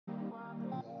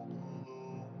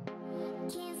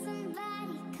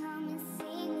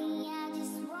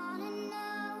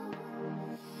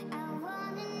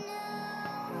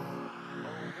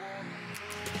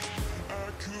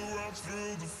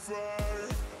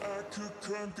I could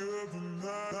conquer the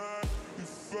night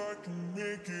if I can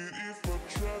make it, if I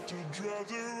try to draw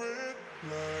the red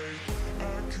light. I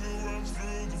could run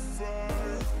through the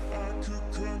fire, I could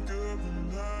conquer the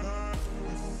night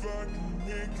if I can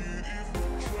make it, if I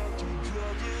try to draw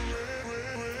the red.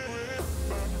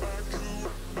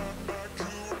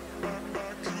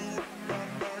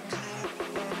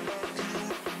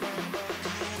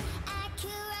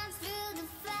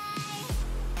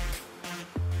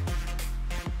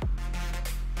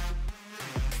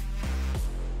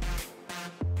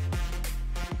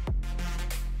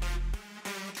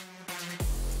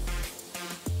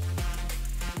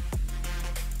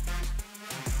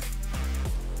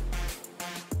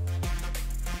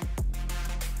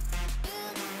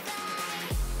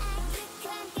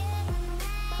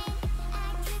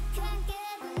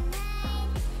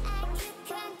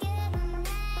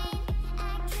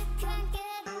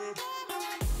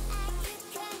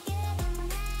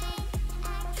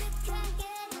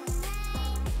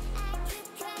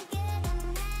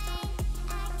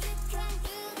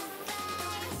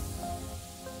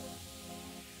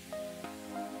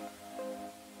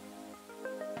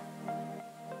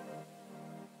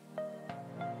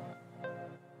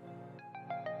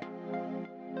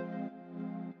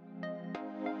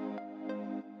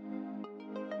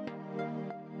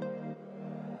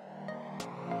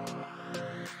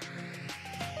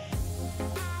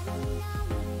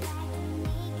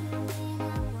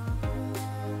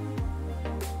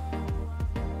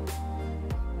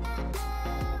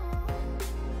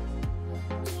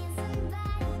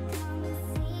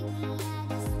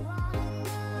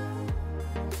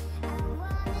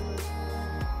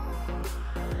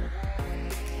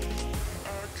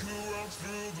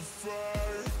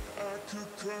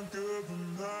 Conquer the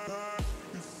night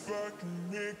if I can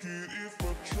make it, if I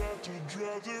try to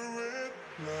draw the red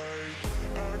light.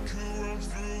 I could run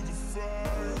through the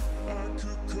fire, I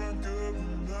could conquer the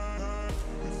night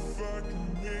if I can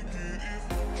make it, if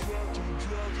I try to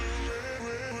draw the red.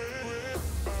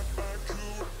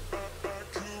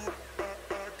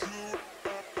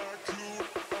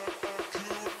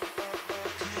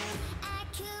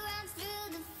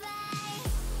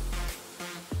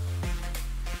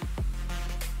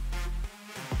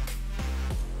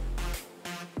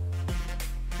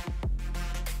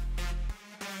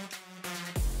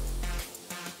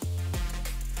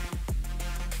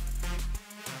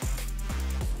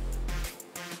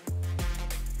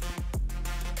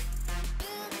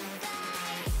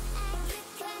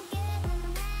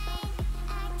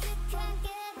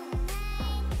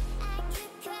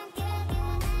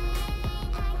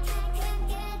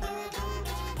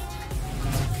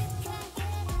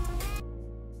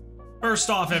 First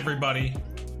off, everybody,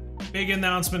 big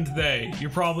announcement today. You're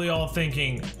probably all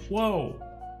thinking, whoa,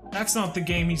 that's not the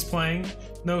game he's playing.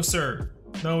 No, sir.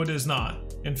 No, it is not.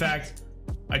 In fact,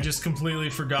 I just completely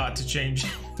forgot to change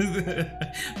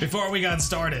before we got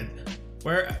started.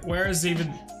 Where is even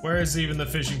the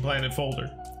Fishing Planet folder?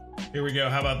 Here we go.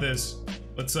 How about this?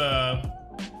 Let's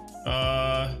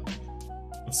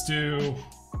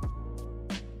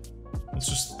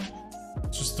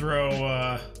just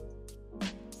throw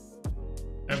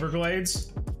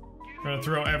Everglades. We're gonna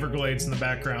throw Everglades in the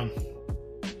background.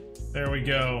 There we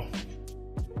go.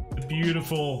 The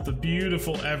beautiful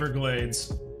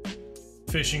Everglades.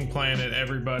 Fishing Planet,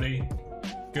 everybody.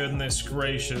 Goodness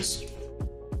gracious.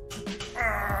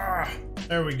 Ah,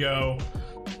 there we go.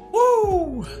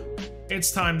 Woo!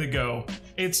 It's time to go.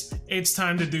 It's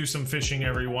time to do some fishing,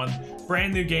 everyone.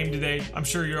 Brand new game today. I'm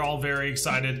sure you're all very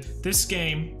excited. This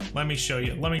game, let me show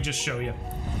you. Let me just show you.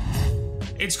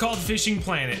 It's called Fishing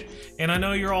Planet, and I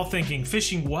know you're all thinking,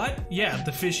 fishing what? Yeah,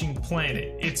 the Fishing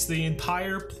Planet. It's the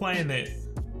entire planet,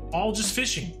 all just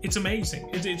fishing. It's amazing.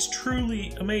 It's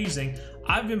truly amazing.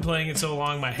 I've been playing it so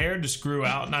long, my hair just grew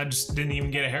out, and I just didn't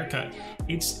even get a haircut.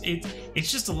 It's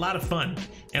just a lot of fun,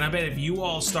 and I bet if you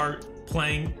all start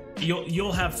playing,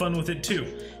 you'll have fun with it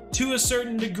too, to a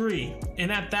certain degree.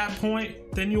 And at that point,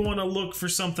 then you want to look for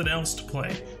something else to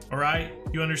play. All right?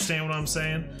 You understand what I'm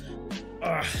saying?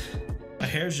 Ugh. My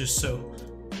hair's just so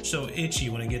itchy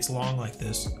when it gets long like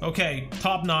this. Okay,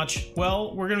 top notch.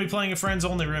 Well, we're gonna be playing a friends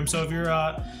only room, so if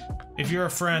you're a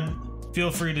friend,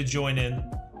 feel free to join in.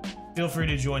 Feel free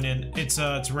to join in. It's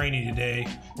rainy today.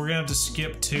 We're gonna have to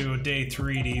skip to day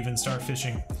 3 to even start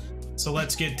fishing. So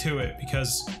let's get to it,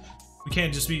 because we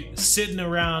can't just be sitting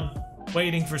around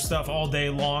waiting for stuff all day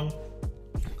long.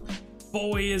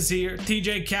 Boy is here.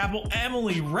 TJ Capel,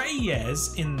 Emily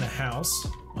Reyes in the house.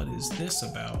 What is this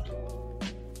about?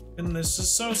 And this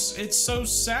is it's so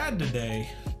sad today.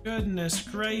 Goodness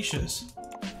gracious.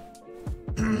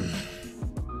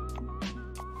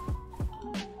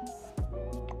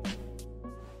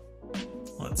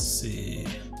 let's see.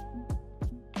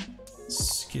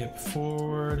 Skip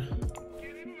forward.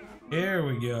 Here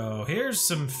we go. Here's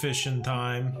some fishing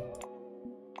time.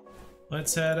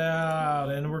 Let's head out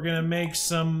and we're gonna make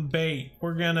some bait.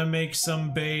 We're gonna make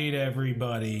some bait,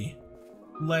 everybody.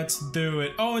 Let's do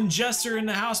it. Oh, and Jester in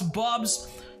the house, Bubs.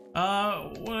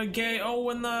 What a gay. Oh,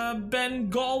 and the Ben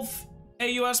Golf,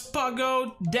 AUS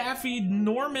Puggo, Daffy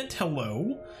Normant,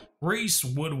 hello. Reese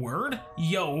Woodward,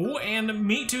 yo, and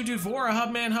Meat224, a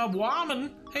Hubman Hub Woman.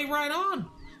 Hey, right on.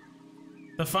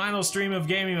 The final stream of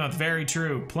gaming month, very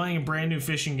true. Playing a brand new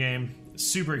fishing game,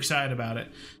 super excited about it.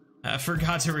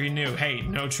 Forgot to renew. Hey,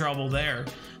 no trouble there.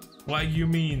 What you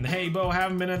mean? Hey, Bo,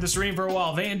 haven't been at the stream for a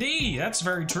while. Van D, that's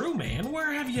very true, man.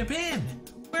 Where have you been?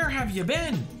 Where have you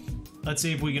been? Let's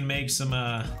see if we can make some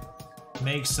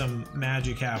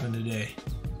magic happen today.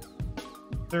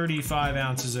 35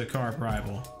 ounces of carp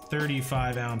rival.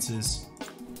 35 ounces.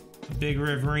 Big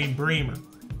Riverine Breamer.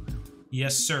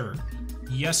 Yes, sir.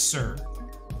 Yes, sir.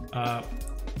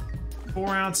 4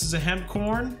 ounces of hemp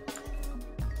corn.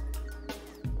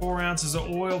 4 ounces of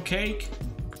oil cake.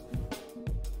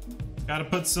 Gotta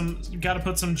put some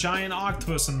giant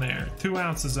octopus in there. 2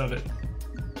 ounces of it.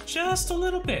 Just a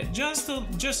little bit.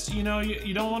 Just you know,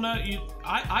 you don't wanna.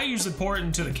 I usually pour it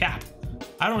into the cap.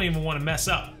 I don't even want to mess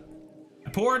up. I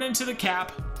pour it into the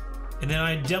cap, and then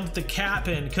I dump the cap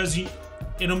in because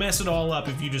it'll mess it all up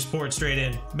if you just pour it straight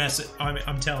in. Mess it.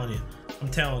 I'm telling you. I'm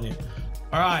telling you.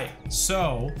 All right.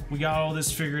 So we got all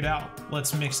this figured out.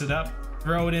 Let's mix it up.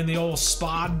 Throw it in the old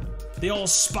spod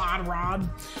rod.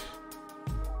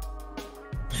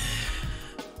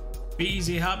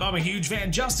 bzhub, I'm a huge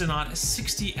fan. Justin on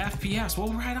 60 FPS.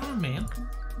 Well, right on, man.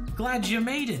 Glad you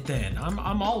made it then.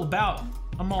 I'm all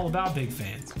about big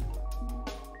fans.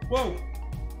 Whoa.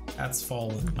 Hat's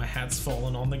fallen. My hat's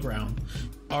fallen on the ground.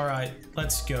 All right,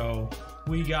 let's go.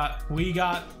 We got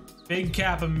big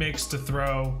Kappa mix to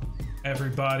throw,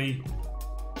 everybody.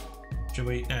 Should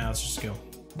we? Nah, let's just go.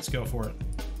 Let's go for it.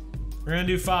 We're gonna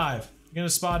do 5. We're gonna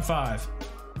spot 5.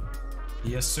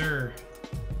 Yes, sir.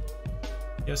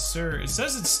 Yes, sir. It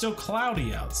says it's still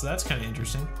cloudy out, so that's kind of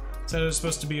interesting. It said it was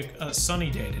supposed to be a sunny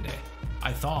day today.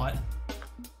 I thought.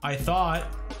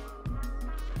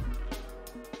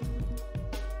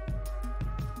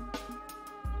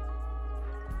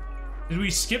 Did we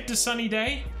skip to sunny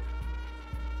day?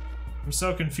 I'm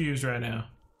so confused right now.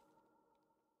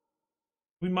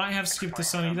 We might have skipped the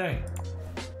sunny day.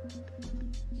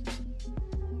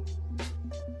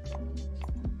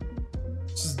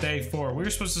 This is day 4. We were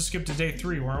supposed to skip to day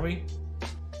 3, weren't we?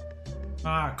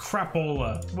 Ah,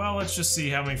 crapola. Well, let's just see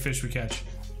how many fish we catch.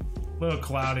 A little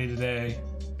cloudy today.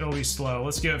 It'll be slow.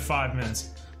 Let's give it 5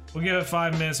 minutes. We'll give it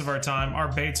 5 minutes of our time. Our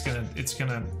bait's it's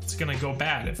gonna go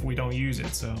bad if we don't use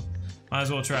it, so might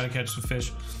as well try to catch some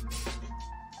fish.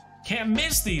 Can't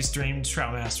miss these streams,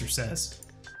 Troutmaster says.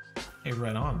 Hey,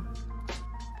 right on.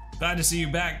 Glad to see you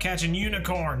back catching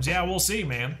unicorns. Yeah, we'll see,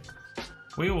 man.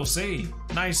 We will see.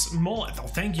 Nice mullet. Oh,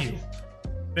 thank you.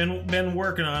 Been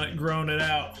working on it, growing it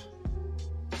out.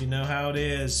 You know how it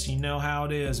is. You know how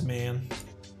it is, man.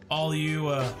 All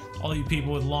you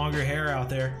people with longer hair out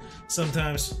there,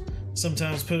 sometimes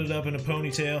put it up in a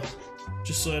ponytail,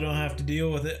 just so I don't have to deal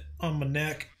with it on my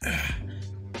neck.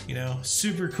 You know,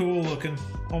 super cool looking.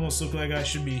 Almost look like I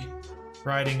should be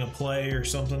writing a play or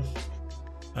something.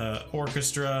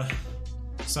 Orchestra,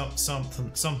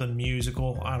 something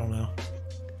musical. I don't know.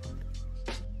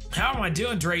 How am I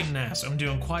doing, Drayton asks? I'm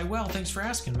doing quite well. Thanks for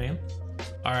asking, man.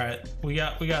 All right, we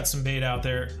got some bait out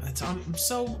there. I'm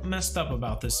so messed up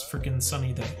about this freaking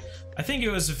sunny day. I think it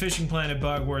was a Fishing Planet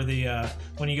bug where the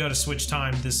when you go to switch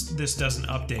time, this doesn't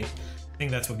update. I think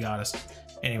that's what got us.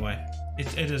 Anyway,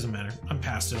 it doesn't matter. I'm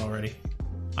past it already.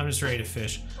 I'm just ready to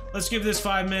fish. Let's give this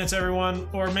 5 minutes, everyone,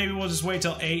 or maybe we'll just wait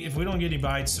till 8 if we don't get any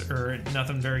bites or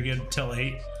nothing very good till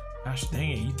 8. Gosh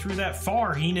dang it, you threw that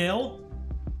far, Henil.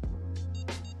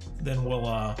 Then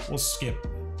we'll skip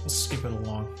it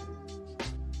along.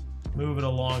 Move it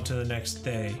along to the next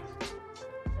day.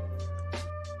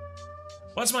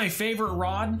 What's my favorite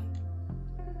rod?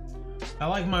 I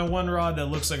like my one rod that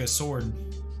looks like a sword.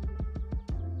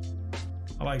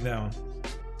 I like that one.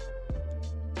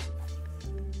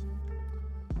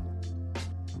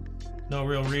 No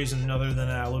real reason other than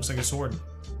that it looks like a sword.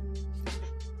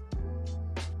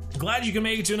 Glad you can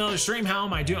make it to another stream. How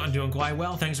am I doing? I'm doing quite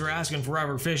well. Thanks for asking.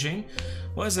 Forever Fishing.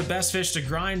 What is the best fish to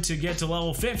grind to get to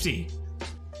level 50?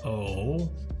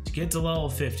 Oh, to get to level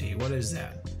 50. What is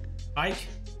that? Pike?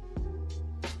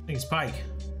 I think it's pike.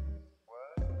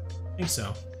 I think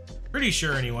so. Pretty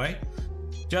sure anyway.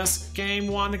 Just Game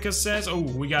Wanaka says, oh,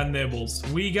 we got nibbles.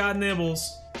 We got nibbles.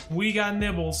 We got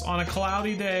nibbles on a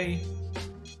cloudy day.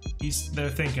 They're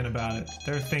thinking about it.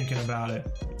 They're thinking about it.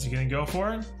 Is he gonna go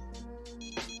for it?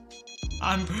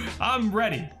 I'm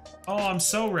ready. Oh, I'm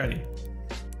so ready.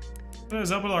 What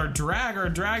is up with our drag? Our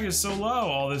drag is so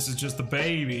low. Oh, this is just the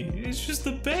baby. It's just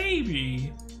the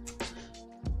baby.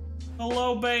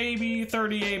 Hello, baby.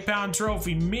 38-pound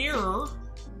trophy mirror.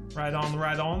 Right on,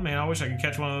 right on. Man, I wish I could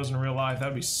catch one of those in real life.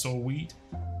 That'd be sweet.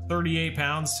 38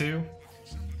 pounds, too.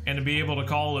 And to be able to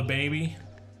call it a baby.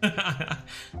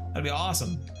 That'd be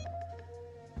awesome.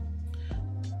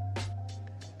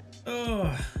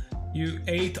 Oh, you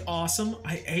ate awesome?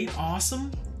 I ate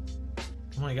awesome?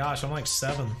 Oh my gosh, I'm like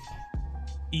 7.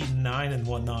 Eating 9 and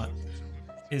whatnot.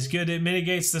 It's good. It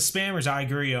mitigates the spammers. I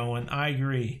agree, Owen. I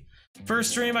agree.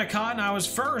 First stream I caught and I was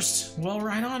first. Well,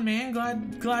 right on, man.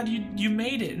 Glad you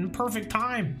made it in perfect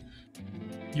time.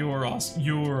 You're awesome.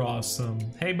 You're awesome.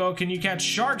 Hey, Bo, can you catch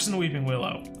sharks in the Weeping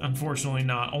Willow? Unfortunately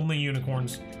not. Only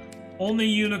unicorns. Only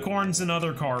unicorns and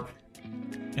other carp.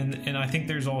 And I think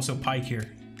there's also pike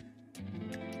here.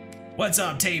 What's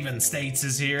up, Taven States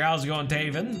is here. How's it going,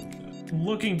 Taven?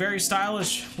 Looking very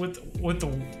stylish with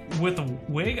the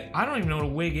wig. I don't even know what a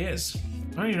wig is.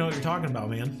 I don't even know what you're talking about,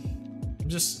 man. I'm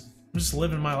just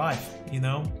living my life, you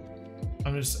know?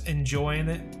 I'm just enjoying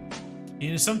it.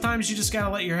 You know, sometimes you just gotta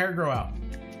let your hair grow out.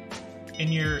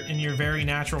 In your very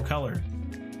natural color.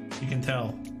 You can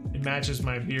tell. It matches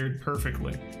my beard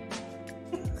perfectly.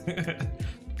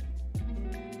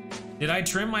 Did I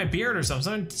trim my beard or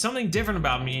something different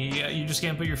about me? You just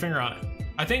can't put your finger on it.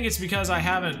 I think it's because I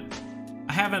haven't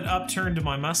upturned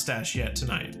my mustache yet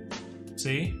tonight.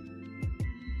 See?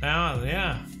 Now,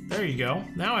 yeah, there you go.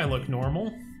 Now I look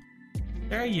normal.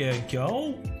 There you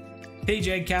go. Hey,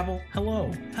 Jade Cabell.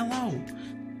 Hello. Hello.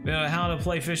 How to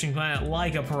play Fishing Planet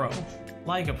like a pro.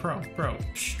 Like a pro. Bro.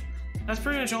 That's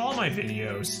pretty much all my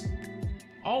videos.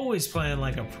 Always playing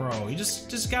like a pro. You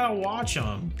just gotta watch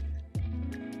them.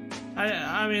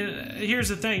 I mean, here's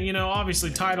the thing, you know,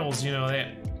 obviously titles, you know,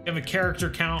 they have a character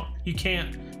count. You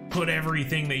can't put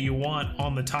everything that you want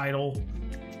on the title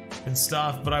and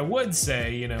stuff, but I would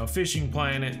say, you know, Fishing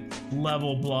Planet,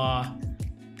 level blah,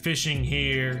 fishing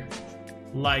here,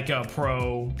 like a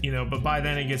pro, you know, but by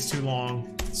then it gets too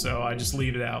long, so I just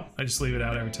leave it out. I just leave it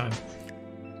out every time.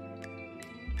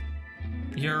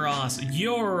 You're awesome.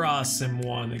 You're awesome,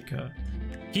 Monica.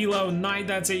 Kilo Knight,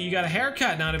 that's it. You got a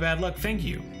haircut. Not a bad look. Thank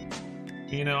you.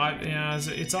 You know,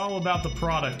 it's all about the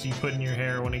product you put in your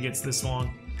hair when it gets this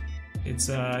long. It's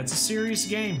a serious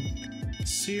game.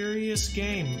 Serious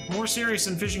game. More serious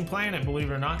than Fishing Planet,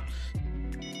 believe it or not.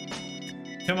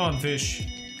 Come on, fish.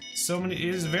 It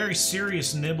is very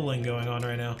serious nibbling going on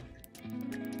right now.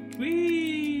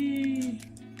 Whee!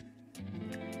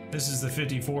 This is the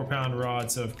 54-pound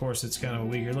rod, so of course it's kind of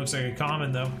weaker. Looks like a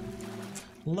common though.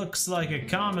 Looks like a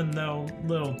common though.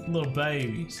 Little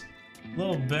babies.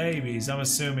 Little babies. I'm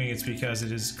assuming it's because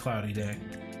it is a cloudy day.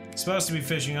 Supposed to be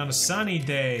fishing on a sunny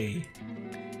day.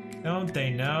 Don't they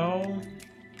know?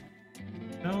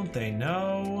 Don't they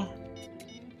know?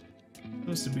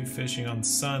 Supposed to be fishing on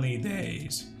sunny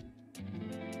days.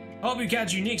 Hope you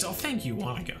catch uniques. Oh, thank you,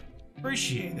 Monica.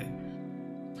 Appreciate it.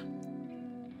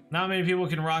 Not many people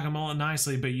can rock a mullet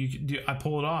nicely, but you can do. I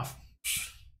pull it off.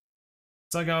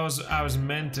 It's like I was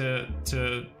meant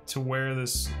to wear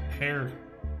this hair,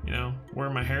 you know, wear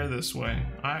my hair this way.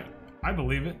 I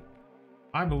believe it.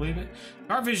 I believe it.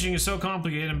 Carp fishing is so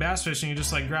complicated, and bass fishing you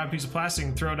just like grab a piece of plastic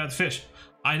and throw it at the fish.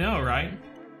 I know, right?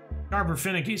 Carp are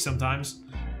finicky sometimes.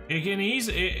 It can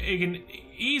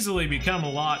easily become a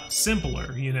lot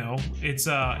simpler, you know.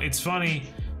 It's funny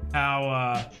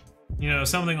how you know,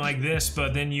 something like this,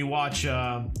 but then you watch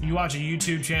a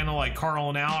YouTube channel like Carl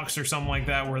and Alex or something like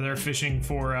that, where they're fishing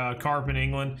for carp in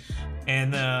England,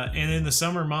 and in the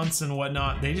summer months and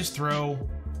whatnot, they just throw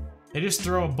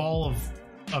a ball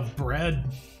of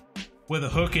bread with a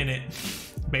hook in it,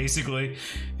 basically,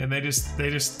 and they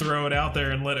just throw it out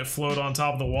there and let it float on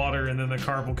top of the water, and then the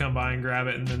carp will come by and grab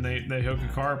it, and then they hook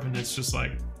a carp, and it's just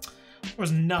like, there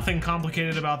was nothing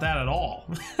complicated about that at all.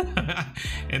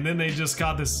 And then they just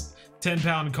caught this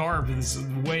 10-pound carp that's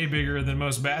way bigger than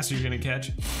most bass you're gonna catch.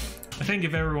 I think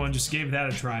if everyone just gave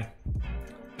that a try,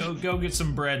 go get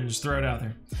some bread and just throw it out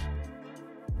there.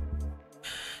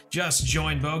 Just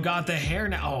joined, Bo. Got the hair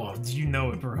now. Oh, you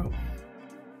know it, bro.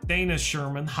 Dana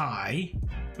Sherman, hi.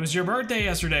 It was your birthday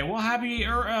yesterday. Well, happy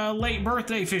late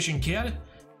birthday, fishing kid.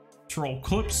 Troll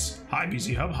Clips, hi,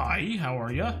 bzhub, hi. How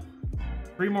are ya?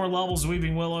 3 more levels of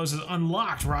Weeping Willows is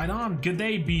unlocked. Right on. Good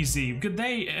day, BZ. Good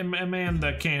day,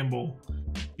 Amanda Campbell.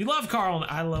 You love Carl.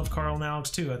 I love Carl and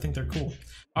Alex too. I think they're cool.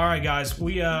 All right, guys.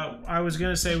 I was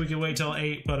gonna say we could wait till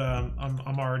 8, but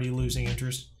I'm already losing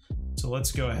interest. So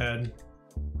let's go ahead.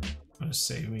 I'm gonna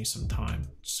save me some time.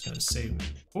 Just gonna save me.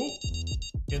 Oh,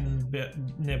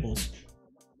 nibbles.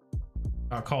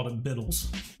 I called it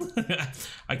biddles.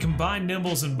 I combined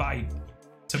nibbles and bite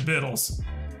to biddles.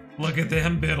 Look at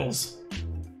them biddles.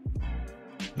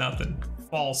 Nothing.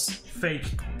 False. Fake.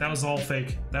 That was all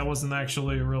fake. That wasn't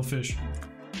actually a real fish.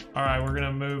 All right, we're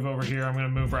gonna move over here. I'm gonna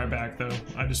move right back though.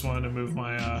 I just wanted to move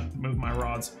my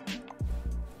rods.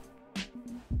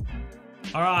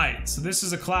 All right, so this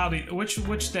is a cloudy.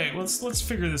 Which day? Let's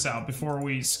figure this out before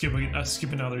we skip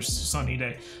another sunny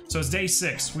day. So it's day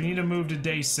 6. We need to move to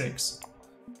day 6.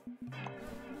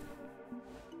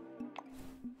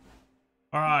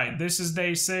 All right, this is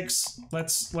day 6.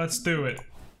 Let's do it.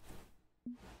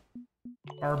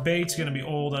 Our bait's gonna be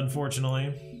old,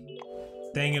 unfortunately.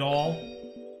 Dang it all.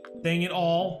 Dang it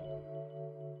all.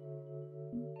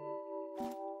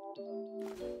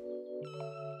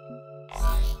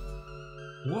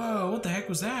 Whoa, what the heck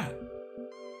was that?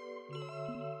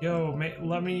 Yo,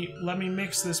 let me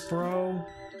mix this, bro.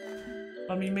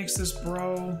 Let me mix this,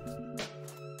 bro.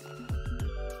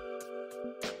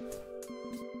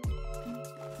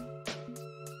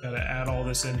 Gotta add all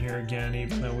this in here again,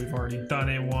 even though we've already done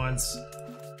it once.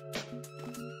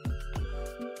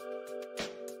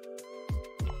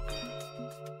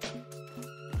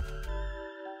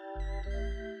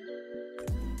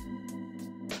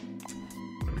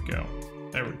 There we go.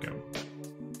 There we go.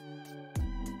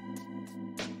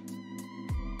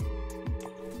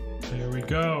 There we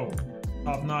go.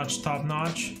 Top notch, top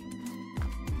notch.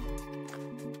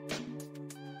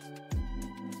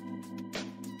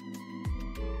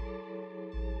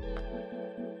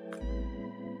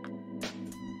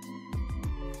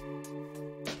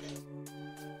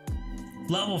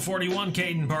 Level 41,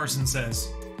 Caden Parson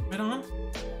says. Right on.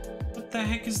 What the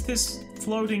heck is this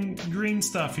floating green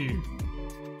stuff here?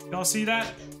 Y'all see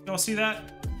that? Y'all see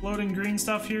that? Floating green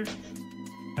stuff here?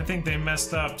 I think they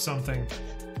messed up something.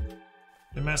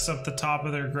 They messed up the top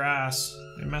of their grass.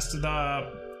 They messed it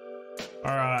up.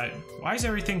 Alright. Why is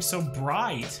everything so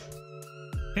bright?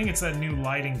 I think it's that new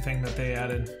lighting thing that they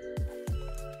added.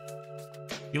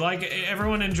 You like it?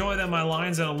 Everyone enjoy that my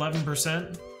line's at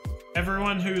 11%?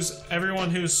 Everyone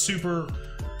who's super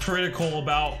critical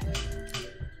about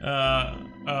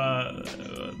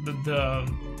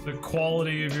the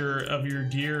quality of your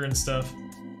gear and stuff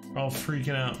are all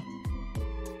freaking out.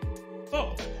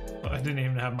 Oh, I didn't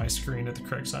even have my screen at the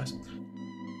correct size.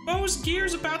 Bo's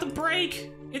gear's about to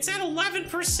break. It's at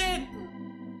 11%.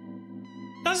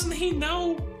 Doesn't he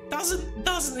know?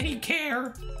 Doesn't he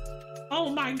care? Oh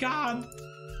my god.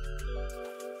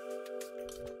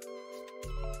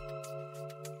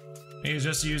 He's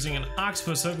just using an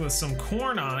octopus hook with some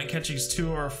corn on it, catching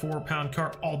 2 or 4 pound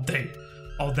carp all day,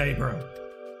 bro.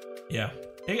 Yeah,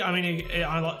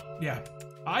 yeah.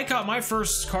 I caught my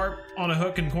first carp on a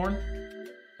hook and corn.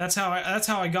 That's how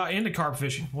I got into carp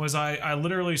fishing. Was I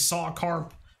literally saw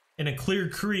carp in a clear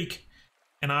creek,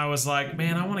 and I was like,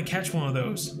 man, I want to catch one of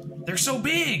those. They're so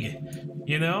big,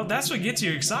 you know. That's what gets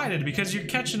you excited, because you're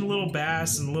catching little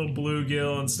bass and little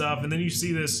bluegill and stuff, and then you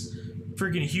see this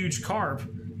freaking huge carp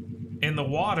in the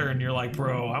water, and you're like,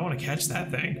 bro, I want to catch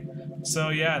that thing. So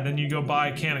yeah, then you go buy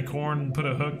a can of corn and put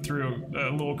a hook through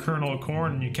a little kernel of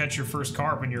corn, and you catch your first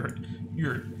carp, and you're hooked.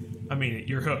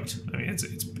 I mean,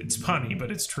 it's punny,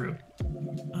 but it's true.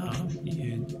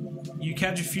 You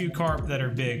catch a few carp that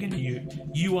are big, and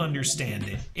you understand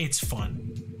it. It's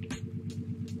fun.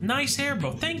 Nice hair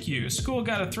bow, thank you. School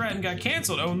got a threat and got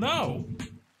canceled. Oh no.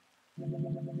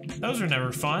 Those are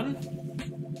never fun.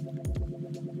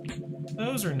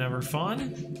 Those are never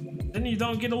fun. Then you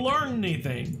don't get to learn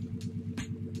anything.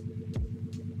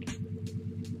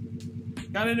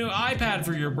 Got a new iPad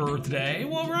for your birthday?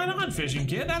 Well, right on, Fishing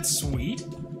Kid. That's sweet.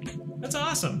 That's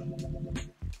awesome.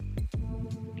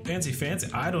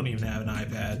 Fancy. I don't even have an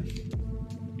iPad.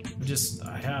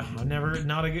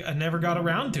 I never got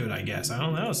around to it, I guess. I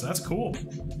don't know, so that's cool.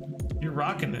 You're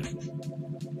rocking it.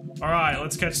 All right,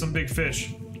 let's catch some big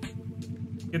fish.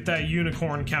 Get that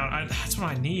unicorn count. That's what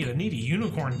I need. I need a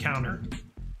unicorn counter.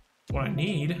 What I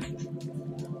need.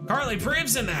 Carly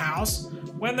Prib's in the house.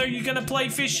 When are you gonna play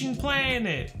Fishing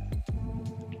Planet?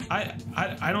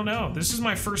 I don't know. This is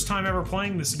my first time ever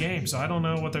playing this game, so I don't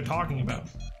know what they're talking about.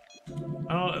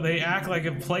 They act like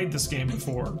I've played this game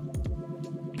before.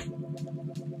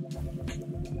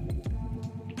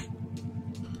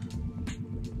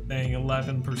 Dang,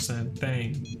 11%.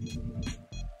 Dang.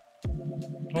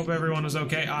 Hope everyone is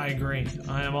okay. I agree.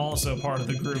 I am also part of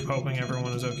the group hoping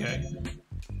everyone is okay.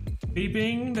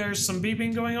 Beeping. There's some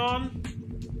beeping going on.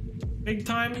 Big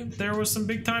time, there was some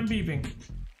big time beeping.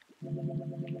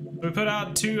 We put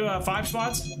out 5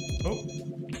 spots. Oh,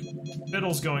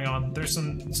 biddles going on. There's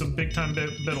some big time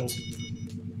biddles.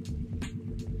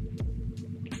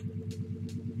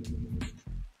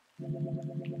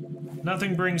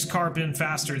 Nothing brings carp in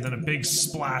faster than a big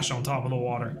splash on top of the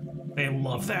water. They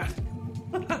love that.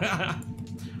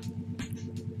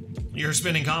 You're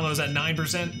spinning combos at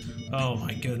 9%. Oh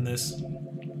my goodness.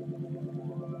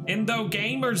 Indo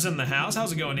Gamer's in the house.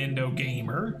 How's it going, Indo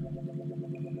Gamer?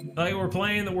 Like we're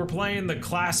playing the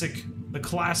classic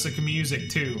music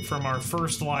too from our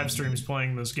first live streams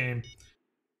playing this game.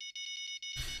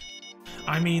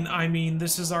 I mean,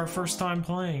 this is our first time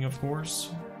playing, of course.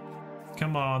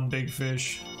 Come on, big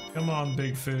fish. Come on,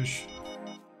 big fish.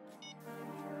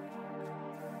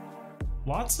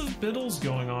 Lots of biddles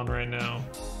going on right now.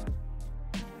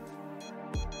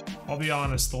 I'll be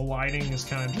honest, the lighting is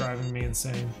kind of driving me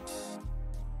insane.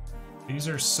 These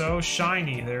are so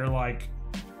shiny, they're like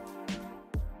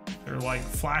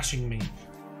flashing me.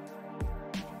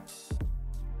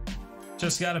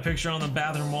 Just got a picture on the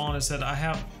bathroom wall and it said,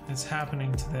 it's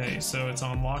happening today, so it's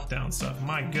on lockdown stuff.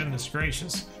 My goodness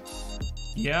gracious.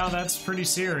 Yeah, that's pretty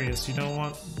serious. You don't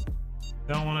want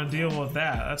to deal with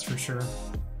that, that's for sure.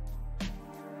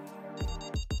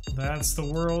 That's the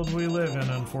world we live in,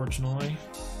 unfortunately.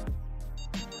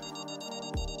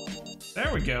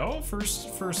 There we go.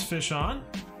 First fish on.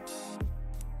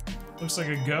 Looks like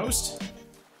a ghost.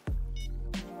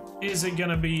 Is it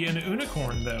gonna be an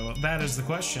unicorn though? That is the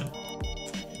question.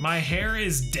 My hair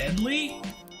is deadly?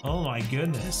 Oh my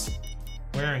goodness.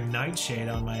 Wearing nightshade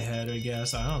on my head, I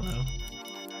guess. I don't know.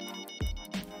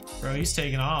 Bro, he's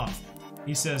taking off.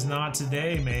 He says, not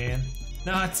today, man.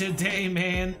 Not today,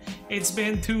 man. It's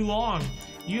been too long.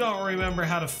 You don't remember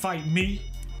how to fight me.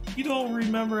 You don't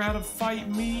remember how to fight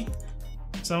me.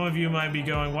 Some of you might be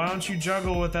going, why don't you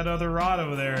juggle with that other rod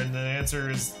over there? And the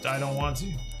answer is, I don't want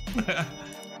to.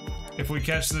 If we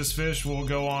catch this fish, we'll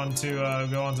go on to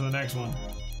the next one.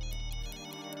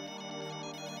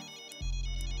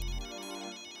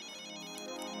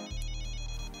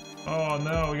 Oh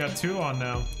no, we got 2 on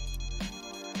now.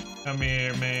 Come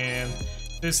here, man.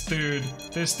 This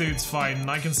dude's fighting.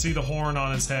 I can see the horn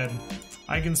on his head.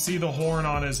 I can see the horn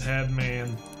on his head,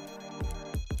 man.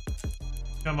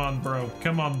 Come on, bro.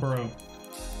 Come on, bro.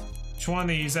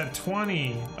 20, he's at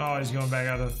 20. Oh, he's going back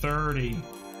out to 30.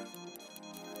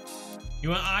 You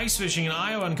went ice fishing in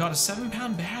Iowa and caught a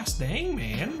 7-pound bass. Dang,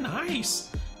 man.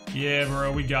 Nice. Yeah,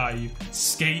 bro, we got you.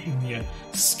 Skating ya.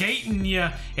 Skating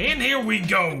ya. And here we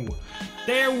go.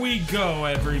 There we go,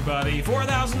 everybody.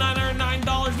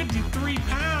 $4,909, 53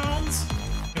 pounds.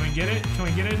 Can we get it? Can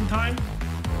we get it in time?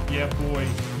 Yeah, boy.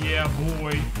 Yeah,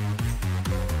 boy.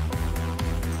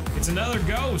 It's another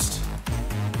ghost.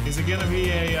 Is it gonna be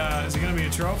a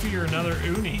trophy or another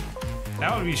uni?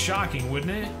 That would be shocking,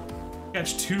 wouldn't it?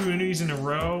 Catch 2 unis in a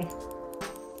row.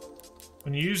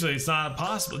 When usually it's not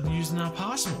possible. It's usually not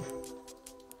possible.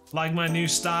 Like my new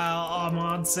style,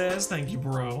 Ahmad says. Thank you,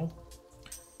 bro.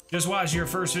 Just watched your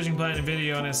first fishing planet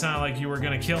video and it sounded like you were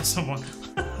gonna kill someone.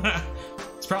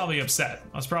 It's probably upset.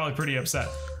 I was probably pretty upset.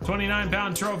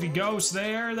 29-pound trophy ghost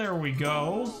there. There we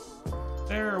go.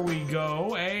 There we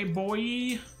go. Hey,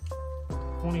 boy.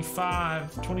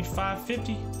 25,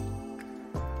 50.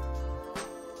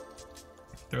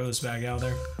 Throw this bag out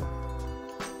there.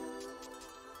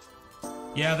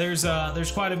 Yeah, there's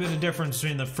quite a bit of difference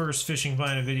between the first Fishing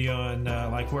Planet video and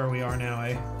like where we are now,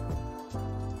 eh?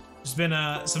 There's been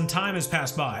some time has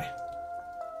passed by.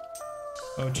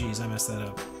 Oh geez, I messed that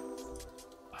up.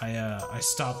 I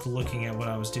stopped looking at what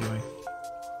I was doing.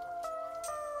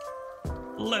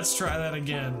 Let's try that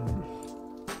again.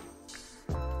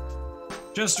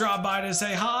 Just dropped by to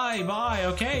say hi, bye,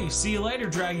 okay, see you later,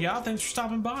 drag you out, thanks for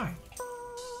stopping by.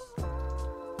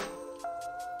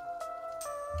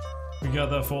 We got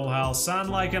the full house. Sound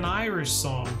like an Irish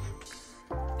song.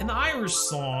 An Irish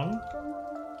song?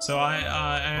 So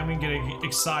I am getting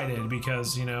excited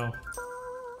because, you know,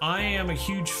 I am a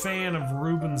huge fan of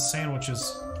Reuben's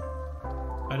sandwiches.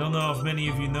 I don't know if many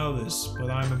of you know this, but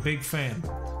I'm a big fan.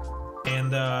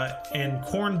 And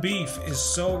corned beef is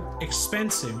so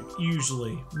expensive,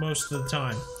 usually, most of the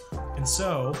time. And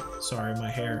so, sorry,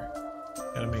 my hair.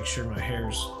 Gotta make sure my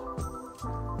hair's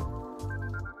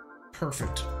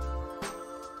perfect.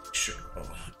 Sure. Oh,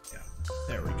 yeah.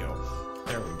 There we go.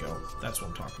 There we go. That's what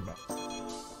I'm talking about.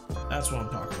 That's what I'm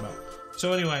talking about.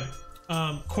 So anyway,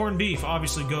 corned beef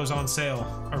obviously goes on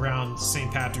sale around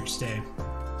St. Patrick's Day.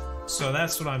 So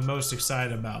that's what I'm most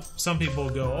excited about. Some people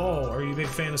go, oh, are you a big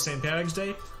fan of St. Patrick's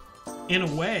Day? In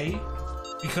a way,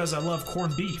 because I love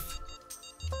corned beef.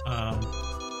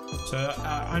 So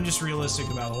I'm just realistic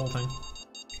about the whole thing.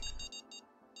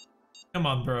 Come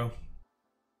on, bro.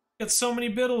 Got so many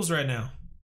biddles right now.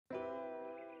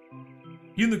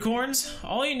 Unicorns?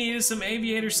 All you need is some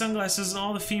aviator sunglasses and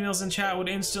all the females in chat would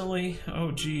instantly...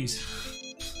 Oh, jeez.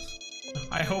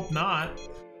 I hope not.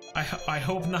 I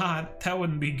hope not. That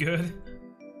wouldn't be good.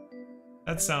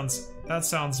 That sounds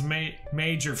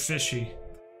major fishy.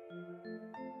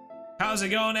 How's it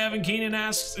going? Evan Keenan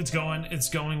asks. It's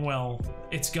going well.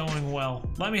 It's going well.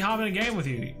 Let me hop in a game with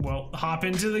you. Well, hop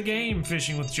into the game,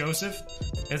 Fishing with Joseph.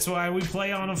 That's why we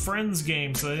play on a friends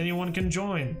game, so that anyone can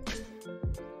join.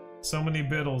 So many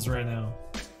biddles right now.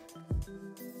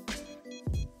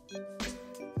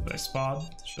 Should I spod?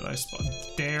 Should I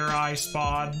spod? Dare I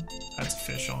spod? That's a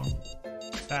fish on.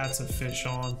 That's a fish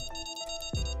on.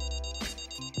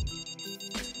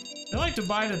 They like to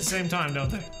bite at the same time,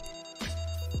 don't they?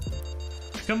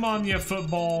 Come on, you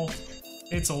football.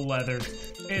 It's a leather.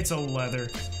 It's a leather.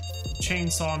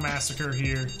 Chainsaw massacre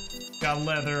here. Got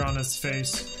leather on his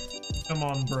face. Come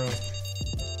on, bro.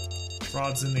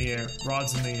 Rods in the air.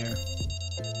 Rods in the air.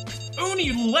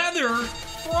 Uni leather?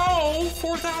 Bro!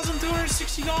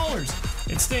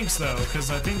 $4,260. It stinks, though,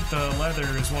 because I think the leather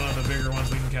is one of the bigger ones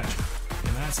we can catch.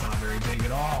 And that's not very big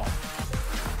at all.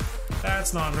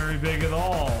 That's not very big at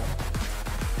all.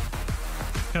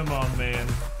 Come on, man.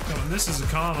 Come on. This is a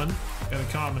common. Got a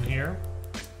common here.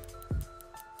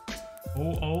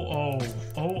 Oh, oh, oh.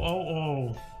 Oh, oh,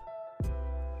 oh.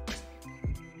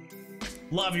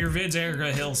 Love your vids,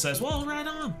 Erica Hill says. Well, right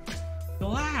on.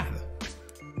 Glad.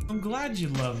 I'm glad you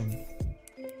love them.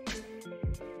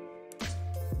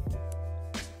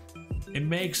 It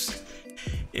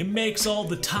makes all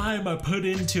the time I put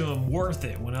into them worth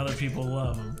it when other people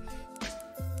love them.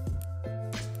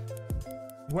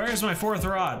 Where's my fourth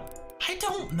rod? I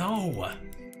don't know.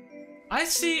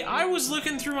 I was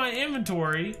looking through my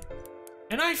inventory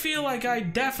and I feel like I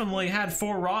definitely had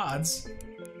 4 rods.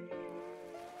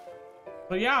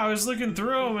 But yeah, I was looking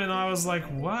through them and I was like,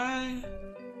 what?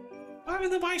 What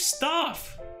happened to my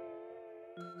stuff?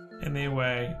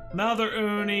 Anyway, another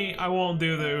uni. I won't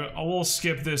do I will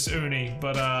skip this uni,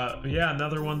 but yeah,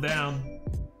 another one down.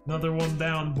 Another one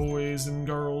down, boys and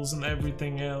girls and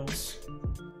everything else.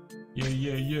 Yeah,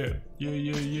 yeah, yeah. Yeah,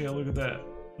 yeah, yeah. Look at that.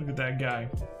 Look at that guy.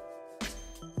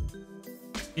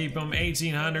 Keep him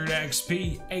 1800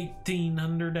 XP.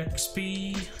 1800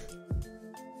 XP.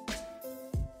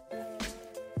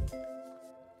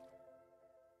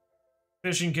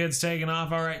 Fishing kid's taking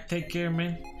off. Alright, take care,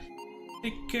 man.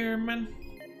 Take care, man.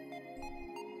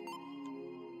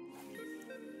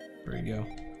 There you go.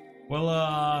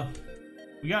 Well,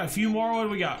 we got a few more. What do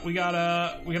we got? We got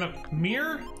a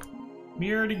mirror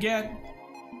to get,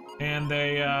 and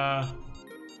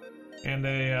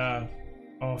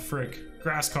oh frick,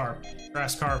 grass carp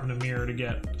and a mirror to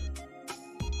get.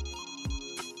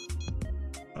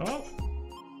 Oh.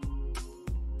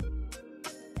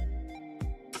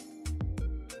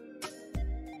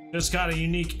 Just got a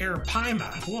unique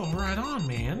arapaima. Whoa, right on,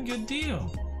 man. Good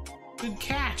deal. Good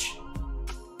catch.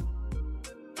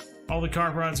 All the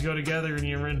carp rods go together in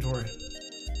your inventory.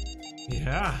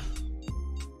 Yeah.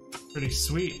 Pretty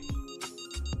sweet.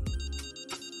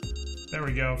 There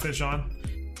we go. Fish on.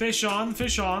 Fish on.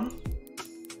 Fish on.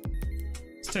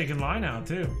 It's taking line out,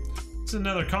 too. It's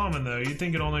another common, though. You'd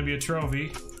think it'd only be a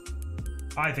trophy.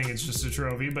 I think it's just a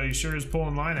trophy, but he sure is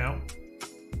pulling line out.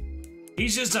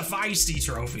 He's just a feisty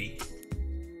trophy.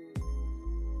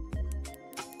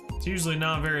 It's usually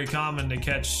not very common to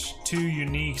catch 2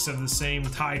 uniques of the same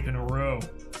type in a row,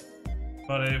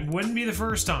 but it wouldn't be the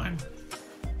first time.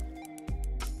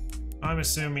 I'm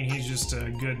assuming he's just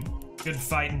a good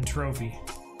fighting trophy.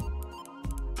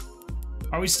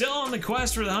 Are we still on the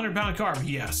quest for the 100-pound carp?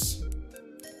 Yes.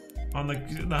 On the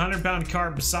 100-pound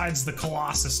carp besides the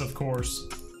Colossus, of course.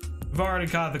 We've already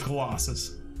caught the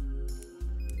Colossus.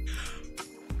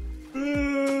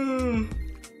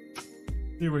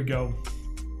 Here we go.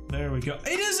 There we go.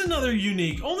 It is another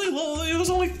unique. It was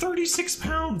only 36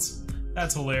 pounds.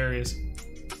 That's hilarious.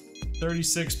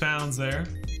 36 pounds there.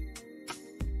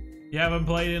 You haven't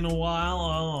played in a while?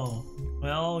 Oh,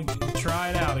 well, try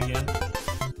it out again.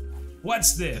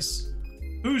 What's this?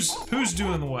 Who's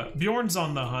doing what? Bjorn's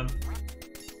on the hunt.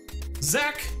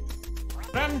 Zach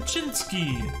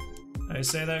Ramchinsky. Did I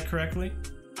say that correctly?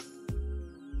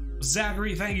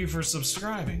 Zachary, thank you for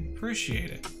subscribing. Appreciate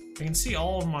it. I can see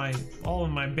all of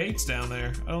my baits down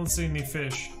there. I don't see any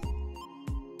fish.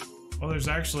 Well, there's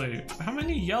actually, how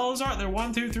many yellows are there?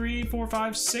 1, 2, 3, 4,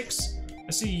 5, 6.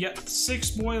 I see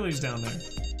 6 boilies down there.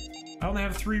 I only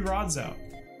have 3 rods out.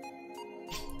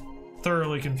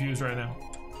 Thoroughly confused right now.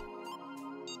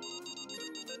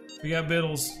 We got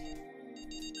Biddles.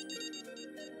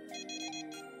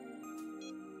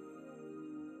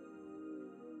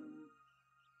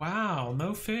 Wow,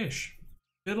 no fish.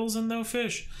 Biddles and no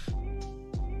fish.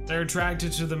 They're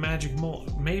attracted to the magic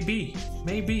mold. Maybe.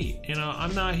 Maybe. You know,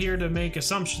 I'm not here to make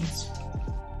assumptions.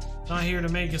 Not here to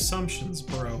make assumptions,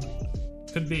 bro.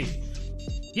 Could be.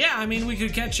 Yeah, I mean, we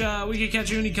could catch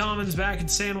unicommons back in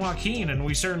San Joaquin, and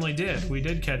we certainly did. We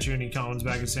did catch unicommons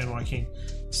back in San Joaquin.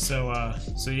 So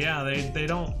yeah, they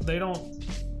don't.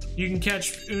 You can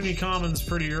catch unicommons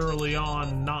pretty early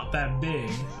on, not that big,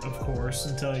 of course,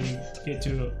 until you get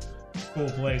to a cool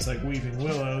place like Weeping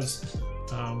Willows.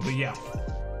 But yeah,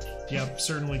 yep,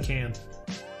 certainly can.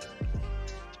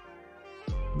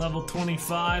 Level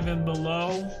 25 and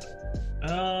below.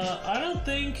 I don't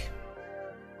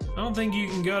think you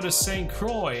can go to St.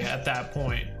 Croix at that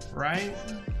point, right?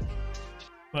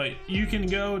 But you can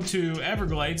go to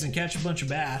Everglades and catch a bunch of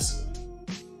bass,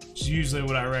 which is usually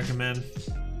what I recommend.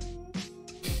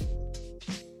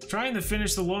 Trying to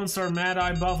finish the Lone Star Mad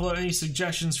Eye Buffalo. Any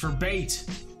suggestions for bait?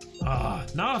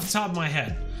 Not off the top of my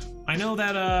head. I know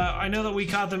that we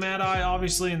caught the Mad Eye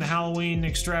obviously in the Halloween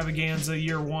extravaganza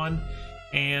year 1,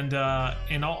 and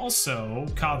also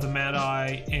caught the Mad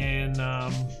Eye in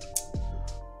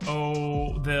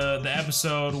the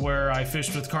episode where I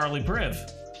fished with Carly Priv.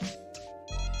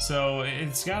 So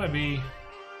it's gotta be.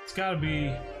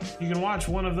 You can watch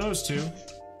one of those two.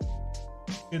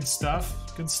 Good stuff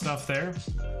there.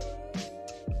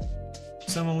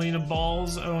 Semolina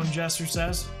balls, Owen Jester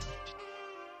says.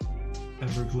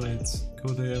 Everglades.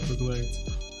 Go to the Everglades.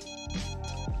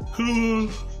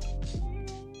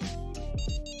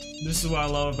 This is what I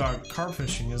love about carp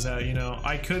fishing, is that, you know,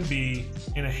 I could be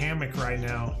in a hammock right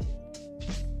now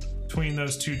between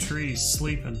those two trees,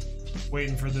 sleeping,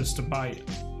 waiting for this to bite.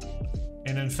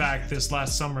 And in fact, this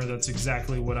last summer, that's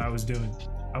exactly what I was doing.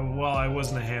 Well, I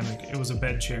wasn't a hammock, it was a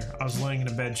bed chair. I was laying in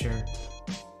a bed chair,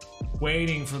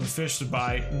 waiting for the fish to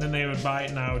bite, and then they would bite,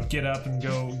 and I would get up and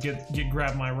go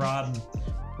grab my rod and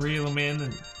reel them in,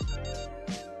 and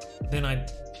then I'd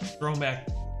throw them back,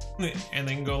 and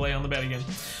then go lay on the bed again.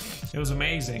 It was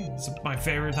amazing. It's my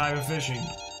favorite type of fishing.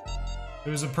 It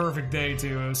was a perfect day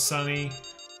too. It was sunny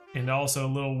and also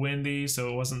a little windy, so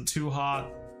it wasn't too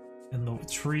hot, and the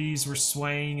trees were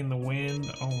swaying in the wind.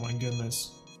 Oh my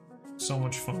goodness. So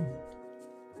much fun.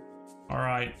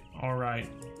 Alright.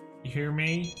 You hear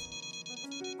me?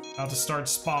 About to start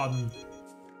spotting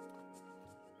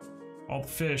all the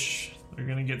fish. They're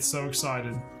gonna get so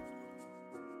excited.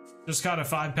 Just got a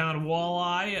 5-pound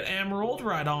walleye at Emerald.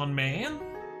 Right on, man.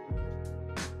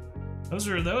 Those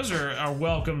are a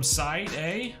welcome sight,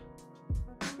 eh?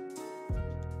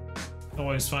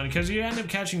 Always fun, because you end up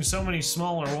catching so many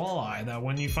smaller walleye that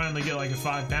when you finally get like a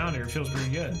 5-pounder, it feels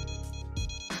pretty good.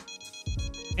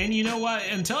 And you know what?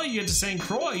 Until you get to St.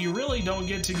 Croix, you really don't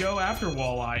get to go after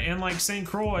walleye. And like St.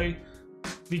 Croix,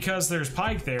 because there's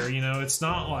pike there, you know, it's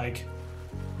not like...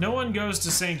 No one goes to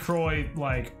St. Croix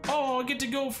like, oh, I'll get to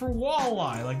go for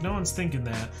walleye. Like, no one's thinking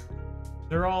that.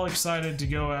 They're all excited to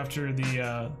go after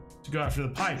the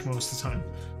pike most of the time.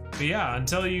 But yeah,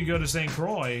 until you go to St.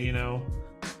 Croix, you know,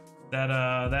 that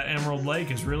Emerald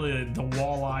Lake is really the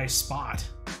walleye spot,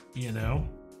 you know?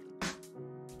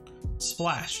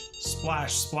 Splash,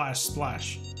 splash, splash,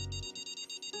 splash.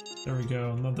 There we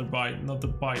go, another bite, another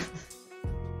bite.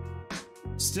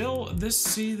 Still,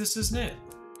 this isn't it.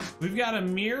 We've got a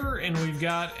mirror and we've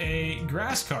got a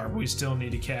grass carp we still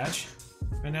need to catch.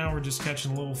 And now we're just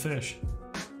catching little fish.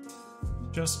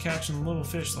 Just catching little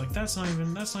fish. Like, that's not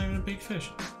even a big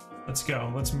fish. Let's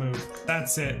go, let's move.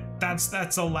 That's it. That's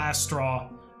the last straw.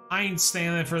 I ain't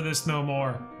standing for this no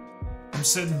more. I'm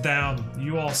sitting down.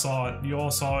 You all saw it. You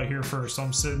all saw it here first.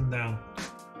 I'm sitting down.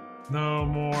 No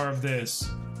more of this.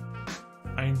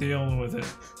 I ain't dealing with it.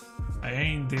 I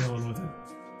ain't dealing with it.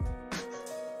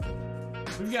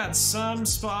 We've got some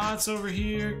spots over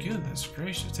here. Goodness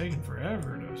gracious, taking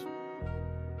forever to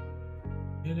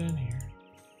get in here.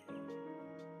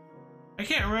 I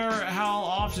can't remember how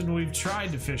often we've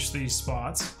tried to fish these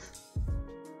spots,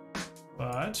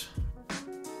 but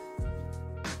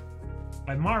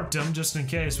I marked them just in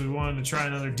case we wanted to try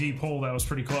another deep hole that was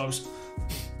pretty close.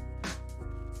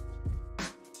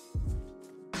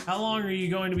 How long are you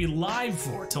going to be live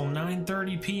for? Till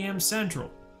 9:30 p.m.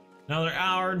 Central. Another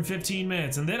hour and 15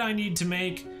 minutes, and then I need to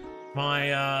make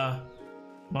my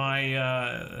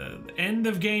end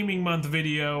of gaming month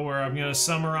video where I'm gonna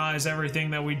summarize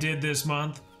everything that we did this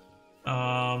month,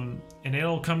 and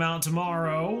it'll come out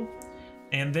tomorrow.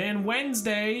 And then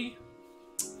Wednesday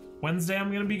I'm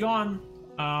gonna be gone.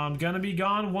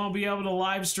 Won't be able to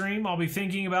live stream. I'll be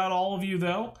thinking about all of you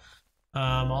though.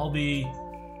 I'll be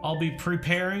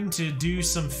preparing to do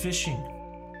some fishing.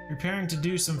 Preparing to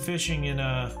do some fishing in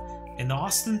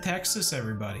Austin, Texas,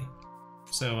 everybody.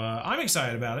 So I'm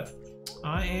excited about it.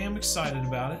 I am excited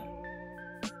about it.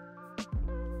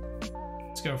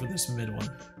 Let's go for this mid one.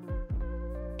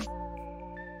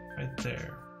 Right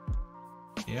there.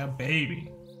 Yeah,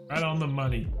 baby. Right on the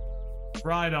money.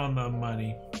 Right on the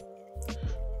money.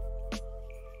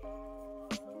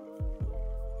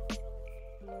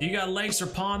 You got lakes or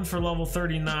pond for level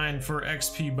 39 for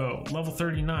XP bow. Level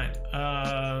 39.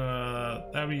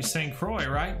 That'd be St. Croix,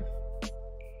 right?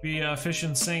 Be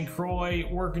fishing St. Croix,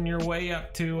 working your way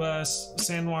up to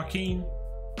San Joaquin.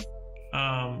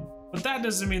 But that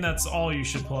doesn't mean that's all you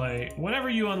should play. Whenever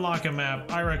you unlock a map,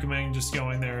 I recommend just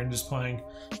going there and just playing,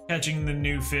 catching the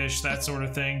new fish, that sort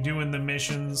of thing, doing the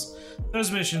missions.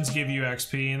 Those missions give you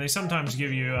XP, and they sometimes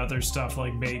give you other stuff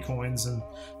like bait coins and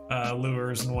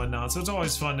lures and whatnot. So it's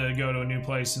always fun to go to a new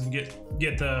place and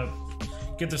get the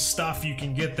stuff you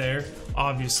can get there,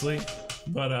 obviously.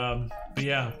 But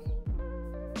yeah.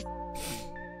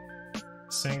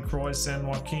 St. Croix, San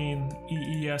Joaquin,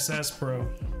 EESS Pro.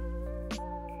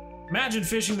 Imagine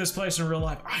fishing this place in real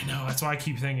life. I know, that's why I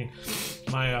keep thinking.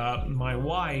 My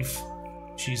wife,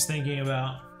 she's thinking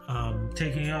about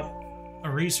taking up a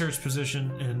research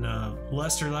position in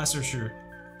Leicester, Leicestershire,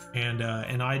 and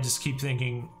I just keep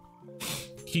thinking,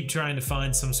 keep trying to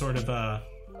find some sort of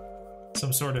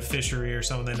fishery or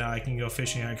something that I can go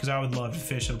fishing at, because I would love to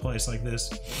fish at a place like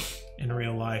this in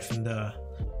real life and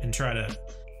try to,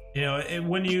 you know,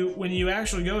 when you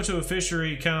actually go to a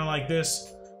fishery kind of like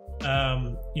this.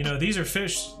 You know, these are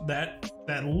fish that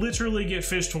literally get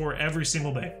fished for every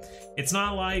single day. It's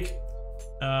not like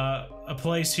a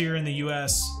place here in the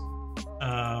US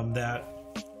that,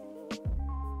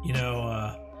 you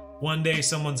know, one day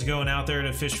someone's going out there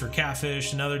to fish for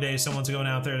catfish, another day someone's going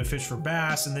out there to fish for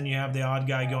bass, and then you have the odd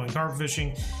guy going carp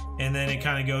fishing, and then it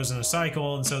kind of goes in a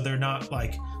cycle, and so they're not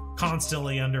like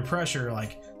constantly under pressure.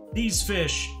 Like these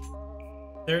fish,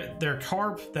 they're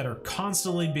carp that are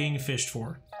constantly being fished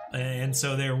for. And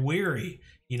so they're weary,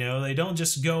 you know, they don't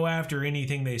just go after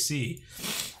anything they see.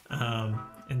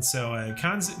 And so it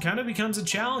kind of becomes a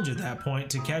challenge at that point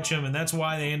to catch them, and that's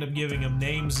why they end up giving them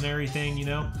names and everything, you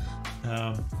know.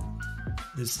 Oh,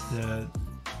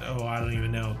 I don't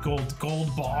even know,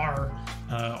 gold bar,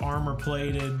 armor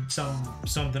plated,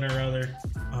 something or other.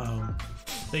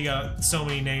 They got so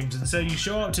many names, and so you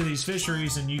show up to these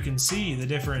fisheries and you can see the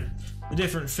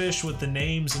different fish with the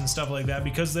names and stuff like that,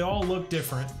 because they all look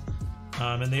different,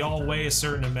 and they all weigh a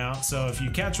certain amount. So if you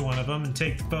catch one of them and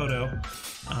take the photo,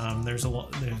 there's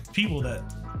people that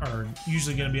are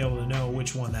usually going to be able to know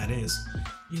which one that is.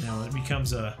 You know, it becomes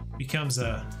the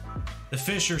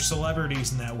fish are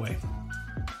celebrities in that way.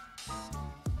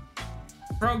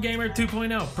 Pro Gamer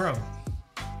 2.0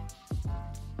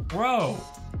 Bro,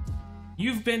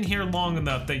 you've been here long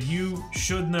enough that you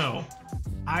should know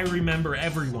I remember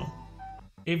everyone.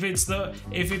 If it's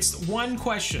one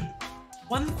question,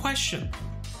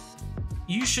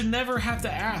 you should never have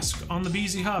to ask on the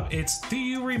bzhub. It's, do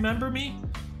you remember me?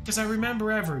 Because I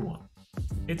remember everyone.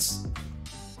 It's,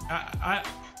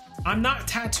 I'm not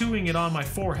tattooing it on my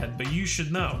forehead, but you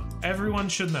should know. Everyone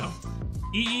should know.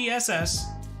 EESS,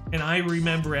 and I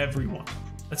remember everyone.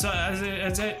 That's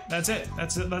it.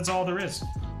 That's all there is.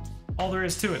 All there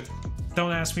is to it.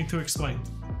 Don't ask me to explain.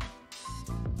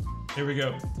 Here we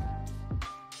go.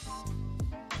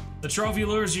 The trophy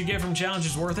lures you get from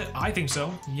challenges worth it? I think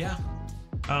so. Yeah.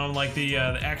 Like the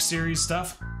X series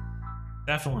stuff.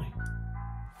 Definitely.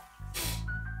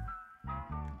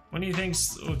 When do you think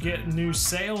we'll get new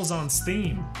sales on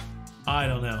Steam? I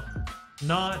don't know.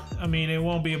 I mean, it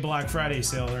won't be a Black Friday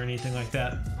sale or anything like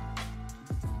that.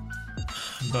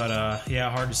 But yeah,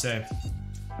 hard to say.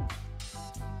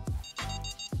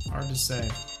 Hard to say.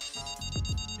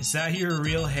 Is that your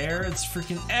real hair? It's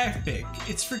freaking epic.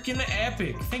 It's freaking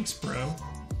epic. Thanks, bro.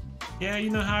 Yeah, you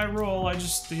know how I roll. I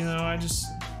just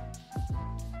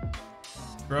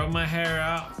grow my hair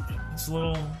out. It's a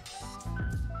little.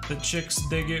 The chicks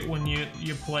dig it when you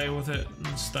play with it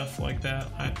and stuff like that.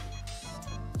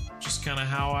 Just kind of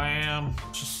how I am.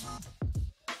 Just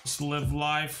live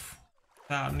life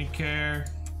without any care.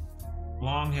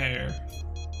 Long hair.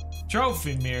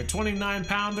 Trophy mirror, 29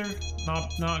 pounder.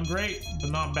 Not great, but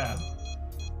not bad.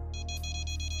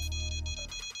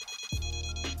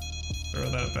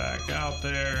 Throw that back out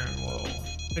there, and we'll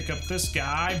pick up this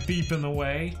guy. Beep in the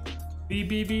way. Beep,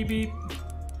 beep, beep, beep.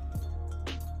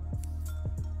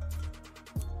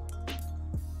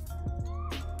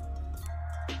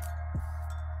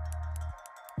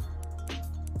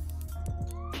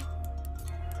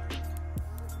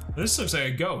 This looks like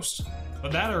a ghost,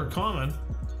 but that are common.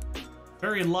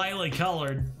 Very lightly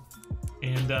colored,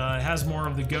 and it has more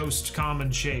of the ghost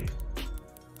common shape.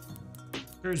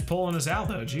 Here's pulling us out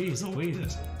though, jeez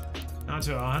Louise. Down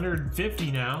to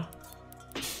 150 now.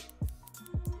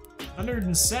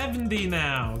 170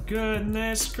 now,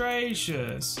 goodness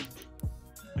gracious.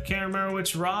 I can't remember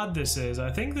which rod this is.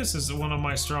 I think this is one of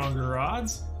my stronger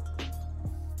rods.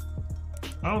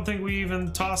 I don't think we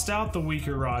even tossed out the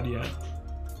weaker rod yet.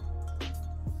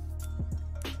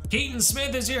 Keaton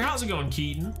Smith is here. How's it going,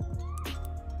 Keaton?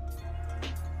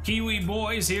 Kiwi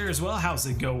Boy's here as well. How's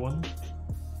it going?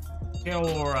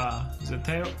 Keora. Is it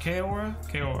Keora?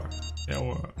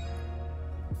 Keora.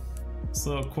 This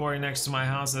little quarry next to my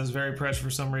house that is very precious for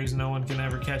some reason. No one can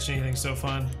ever catch anything so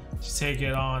fun. Just take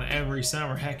it on every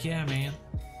summer. Heck yeah, man.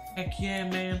 Heck yeah,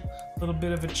 man. A little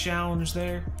bit of a challenge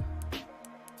there.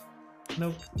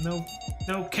 No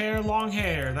care, long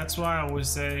hair. That's why I always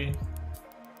say.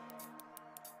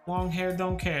 Long hair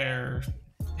don't care.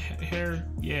 Hair,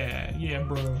 yeah,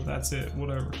 bro. That's it.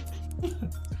 Whatever.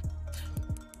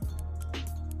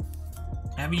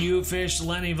 Have you fished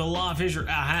Lenny the Law Fisher?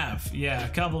 I have. Yeah, a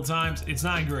couple times. It's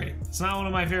not great. It's not one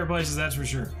of my favorite places, that's for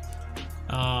sure.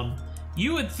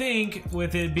 You would think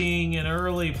with it being an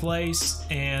early place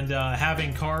and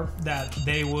having carp that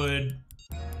they would,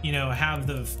 you know, have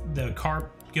the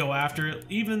carp go after it.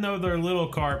 Even though they're little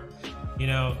carp, you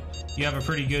know, you have a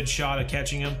pretty good shot of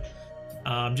catching them.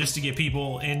 Just to get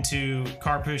people into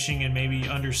carp fishing and maybe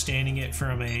understanding it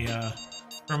from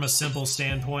a simple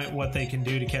standpoint, what they can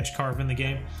do to catch carp in the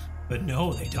game. But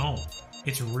no, they don't.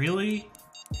 It's really,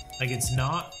 like, it's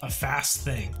not a fast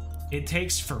thing. It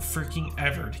takes for freaking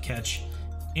ever to catch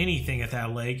anything at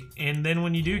that lake. And then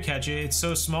when you do catch it, it's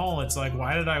so small, it's like,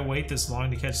 why did I wait this long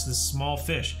to catch this small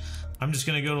fish? I'm just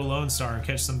gonna go to Lone Star and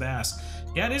catch some bass.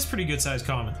 Yeah, it is pretty good sized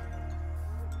common.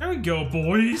 There we go,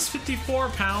 boys. 54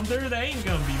 pounder, that ain't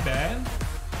gonna be bad.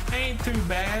 Ain't too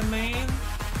bad, man.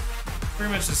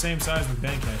 Pretty much the same size we've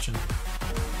been catching.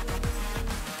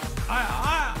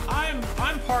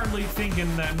 I'm partly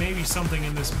thinking that maybe something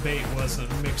in this bait wasn't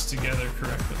mixed together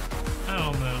correctly. I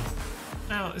don't know.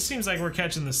 Now, it seems like we're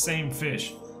catching the same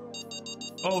fish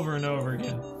over and over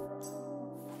again.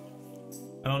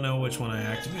 I don't know which one I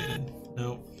activated.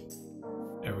 Nope.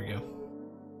 There we go.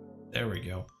 There we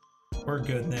go. We're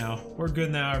good now. We're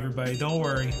good now, everybody. Don't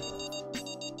worry.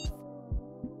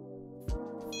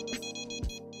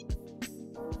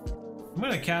 I'm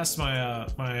gonna cast my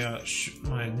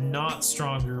my not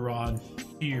stronger rod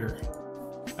here.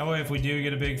 That way, if we do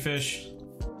get a big fish,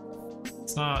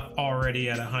 it's not already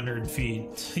at 100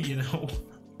 feet. You know,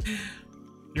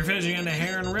 you're fishing in the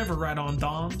Heron River, right on,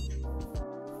 Don.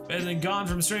 And gone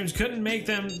from streams, couldn't make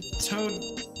them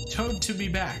toad to be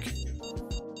back.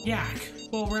 Yak.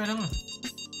 Well, right on.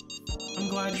 I'm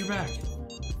glad you're back.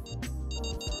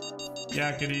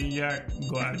 Yakety yak.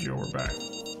 Glad you're back.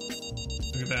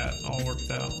 Look at that, all worked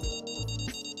out.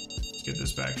 Let's get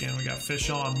this back in. We got fish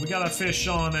on. We got a fish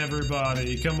on,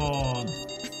 everybody. Come on.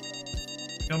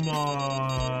 Come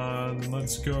on.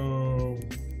 Let's go.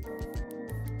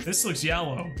 This looks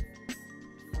yellow.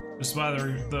 Just by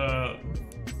the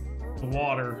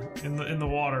water. In the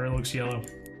water, it looks yellow.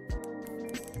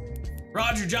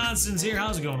 Roger Johnson's here.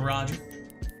 How's it going, Roger?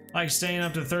 Like staying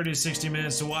up to 30 to 60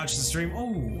 minutes to watch the stream.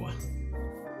 Oh.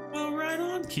 Well, right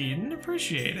on, Keaton.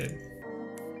 Appreciate it.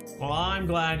 Well, I'm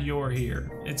glad you're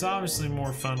here. It's obviously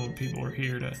more fun when people are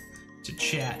here to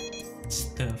chat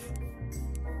stuff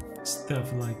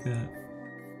like that.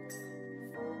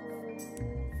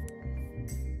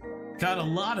 Got a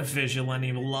lot of fish at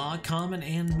Lenny Law, common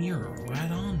and mirror.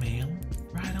 Right on, man.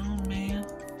 Right on, man.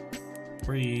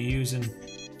 Were you using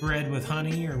bread with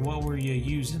honey, or what were you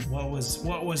using? What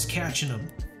was catching them?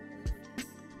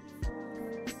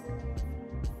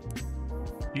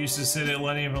 Used to sit at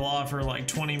Lenny Law for like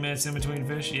 20 minutes in between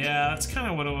fish. Yeah, that's kind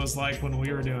of what it was like when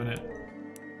we were doing it.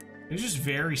 It was just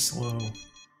very slow.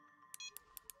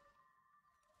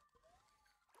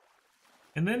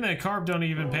 And then the carp don't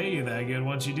even pay you that good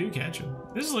once you do catch them.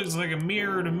 This looks like a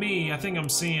mirror to me. I think I'm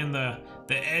seeing the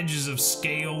edges of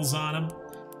scales on them.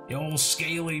 The old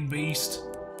scaly beast.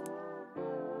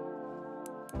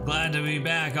 Glad to be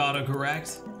back,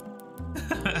 autocorrect.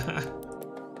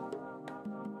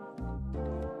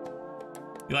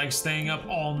 You like staying up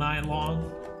all night long?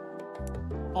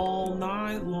 All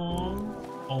night long.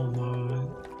 All night.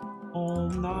 All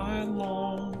night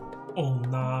long. All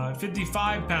night.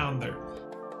 55 pounder.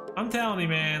 I'm telling you,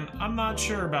 man, I'm not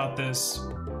sure about this.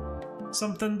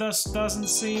 Something just doesn't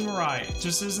seem right.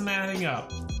 Just isn't adding up.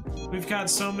 We've got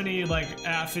so many, like,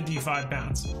 at 55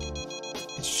 pounds.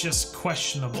 It's just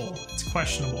questionable. It's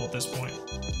questionable at this point.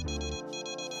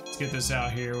 Let's get this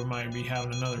out here. We might be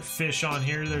having another fish on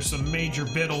here. There's some major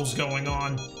biddles going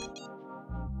on.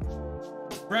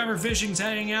 Forever Fishing's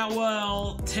hanging out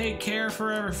well. Take care,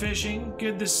 Forever Fishing.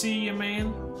 Good to see you,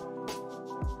 man.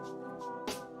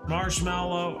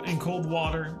 Marshmallow in cold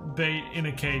water. Bait in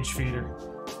a cage feeder.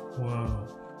 Whoa.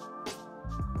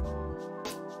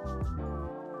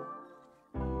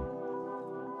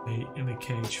 Bait in a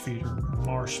cage feeder.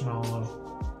 Marshmallow.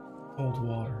 Cold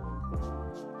water.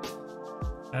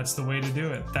 That's the way to do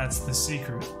it. That's the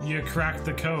secret. You cracked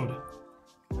the code.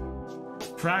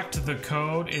 Cracked the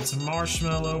code. It's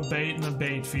marshmallow, bait in the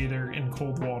bait feeder in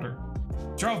cold water.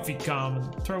 Trophy common.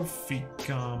 Trophy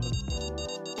common.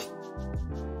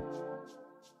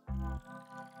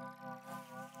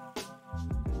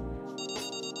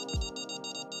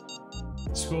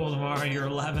 School tomorrow, you're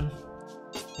 11.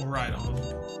 Well, right on.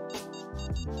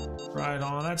 Right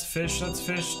on. That's fish. That's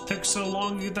fish. Took so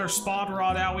long to get their spot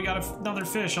rod out. We got another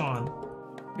fish on.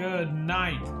 Good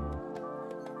night.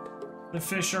 The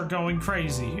fish are going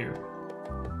crazy here.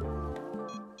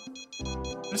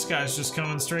 This guy's just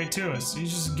coming straight to us.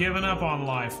 He's just giving up on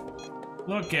life.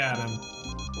 Look at him.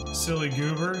 Silly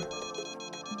goober.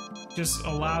 Just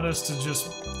allowed us to just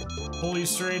pull you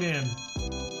straight in.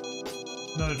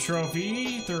 Another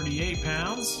trophy. 38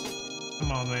 pounds.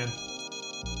 Come on, man.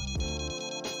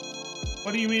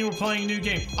 What do you mean we're playing a new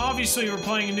game? Obviously we're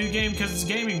playing a new game because it's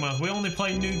gaming month. We only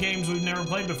play new games we've never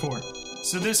played before.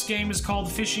 So this game is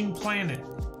called Fishing Planet.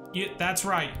 Yeah, that's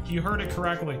right. You heard it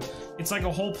correctly. It's like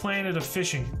a whole planet of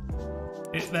fishing.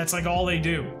 That's like all they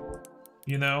do.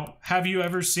 You know? Have you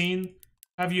ever seen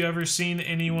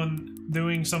anyone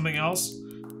doing something else?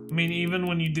 I mean, even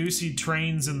when you do see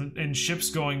trains and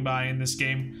ships going by in this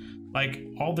game, like,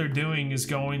 all they're doing is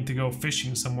going to go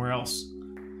fishing somewhere else.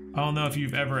 I don't know if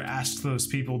you've ever asked those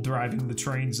people driving the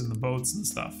trains and the boats and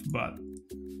stuff, but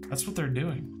that's what they're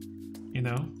doing, you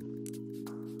know?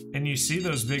 And you see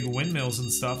those big windmills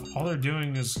and stuff, all they're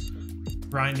doing is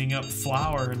grinding up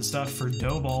flour and stuff for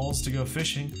dough balls to go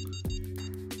fishing.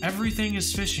 Everything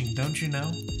is fishing, don't you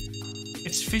know?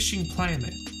 It's Fishing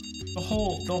Planet. The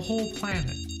whole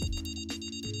planet.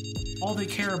 All they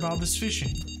care about is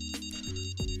fishing.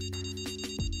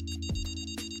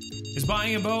 Is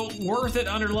buying a boat worth it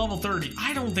under level 30?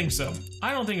 I don't think so.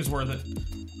 I don't think it's worth it.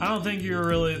 I don't think you're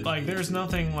really, like, there's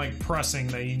nothing, like, pressing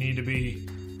that you need to be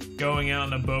going out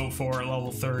in a boat for at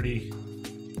level 30.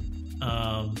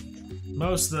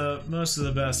 Most of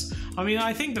the best. I mean,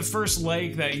 I think the first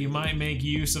lake that you might make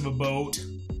use of a boat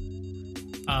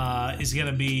is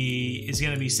gonna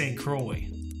be St. Croix.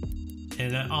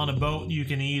 And on a boat, you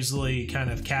can easily kind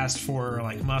of cast for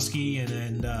like muskie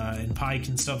and pike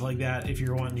and stuff like that if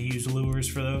you're wanting to use lures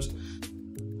for those.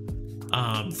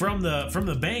 From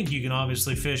the bank, you can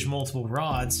obviously fish multiple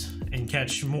rods and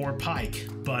catch more pike.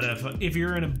 But if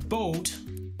you're in a boat,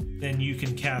 then you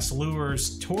can cast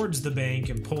lures towards the bank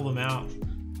and pull them out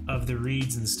of the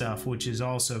reeds and stuff, which is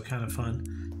also kind of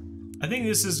fun. I think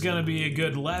this is gonna be a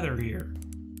good leather here.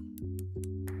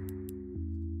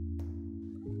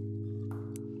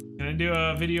 Gonna do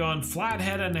a video on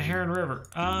Flathead and the Heron River.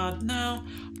 No,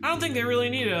 I don't think they really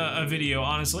need a video,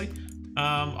 honestly.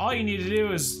 All you need to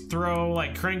do is throw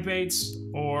like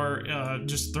crankbaits or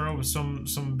just throw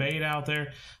some bait out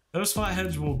there. Those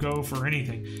flatheads will go for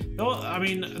anything. I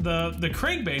mean, the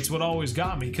crankbaits would always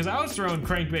got me because I was throwing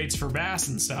crankbaits for bass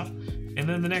and stuff, and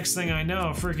then the next thing I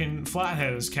know, a freaking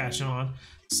flathead is catching on.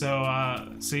 So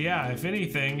yeah, if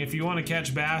anything, if you want to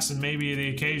catch bass and maybe the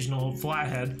occasional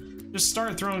flathead, just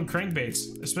start throwing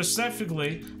crankbaits.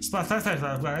 Specifically,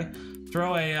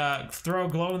 throw a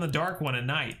glow in the dark one at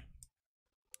night.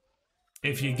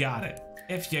 If you got it.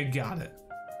 If you got it.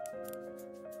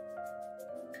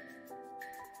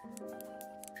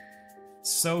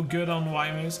 So good on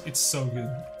White Moose. It's so good.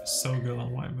 So good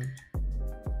on White Moose.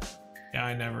 Yeah,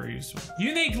 I never used one.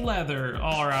 Unique leather.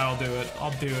 Alright, I'll do it.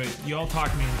 I'll do it. Y'all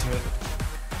talk me into it.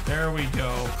 There we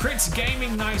go. Crits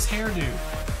Gaming, nice hairdo.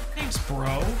 Thanks,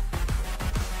 bro.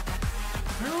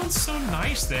 Everyone's so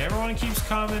nice there. Everyone keeps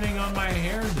commenting on my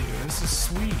hairdo. This is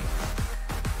sweet.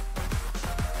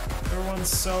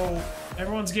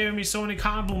 Everyone's giving me so many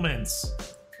compliments.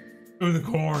 Ooh, the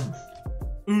corn.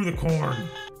 Ooh, the corn.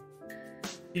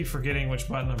 Keep forgetting which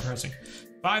button I'm pressing.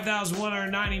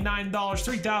 $5,199,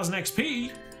 3,000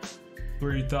 XP.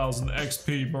 3,000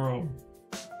 XP, bro.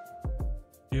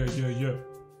 Yeah.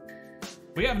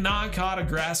 We have not caught a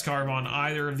grass carp on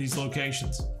either of these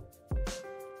locations.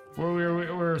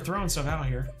 We're throwing stuff out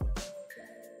here.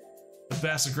 The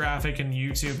best graphic in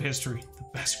YouTube history. The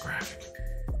best graphic.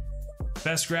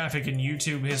 Best graphic in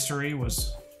YouTube history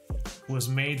was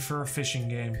made for a fishing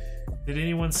game. Did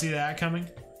anyone see that coming?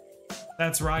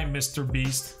 That's right, Mr.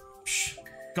 Beast. Psh,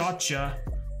 gotcha.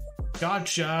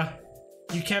 Gotcha.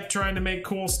 You kept trying to make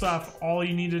cool stuff. All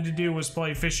you needed to do was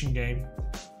play a fishing game.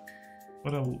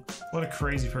 What a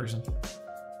crazy person.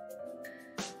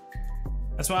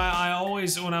 That's why I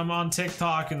always, when I'm on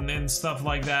TikTok and stuff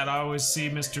like that, I always see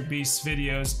Mr. Beast's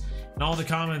videos, and all the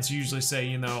comments usually say,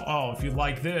 you know, oh, if you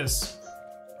like this,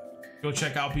 go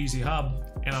check out bzhub.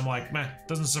 And I'm like, man,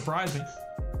 doesn't surprise me.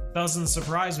 Doesn't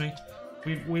surprise me.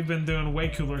 We've been doing way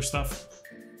cooler stuff.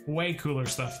 Way cooler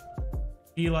stuff.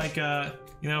 He like,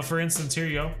 you know, for instance, here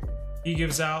you go. He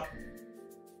gives out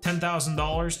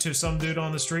 $10,000 to some dude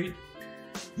on the street.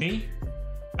 Me?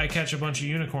 I catch a bunch of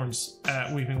unicorns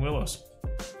at Weeping Willows.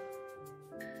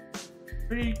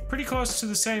 Pretty close to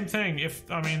the same thing. If,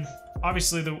 I mean,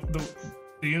 obviously the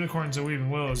unicorns at Weeping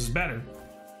Willows is better.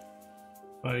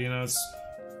 But, you know, it's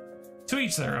to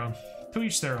each their own. To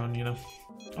each their own, you know.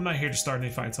 I'm not here to start any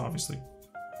fights, obviously.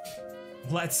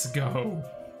 Let's go.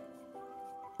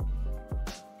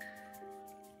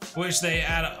 Wish they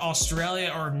add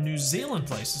Australia or New Zealand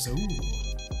places. Ooh,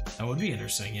 that would be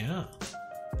interesting, yeah.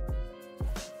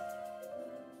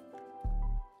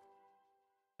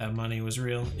 That money was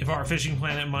real. If our fishing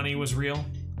planet money was real,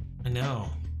 I know.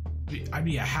 I'd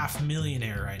be a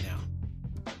 $500,000 right now.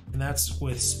 And that's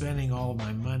with spending all of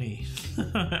my money.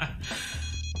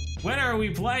 When are we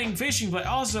playing fishing play?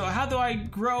 Also, how do I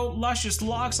grow luscious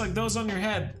locks like those on your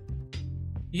head?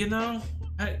 You know,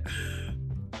 I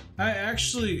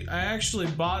actually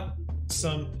bought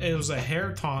some, it was a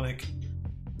hair tonic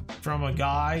from a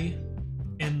guy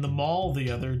in the mall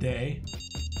the other day,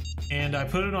 and I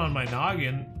put it on my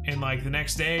noggin, and like the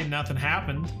next day nothing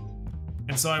happened,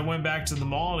 and so I went back to the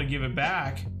mall to give it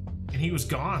back, and he was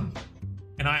gone.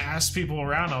 And I asked people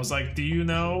around, I was like, do you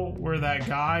know where that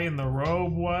guy in the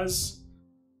robe was?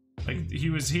 Like,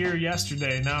 he was here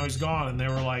yesterday, now he's gone. And they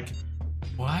were like,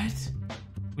 what?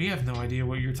 We have no idea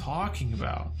what you're talking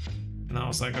about. And I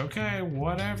was like, okay,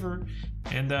 whatever.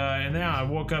 And yeah, I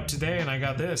woke up today and I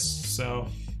got this. So,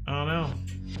 I don't know.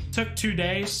 Took 2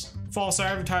 days. False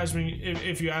advertising,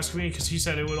 if you ask me, because he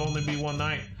said it would only be one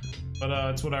night. But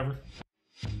it's whatever.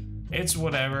 It's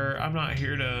whatever. I'm not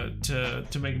here to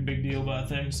make a big deal about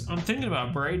things. I'm thinking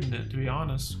about braiding it, to be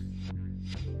honest.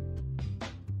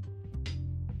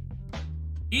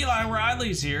 Eli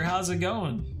Riley's here. How's it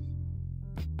going?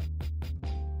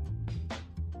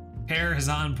 Hair is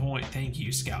on point. Thank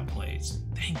you, Scout Blades.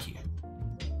 Thank you.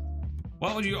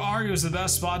 What would you argue is the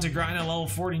best spot to grind at level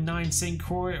 49 St.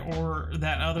 Croix or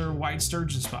that other white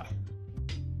sturgeon spot?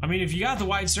 I mean, if you got the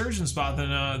white sturgeon spot,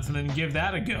 then give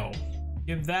that a go.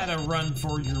 Give that a run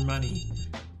for your money.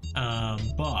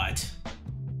 But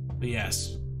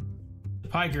yes, the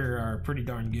piker are pretty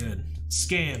darn good.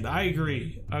 Scammed. I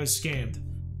agree. I was scammed.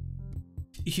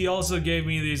 He also gave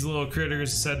me these little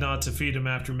critters, said not to feed them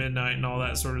after midnight and all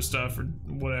that sort of stuff or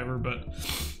whatever, but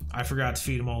I forgot to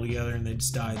feed them all together and they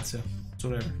just died, so it's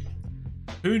whatever.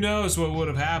 Who knows what would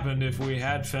have happened if we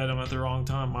had fed them at the wrong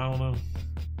time? I don't know.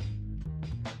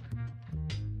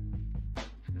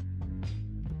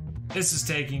 This is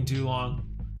taking too long.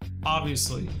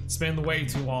 Obviously, it's been way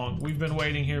too long. We've been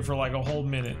waiting here for like a whole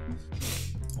minute.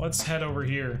 Let's head over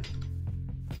here.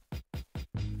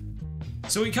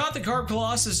 So we caught the Carp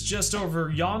Colossus just over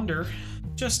yonder.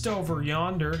 Just over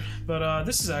yonder. But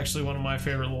this is actually one of my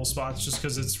favorite little spots just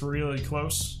because it's really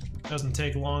close. Doesn't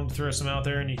take long to throw some out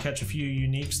there and you catch a few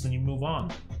uniques, then you move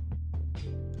on.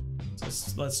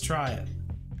 So let's try it.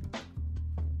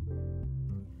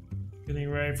 Getting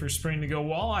ready for spring to go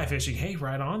walleye fishing. Hey,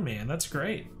 right on, man. That's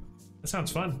great. That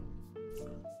sounds fun.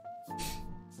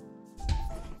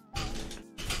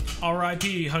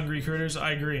 R.I.P. hungry critters.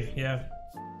 I agree. Yeah.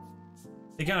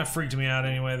 They kind of freaked me out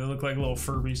anyway. They look like little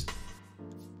Furbies.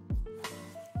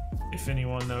 If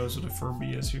anyone knows what a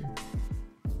Furby is here.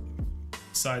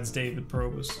 Besides David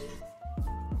Probus.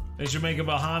 They should make a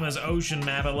Bahamas ocean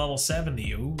map at level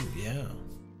 70. Ooh, yeah.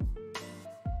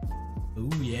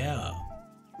 Ooh, yeah.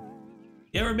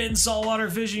 You ever been saltwater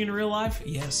fishing in real life?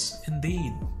 Yes,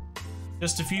 indeed.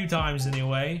 Just a few times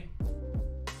anyway.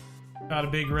 Caught a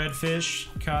big redfish.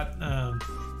 Caught a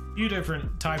few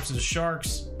different types of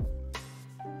sharks.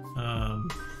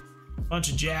 Bunch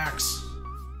of jacks.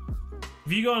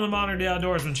 If you go on the Modern Day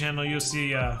Outdoorsman channel, you'll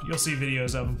see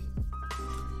videos of them.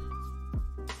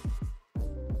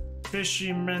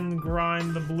 Fishermen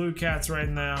grind the blue cats right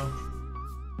now.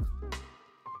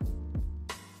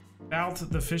 About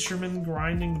the fisherman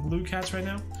grinding the blue cats right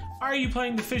now? Why are you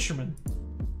playing the fisherman?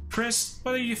 Chris,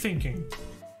 what are you thinking?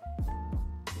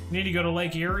 Need to go to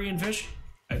Lake Erie and fish?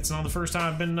 It's not the first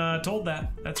time I've been told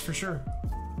that, that's for sure.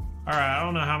 Alright, I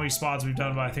don't know how many spots we've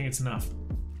done, but I think it's enough.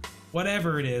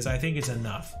 Whatever it is, I think it's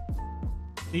enough.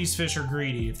 These fish are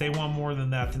greedy. If they want more than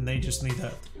that, then they just need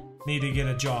to get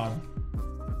a job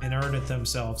and earn it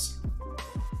themselves.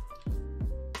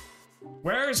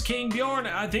 Where is King Bjorn?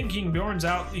 I think King Bjorn's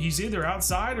out. He's either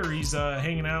outside or he's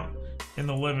hanging out in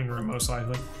the living room, most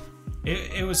likely.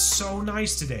 It was so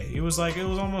nice today. It was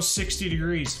almost 60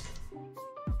 degrees.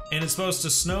 And it's supposed to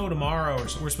snow tomorrow.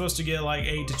 We're supposed to get like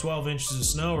 8 to 12 inches of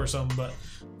snow or something, but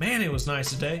man, it was nice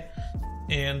today.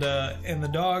 And the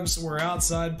dogs were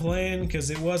outside playing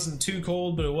because it wasn't too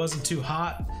cold, but it wasn't too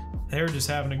hot. They were just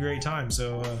having a great time.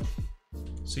 So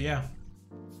yeah,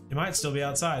 it might still be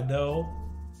outside though.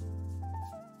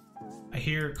 I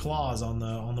hear claws on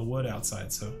the wood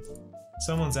outside, so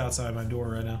someone's outside my door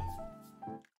right now.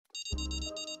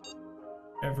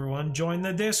 Everyone, join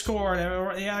the Discord.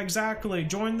 Yeah, exactly.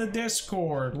 Join the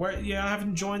Discord. Yeah, I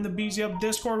haven't joined the bzhub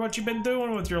Discord. What you been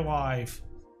doing with your life?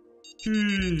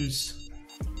 Jeez.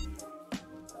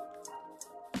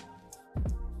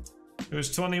 It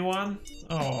was 21?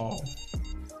 Oh.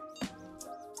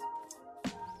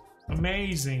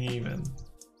 Amazing, even.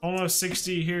 Almost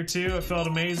 60 here, too. It felt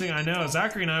amazing. I know.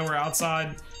 Zachary and I were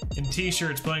outside in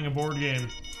t-shirts playing a board game.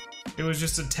 It was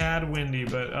just a tad windy,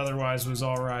 but otherwise was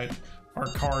alright. Our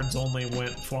cards only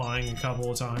went flying a couple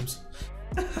of times.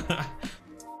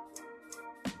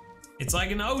 It's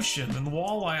like an ocean, and the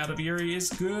walleye out of Erie is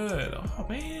good. Oh,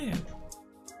 man.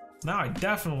 Now I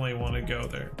definitely want to go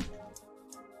there.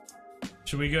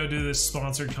 Should we go do this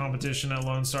sponsored competition at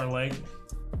Lone Star Lake?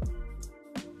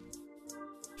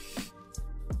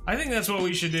 I think that's what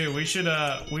we should do. We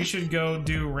should go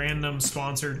do random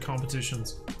sponsored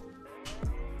competitions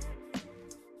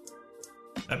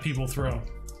that people throw.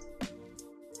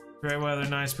 Great weather,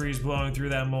 nice breeze blowing through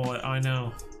that mullet. I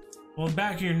know. Well, the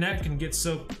back of your neck can get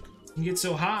so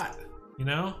hot, you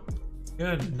know?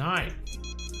 Good night.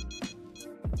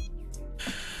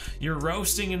 You're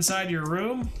roasting inside your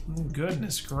room? Oh,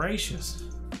 goodness gracious.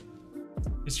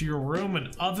 Is your room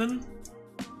an oven?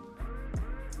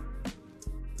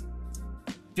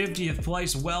 50th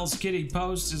place Wells Kitty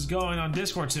post is going on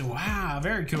Discord soon. Wow,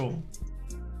 very cool.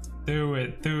 Do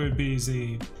it,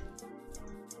 BZ.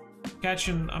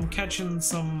 I'm catching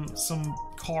some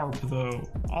carp though.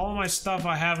 All of my stuff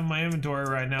I have in my inventory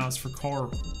right now is for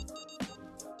carp.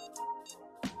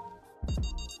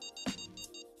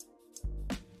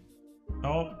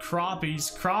 Oh,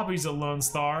 crappies at Lone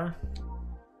Star.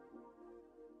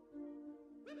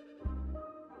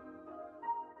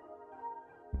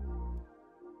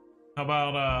 How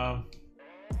about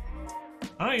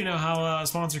I don't even know how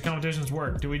sponsored competitions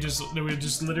work. Do we just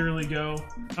literally go?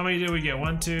 How many did we get?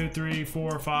 1, 2, 3,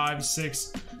 4, 5,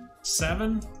 6,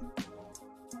 7?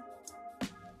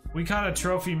 We caught a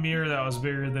trophy mirror that was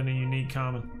bigger than a unique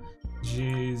common.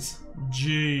 Jeez.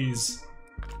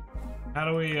 How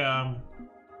do we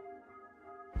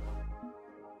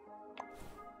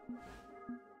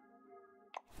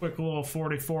quick little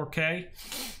 44K.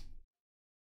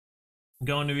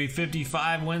 Going to be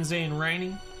 55 Wednesday and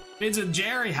raining. It's a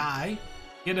Jerry high.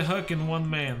 Get a hook in one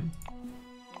man.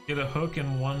 Get a hook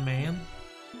in one man.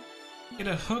 Get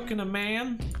a hook in a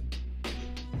man.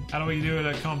 How do we do it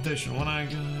at competition? When I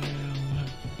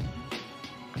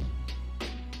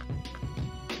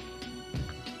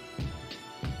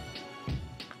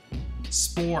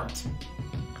sport.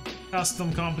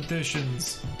 Custom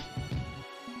competitions.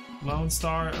 Lone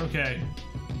Star. Okay.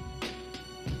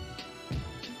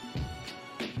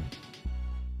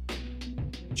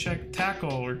 Check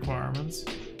tackle requirements.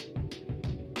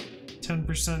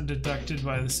 10% deducted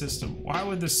by the system. Why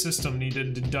would the system need to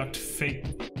deduct fake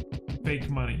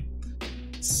money?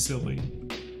 Silly.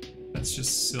 That's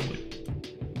just silly.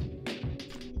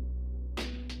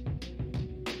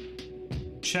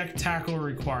 Check tackle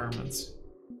requirements.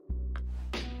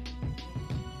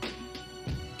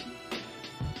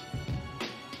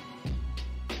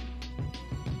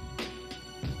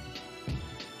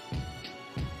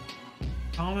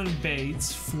 Common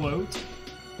baits, float,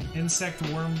 insect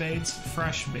worm baits,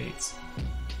 fresh baits.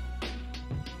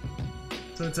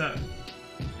 So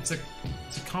it's a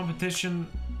competition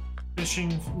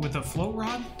fishing with a float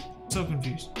rod? So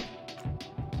confused.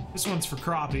 This one's for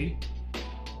crappie.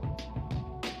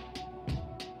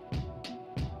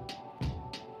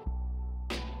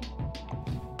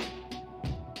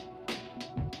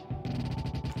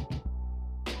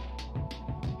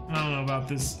 I don't know about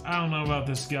this. I don't know about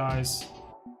this, guys.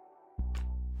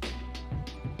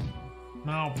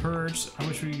 Now perch. I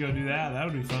wish we could go do that. That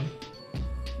would be fun.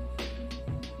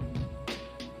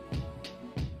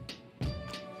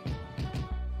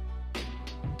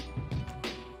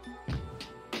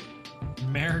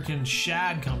 American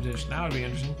shad competition. That would be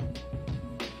interesting.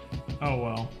 Oh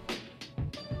well.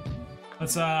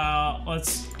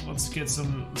 Let's get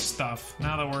some stuff.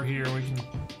 Now that we're here, we can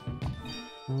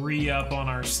re-up on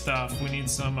our stuff. We need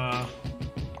some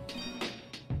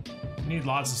we need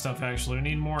lots of stuff actually. We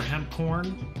need more hemp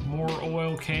corn, more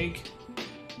oil cake.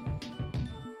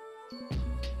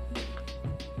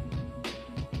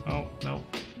 Oh, no.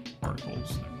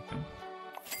 Particles.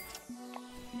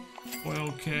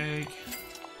 Oil cake.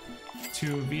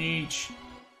 2 of each.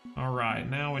 Alright,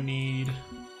 now we need...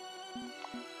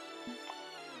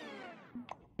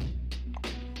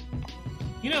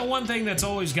 You know, one thing that's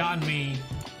always gotten me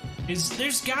is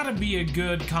there's gotta be a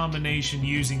good combination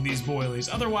using these boilies.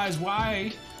 Otherwise,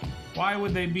 why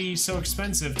would they be so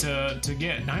expensive to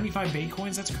get? 95 bait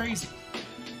coins? That's crazy.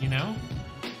 You know?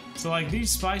 So like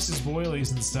these spices,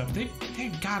 boilies and stuff,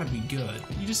 they've gotta be good.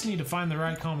 You just need to find the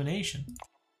right combination.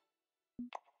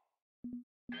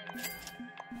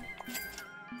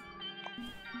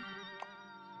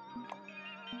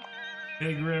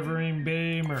 Big Riverine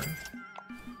Beamer.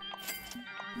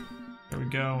 There we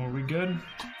go. Are we good?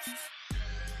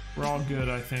 We're all good,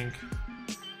 I think.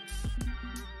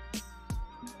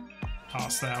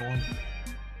 Toss that one.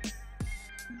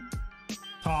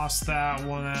 Toss that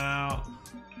one out.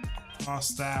 Toss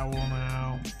that one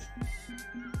out.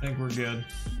 I think we're good.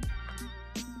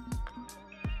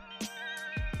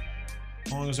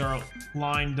 As long as our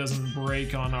line doesn't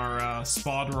break on our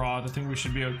spot rod, I think we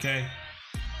should be okay.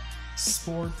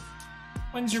 Sport.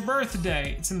 When's your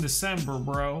birthday? It's in December,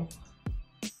 bro.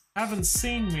 Haven't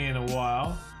seen me in a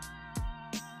while.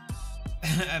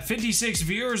 56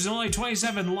 viewers and only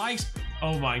 27 likes.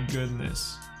 Oh my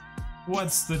goodness.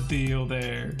 What's the deal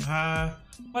there, huh?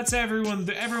 What's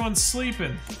everyone's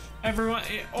sleeping. Everyone,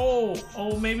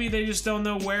 oh, maybe they just don't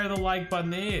know where the like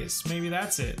button is. Maybe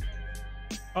that's it.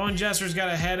 Owen Jester's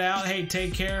gotta head out. Hey,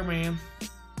 take care, man.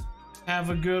 Have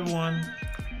a good one.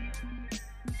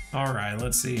 All right,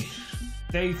 let's see.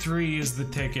 Day 3 is the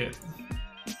ticket.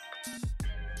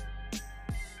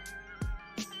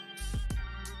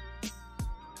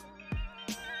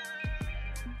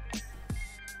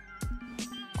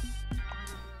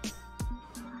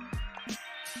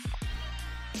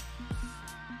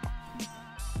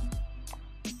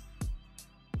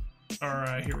 All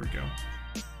right, here we go.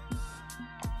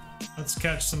 Let's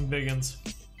catch some biggins.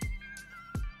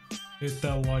 Hit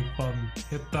that like button.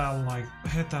 Hit that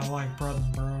like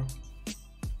button, bro.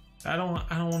 I don't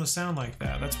want to sound like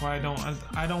that. That's why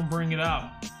I don't bring it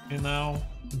up, you know,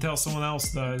 until someone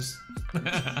else does.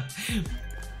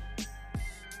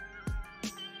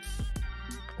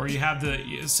 Or you have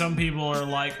some people are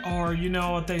like, oh, you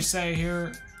know what they say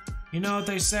here? You know what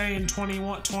they say in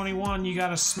 2021, you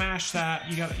gotta smash that.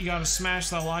 You gotta smash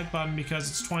that like button because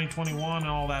it's 2021 and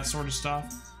all that sort of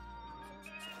stuff.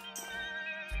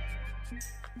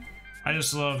 I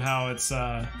just love how it's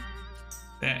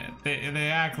they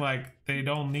act like they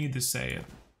don't need to say it,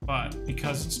 but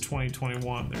because it's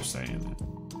 2021, they're saying it.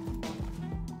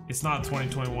 It's not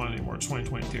 2021 anymore, it's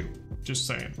 2022. Just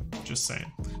saying, just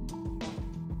saying.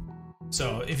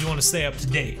 So, if you want to stay up to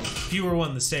date, if you were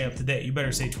wanting to stay up to date, you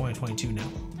better say 2022 now.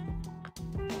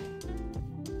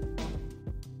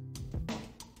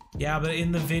 Yeah, but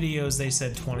in the videos they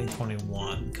said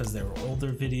 2021 because they were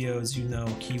older videos, you know,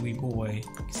 Kiwi boy.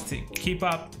 Keep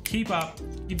up, keep up,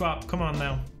 keep up. Come on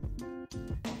now.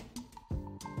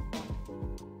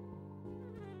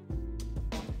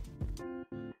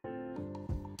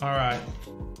 All right,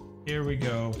 here we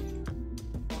go.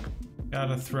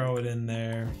 Gotta throw it in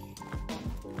there.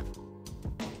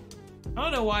 I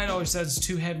don't know why it always says it's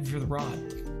too heavy for the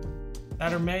rod.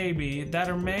 That or maybe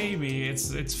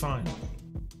it's fine.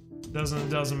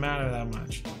 Doesn't matter that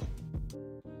much.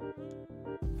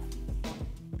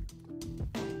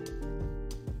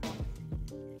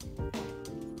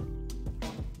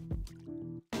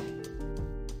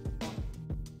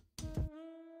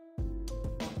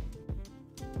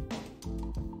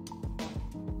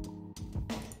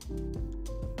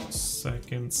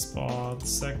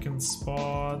 Second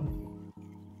spot.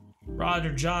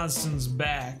 Roger Johnston's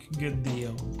back. Good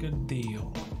deal. Good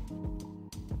deal.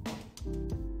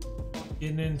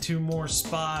 Getting in 2 more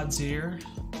spots here.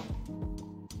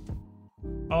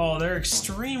 Oh, they're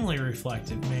extremely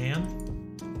reflective,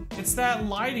 man. It's that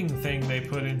lighting thing they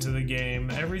put into the game.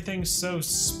 Everything's so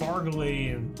sparkly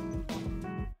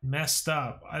and messed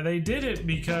up. They did it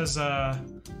because I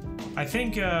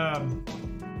think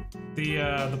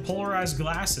the polarized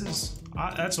glasses.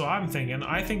 That's what I'm thinking.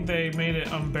 I think they made it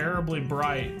unbearably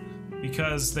bright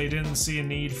because they didn't see a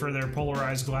need for their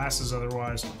polarized glasses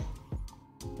otherwise.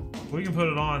 We can put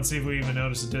it on and see if we even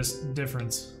notice a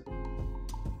difference.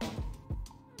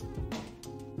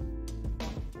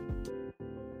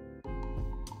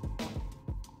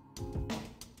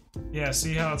 Yeah,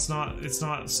 see how it's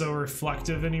not so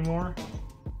reflective anymore?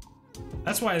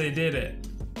 That's why they did it.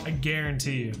 I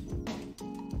guarantee you.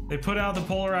 They put out the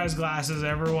polarized glasses,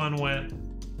 everyone went,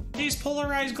 these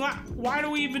polarized why do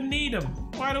we even need them?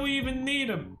 Why do we even need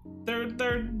them? They're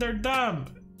dumb.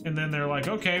 And then they're like,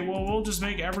 okay, well, we'll just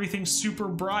make everything super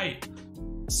bright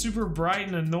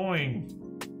and annoying.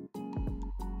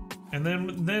 And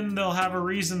then they'll have a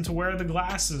reason to wear the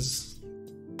glasses.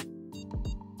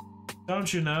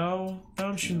 Don't you know?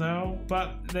 Don't you know?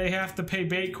 But they have to pay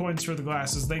bait coins for the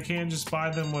glasses. They can't just buy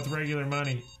them with regular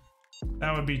money.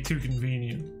 That would be too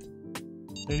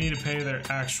convenient. They need to pay their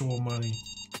actual money.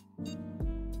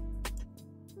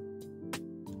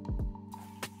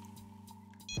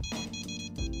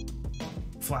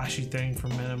 Flashy thing from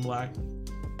Men in Black.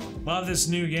 Love this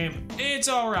new game. It's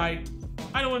alright.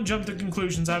 I don't want to jump to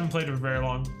conclusions. I haven't played it for very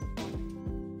long.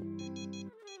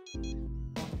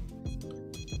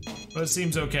 But it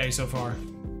seems okay so far.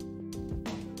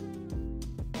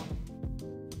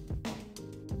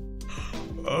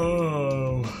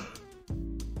 Oh.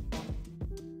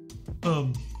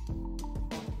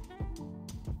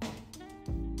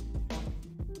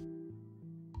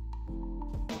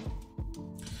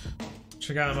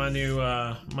 Check out my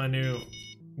new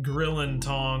grillin'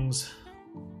 tongs.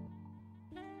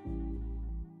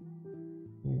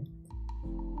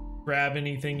 Grab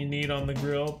anything you need on the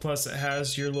grill, plus it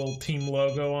has your little team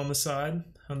logo on the side.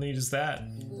 How neat is that?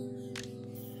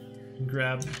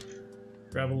 Grab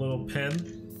a little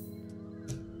pen.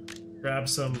 Grab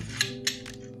some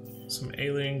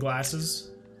alien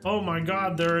glasses. Oh my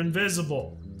god, they're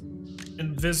invisible.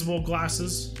 Invisible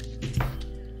glasses.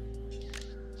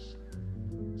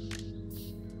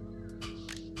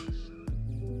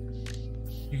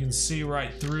 You can see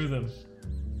right through them.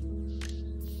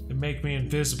 They make me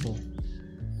invisible.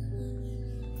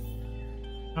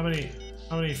 How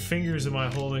many fingers am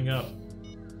I holding up?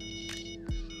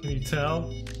 Can you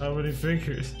tell? How many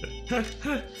fingers?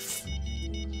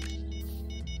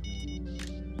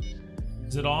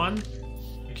 Is it on?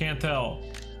 I can't tell.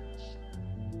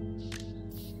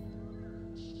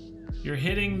 You're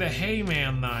hitting the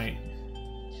Hayman Knight.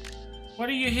 What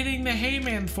are you hitting the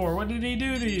Hayman for? What did he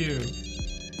do to you?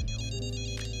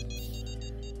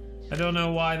 I don't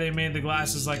know why they made the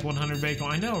glasses like 100 bacon.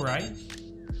 I know, right?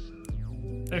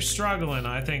 They're struggling,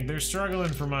 I think. They're struggling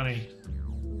for money.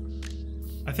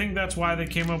 I think that's why they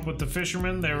came up with the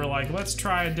fisherman. They were like, let's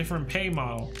try a different pay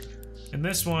model. And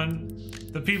this one,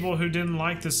 the people who didn't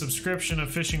like the subscription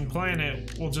of Fishing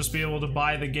Planet will just be able to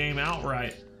buy the game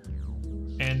outright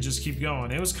and just keep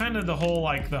going. It was kind of the whole,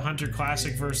 like, the Hunter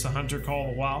Classic versus the Hunter Call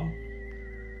of the Wild.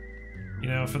 You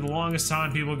know, for the longest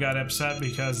time, people got upset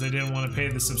because they didn't want to pay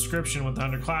the subscription with the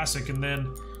Hunter Classic, and then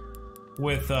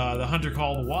with the Hunter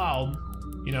Call of the Wild,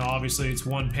 you know, obviously it's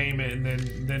one payment, and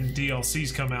then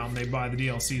DLCs come out and they buy the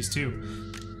DLCs too.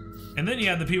 And then you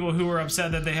had the people who were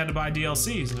upset that they had to buy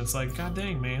DLCs, and it's like, god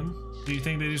dang, man, do you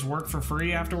think they just work for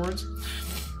free afterwards?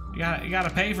 You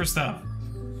gotta pay for stuff.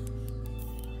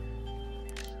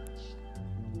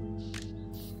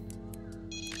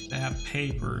 That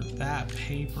paper,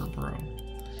 bro.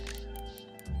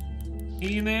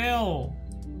 E&L.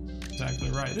 Exactly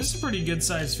right. This is a pretty good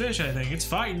sized fish, I think. It's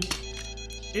fighting.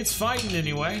 It's fighting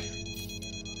anyway.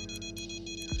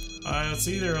 It's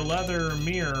either a leather or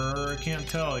mirror, I can't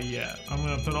tell yet. I'm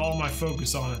gonna put all my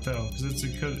focus on it though, because it's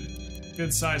a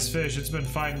good sized fish. It's been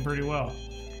fighting pretty well.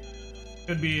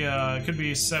 Could be a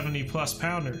 70+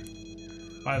 pounder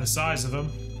by the size of him.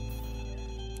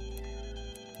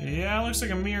 Yeah, it looks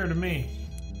like a mirror to me.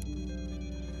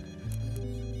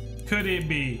 Could it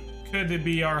be? Could it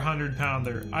be our 100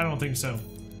 pounder? I don't think so.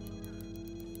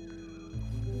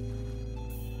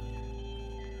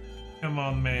 Come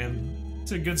on, man.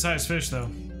 It's a good sized fish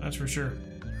though, that's for sure.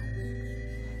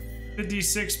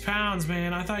 56 pounds,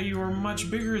 man. I thought you were much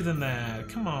bigger than that.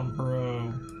 Come on,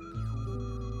 bro.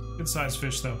 Good sized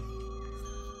fish though.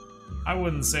 I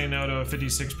wouldn't say no to a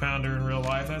 56 pounder in real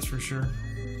life, that's for sure.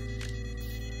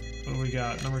 What do we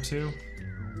got? Number 2?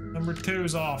 Number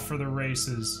 2's off for the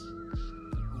races.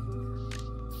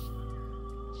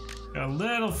 Got a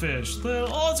little fish.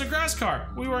 Oh, it's a grass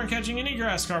carp. We weren't catching any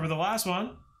grass carp with the last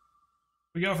one.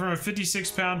 We go from a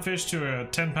 56-pound fish to a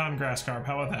 10-pound grass carp.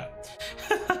 How about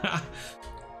that?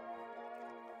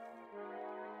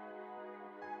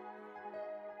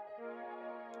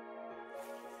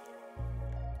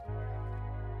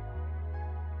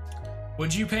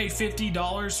 Would you pay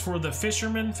 $50 for the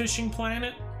Fisherman Fishing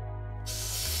Planet?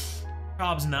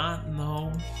 Probably not,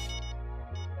 no.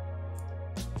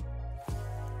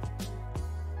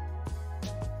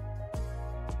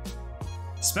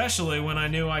 Especially when I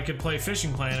knew I could play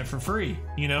Fishing Planet for free,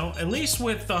 you know? At least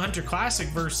with the Hunter Classic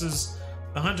versus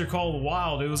the Hunter Call of the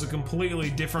Wild, it was a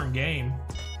completely different game.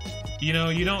 You know,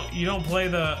 you don't play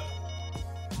the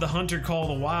Hunter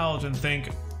Call of the Wild and think,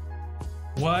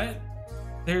 what?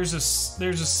 There's a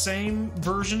same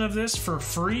version of this for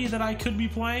free that I could be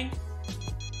playing?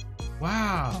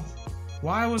 Wow.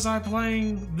 Why was I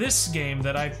playing this game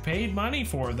that I paid money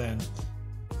for then?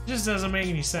 It just doesn't make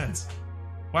any sense.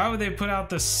 Why would they put out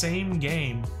the same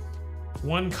game?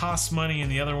 One costs money and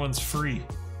the other one's free.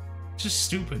 It's just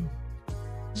stupid.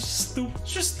 It's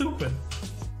just stupid.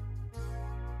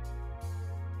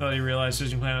 Oh, you realize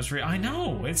Fishing Planet was free? I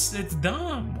know, it's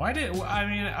dumb. Why did, I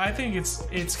mean, I think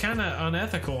it's kind of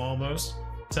unethical almost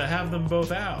to have them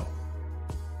both out.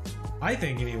 I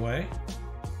think anyway.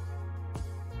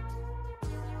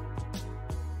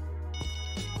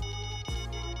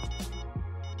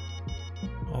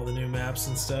 All the new maps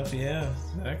and stuff, yeah,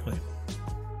 exactly.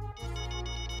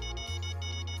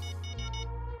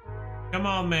 Come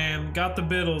on, man. Got the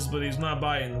biddles, but he's not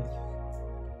biting.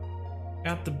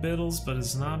 Got the biddles, but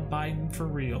it's not biting for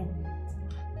real.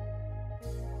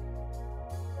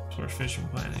 For Fishing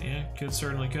Planet, yeah, could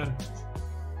certainly could.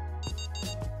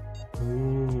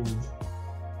 Ooh.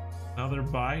 Another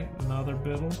bite, another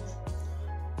biddle.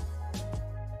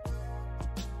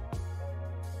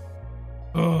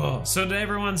 Oh, so did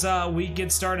everyone's week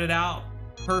get started out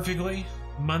perfectly?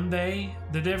 Monday,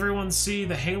 did everyone see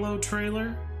the Halo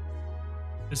trailer?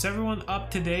 Is everyone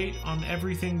up to date on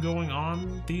everything going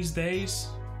on these days?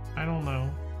 I don't know.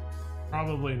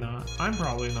 Probably not. I'm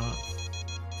probably not.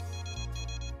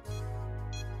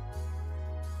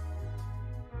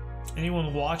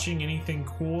 Anyone watching anything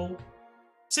cool?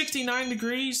 69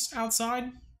 degrees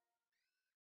outside?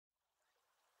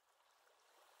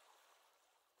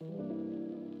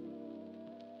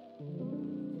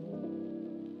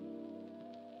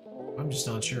 I'm just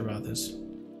not sure about this.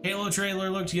 Halo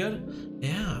trailer looked good.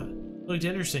 Yeah, looked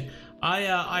interesting.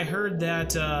 I heard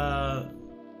that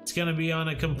it's gonna be on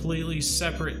a completely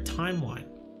separate timeline,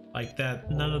 like that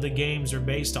none of the games are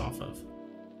based off of,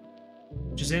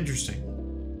 which is interesting.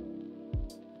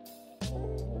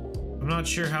 I'm not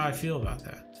sure how I feel about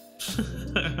that,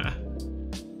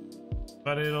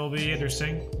 but it'll be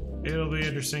interesting. It'll be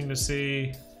interesting to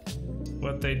see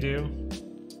what they do.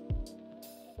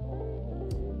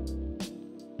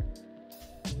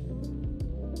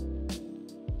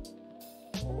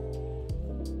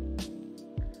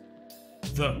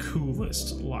 The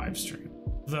coolest live stream.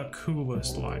 The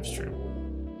coolest live stream.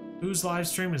 Whose live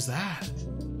stream is that?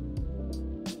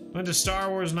 Went to Star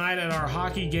Wars night at our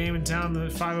hockey game in town. The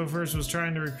 501st was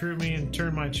trying to recruit me and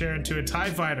turn my chair into a TIE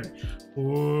fighter.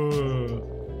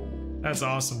 Whoa. That's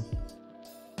awesome.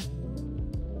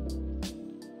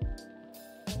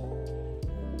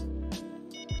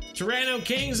 Tyranno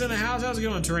King's in the house. How's it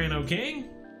going, Tyranno King?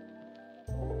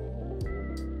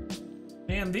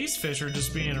 Man, these fish are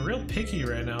just being real picky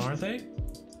right now, aren't they?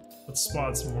 Let's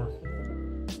spot some more.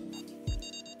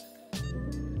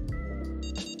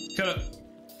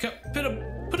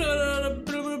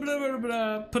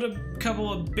 Put a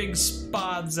couple of big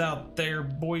spots out there,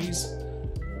 boys.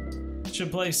 Should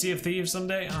play Sea of Thieves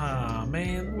someday. Ah,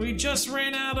 man, we just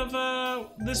ran out of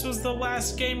this was the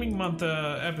last gaming month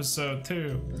episode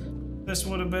too. This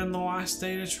would have been the last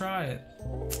day to try it.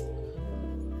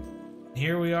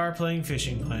 Here we are playing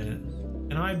Fishing Planet,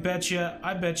 and I bet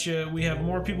you we have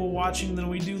more people watching than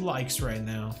we do likes right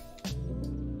now.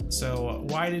 So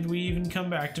why did we even come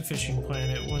back to Fishing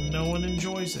Planet when no one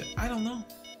enjoys it? I don't know.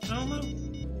 I don't know.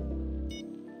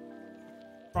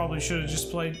 Probably should have just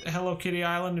played Hello Kitty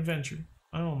Island Adventure.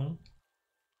 I don't know.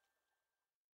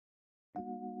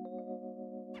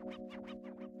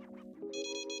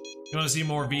 You want to see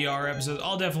more VR episodes?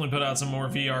 I'll definitely put out some more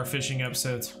VR fishing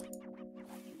episodes.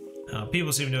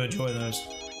 People seem to enjoy those.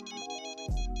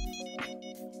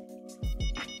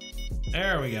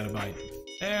 There we got a bite.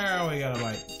 There we got a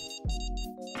bite.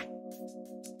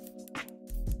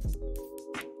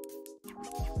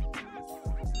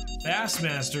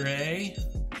 Bassmaster, eh?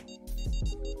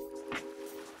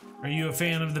 Are you a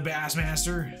fan of the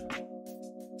Bassmaster?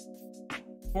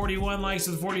 41 likes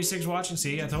with 46 watching.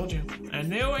 See, I told you. I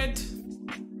knew it.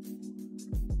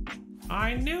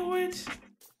 I knew it.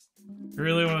 You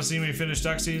really want to see me finish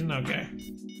duck season? Okay.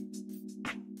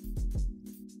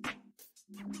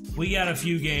 We got a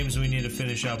few games we need to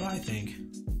finish up, I think.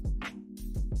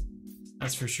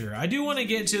 That's for sure. I do want to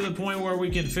get to the point where we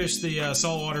can fish the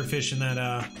saltwater fish in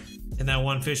that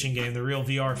one fishing game, the real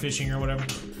VR fishing or whatever.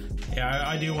 Yeah,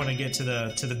 I do want to get to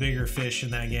the bigger fish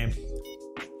in that game.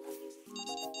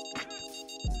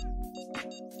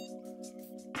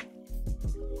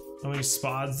 How many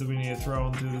spots do we need to throw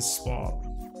into this spot?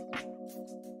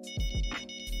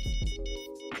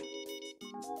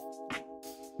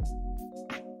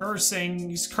 Cursing,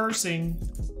 he's cursing.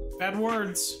 Bad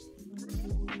words.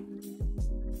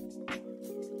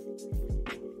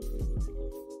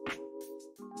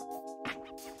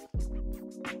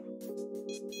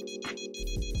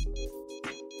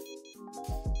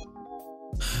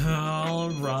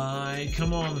 Alright,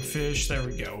 come on fish, there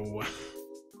we go.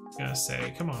 Gonna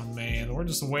say, come on man, we're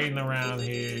just waiting around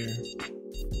here.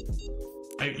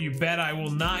 You bet I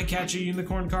will not catch a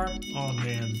unicorn carp? Oh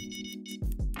man.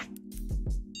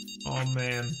 Oh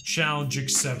man, challenge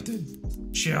accepted.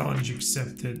 Challenge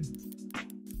accepted.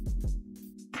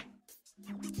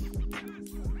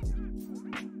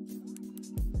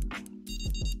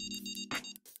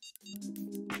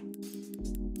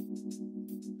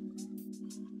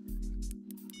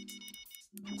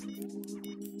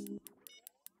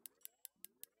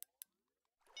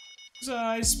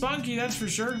 It's spunky, that's for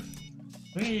sure.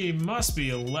 He must be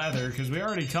a leather, because we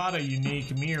already caught a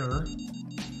unique mirror.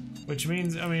 Which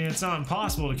means, I mean, it's not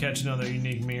impossible to catch another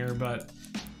unique mirror, but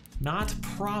not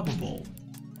probable.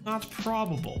 Not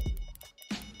probable.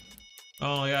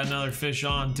 Oh, I got another fish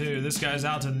on, too. This guy's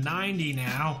out to 90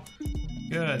 now.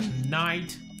 Good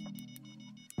night.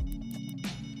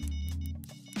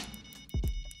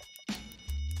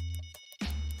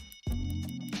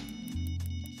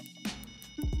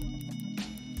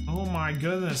 Oh my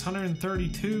goodness,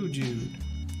 132, Jude.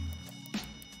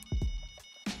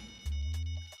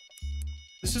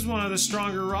 This is one of the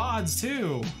stronger rods,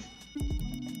 too.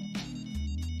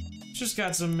 Just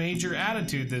got some major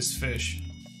attitude, this fish.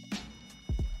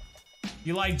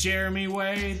 You like Jeremy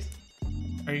Wade?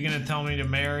 Are you gonna tell me to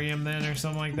marry him then, or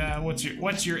something like that?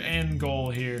 What's your end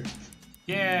goal here?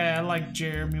 Yeah, I like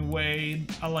Jeremy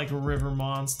Wade. I like river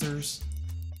monsters.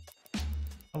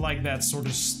 I like that sort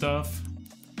of stuff.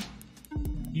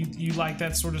 You like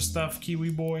that sort of stuff, Kiwi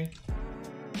boy?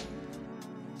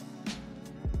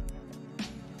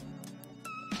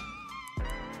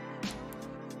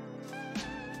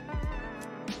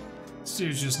 This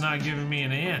dude's just not giving me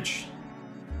an inch.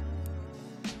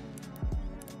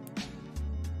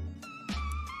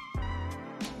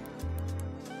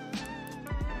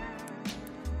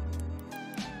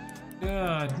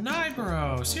 Good night,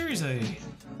 bro. Seriously.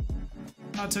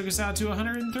 That took us out to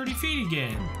 130 feet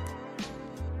again.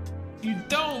 You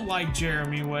don't like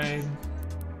Jeremy Wade.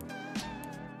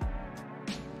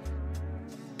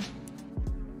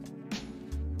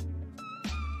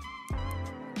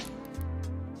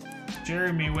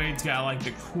 Jeremy Wade's got like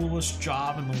the coolest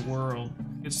job in the world.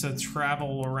 Gets to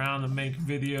travel around and make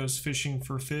videos fishing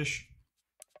for fish.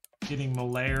 Getting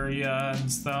malaria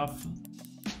and stuff.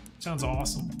 Sounds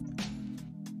awesome.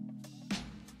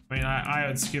 I mean, I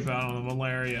would skip out on the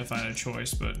malaria if I had a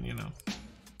choice, but you know,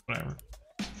 whatever.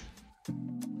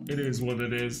 It is what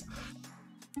it is.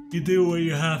 You do what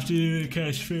you have to do to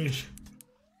catch fish.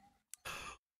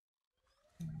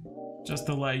 Just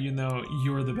to let you know,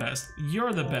 you're the best.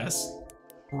 You're the best,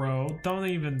 bro. Don't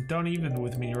even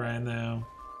with me right now.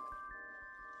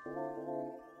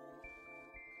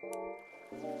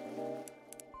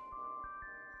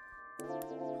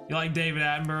 You like David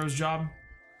Attenborough's job?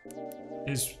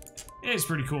 It's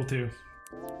pretty cool too.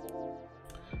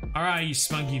 All right, you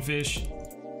spunky fish.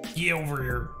 Get over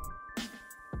here.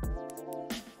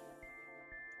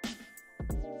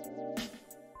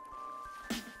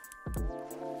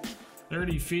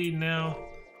 $30 feet now.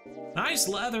 Nice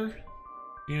leather.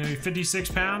 You know, 56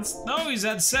 pounds. No, he's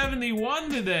at 71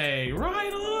 today.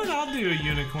 Right on. I'll do a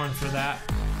unicorn for that.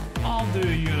 I'll do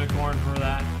a unicorn for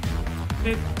that.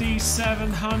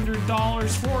 $5,700,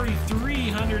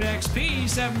 4,300 XP,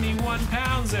 71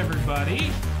 pounds,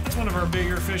 everybody. That's one of our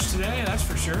bigger fish today, that's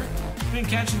for sure. Been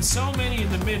catching so many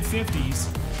in the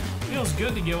mid-50s. Feels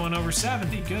good to get one over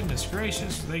 70. Goodness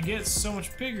gracious, they get so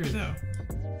much bigger though.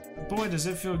 Boy, does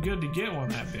it feel good to get one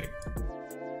that big.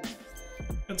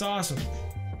 That's awesome.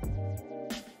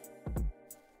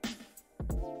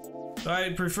 So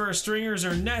I prefer stringers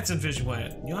or nets in Fishing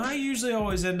Planet. You know, I usually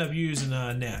always end up using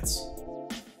nets.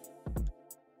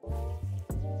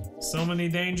 So many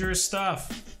dangerous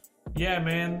stuff. Yeah,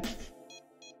 man.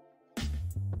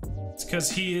 It's because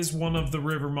he is one of the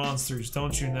river monsters,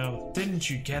 don't you know? Didn't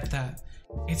you get that?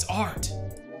 It's art.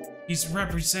 He's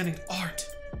representing art.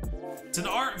 It's an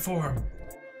art form.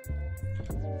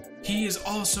 He is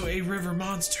also a river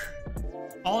monster.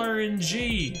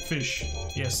 RNG fish.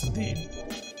 Yes, indeed.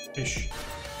 Fish.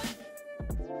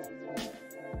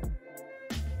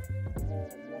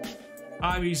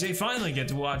 I say finally get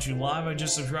to watch you live. I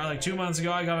just subscribed like 2 months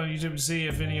ago. I got on YouTube to see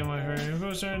if any of my favorite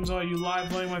info turns saw you live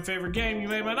playing my favorite game. You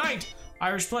made my night.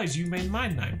 Irish Plays, you made my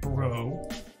night, bro.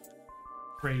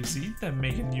 Crazy. That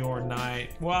making your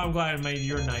night. Well, I'm glad it made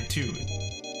your night too.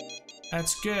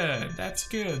 That's good. That's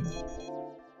good.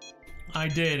 I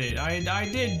did it. I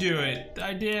did do it.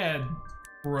 I did,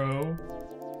 bro.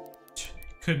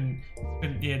 Couldn't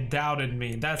you doubted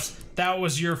me. That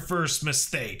was your first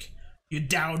mistake. You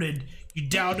doubted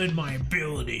my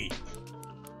ability.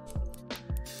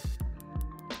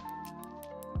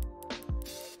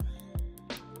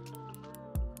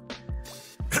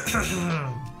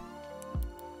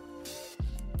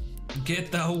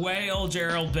 Get the whale,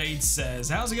 Gerald Bates says.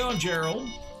 How's it going, Gerald?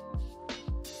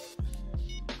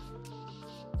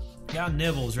 Got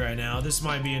nibbles right now. This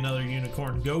might be another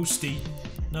unicorn ghosty.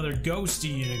 Another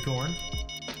ghosty unicorn.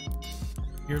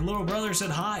 Your little brother said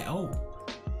hi. Oh.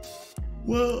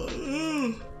 Well,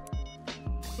 I'm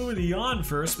gonna yawn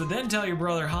first, but then tell your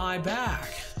brother hi back.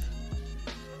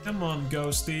 Come on,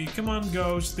 ghosty. Come on,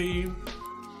 ghosty.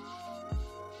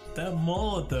 That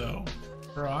mullet, though.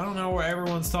 Bro, I don't know where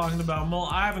everyone's talking about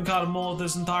mullet. I haven't caught a mullet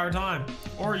this entire time.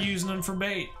 Or using them for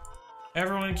bait.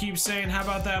 Everyone keeps saying, how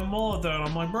about that mullet, though? And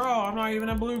I'm like, bro, I'm not even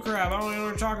a blue crab. I don't even know what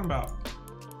you're talking about.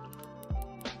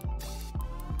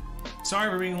 Sorry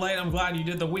for being late. I'm glad you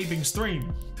did the Weeping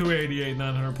stream. 288,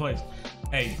 900 plays.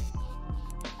 Hey,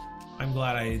 I'm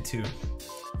glad I did too.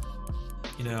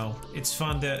 You know, it's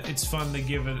fun to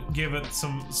give it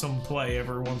some play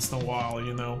every once in a while,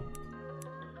 you know.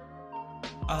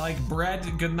 I like bread.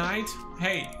 Good night.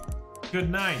 Hey, good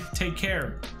night. Take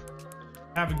care.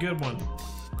 Have a good one.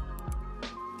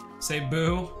 Say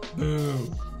boo.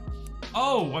 Boo.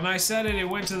 Oh, when I said it, it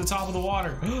went to the top of the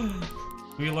water.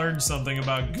 We learned something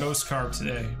about ghost carp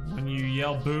today. When you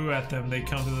yell boo at them, they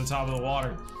come to the top of the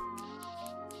water.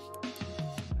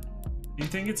 Do you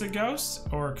think it's a ghost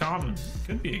or a common?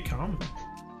 Could be a common.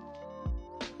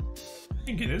 I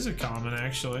think it is a common,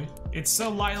 actually. It's so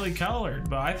lightly colored,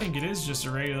 but I think it is just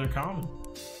a regular common.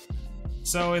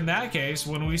 So in that case,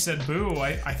 when we said boo,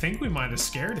 I think we might have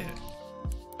scared it.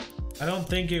 I don't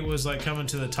think it was like coming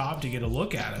to the top to get a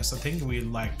look at us. I think we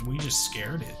just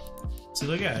scared it. See,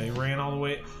 look at it. It ran all the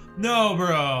way. No,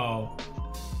 bro.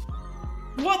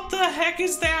 What the heck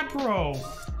is that, bro?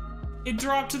 It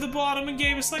dropped to the bottom and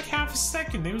gave us like half a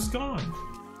second. It was gone.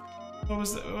 What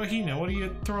was the... Hina, what are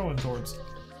you throwing towards?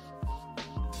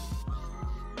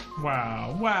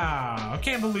 Wow. Wow. I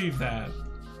can't believe that.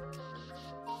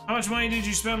 How much money did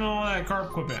you spend on all that carp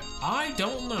equipment? I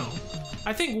don't know.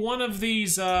 I think one of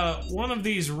these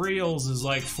reels is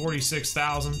like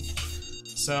 46,000.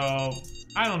 So...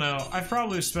 I don't know. I've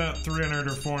probably spent 300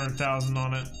 or 400,000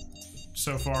 on it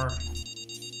so far.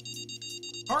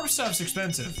 Carp stuff's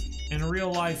expensive in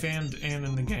real life and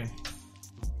in the game.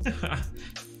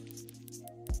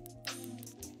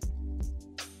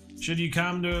 Should you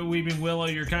come to Weeping Willow,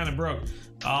 you're kind of broke.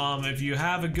 If you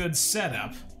have a good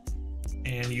setup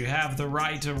and you have the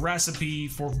right recipe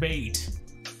for bait,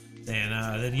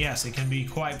 then yes, it can be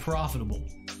quite profitable.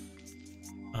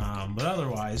 But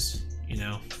otherwise, you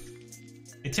know.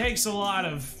 It takes a lot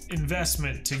of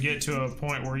investment to get to a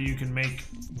point where you can make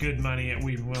good money at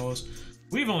Weeping Willows.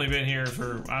 We've only been here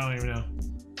for, I don't even know.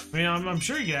 I mean, I'm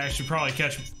sure you could actually probably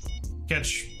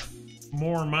catch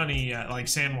more money at like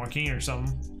San Joaquin or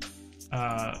something.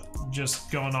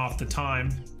 Just going off the time.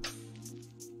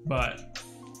 But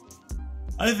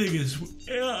I think it's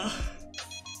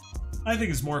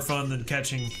more fun than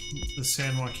catching the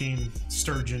San Joaquin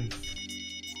sturgeon.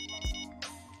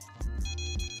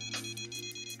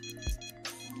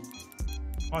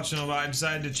 Watching a I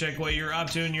decided to check what you're up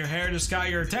to and your hair just got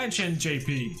your attention,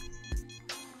 JP.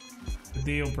 Good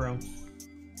deal, bro.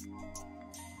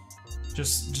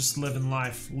 Just living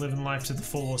life to the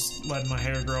fullest, letting my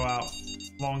hair grow out.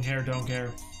 Long hair, don't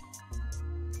care.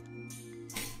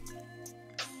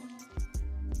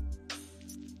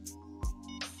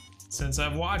 Since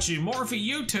I've watched you more for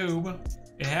YouTube,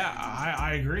 yeah,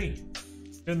 I agree.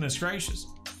 Goodness gracious.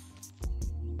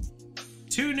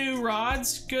 2 new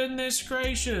rods? Goodness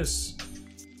gracious.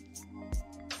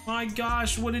 My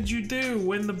gosh, what did you do?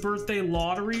 Win the birthday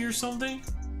lottery or something?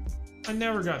 I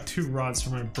never got 2 rods for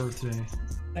my birthday.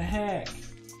 The heck?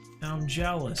 Now I'm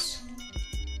jealous.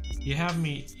 You have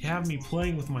me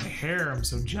playing with my hair. I'm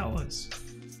so jealous.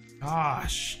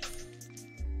 Gosh.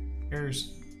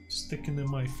 Hair's sticking to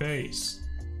my face.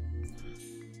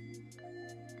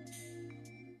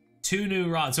 2 new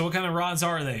rods. So what kind of rods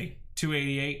are they?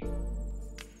 288?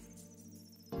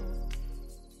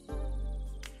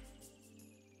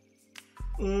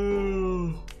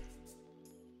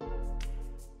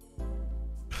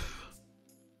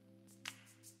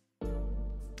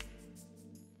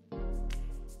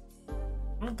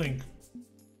 don't think.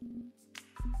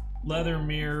 Leather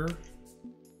mirror.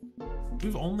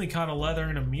 We've only caught a leather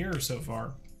and a mirror so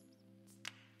far.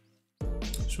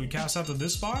 Should we cast out to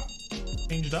this spot?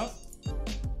 Change it up?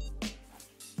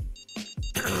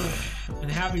 And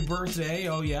happy birthday.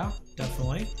 Oh yeah,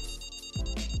 definitely.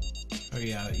 Oh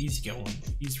yeah, he's going.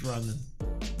 He's running.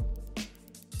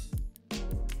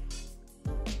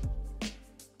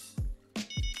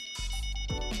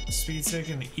 Speed stick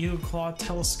and eel claw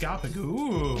telescopic.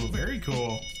 Ooh, very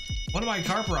cool. One of my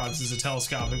carp rods is a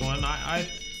telescopic one.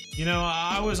 You know,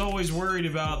 I was always worried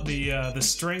about the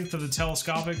strength of the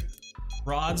telescopic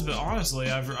rods, but honestly,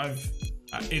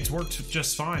 it's worked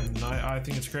just fine. And I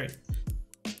think it's great.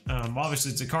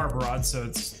 Obviously, it's a carp rod,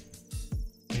 so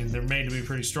I mean, they're made to be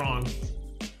pretty strong.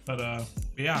 But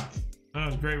yeah, that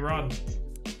was a great rod.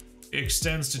 It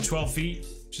extends to 12 feet,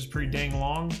 which is pretty dang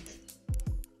long.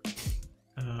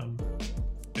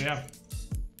 Yeah,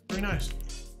 very nice.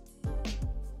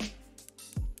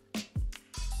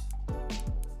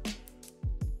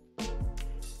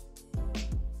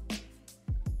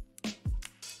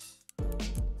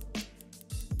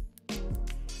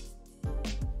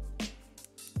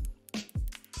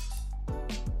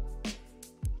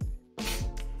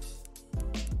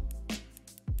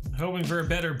 Hoping for a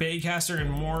better baitcaster and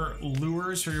more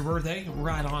lures for your birthday?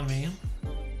 Right on, man.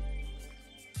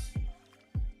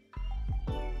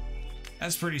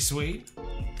 That's pretty sweet.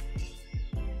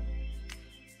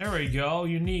 There we go.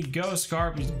 Unique ghost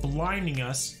carp. He's blinding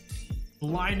us.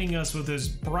 Blinding us with his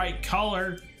bright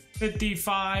color.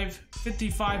 55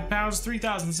 pounds,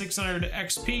 3,600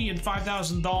 XP, and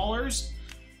 $5,000.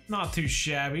 Not too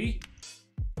shabby.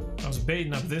 I was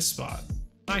baiting up this spot.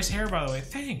 Nice hair, by the way.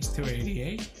 Thanks,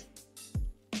 288.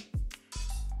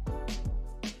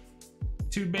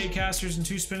 2 baitcasters and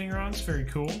 2 spinning rods. Very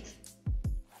cool.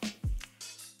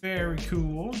 Very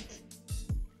cool.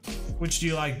 Which do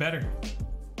you like better?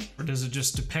 Or does it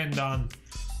just depends on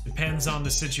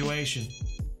the situation?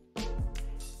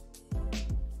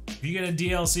 If you get a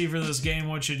DLC for this game,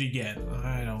 what should you get?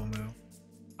 I don't know.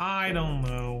 I don't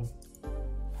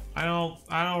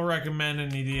recommend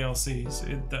any DLCs.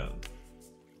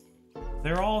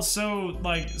 They're all so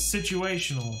like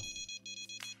situational.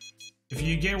 If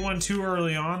you get one too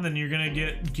early on, then you're gonna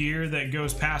get gear that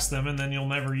goes past them and then you'll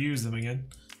never use them again.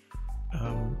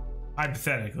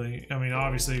 Hypothetically. I mean,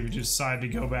 obviously if you decide to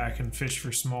go back and fish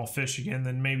for small fish again,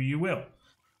 then maybe you will.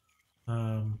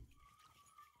 Yeah,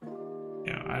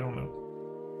 I don't know.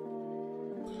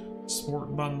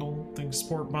 Sport bundle. Think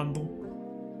sport bundle.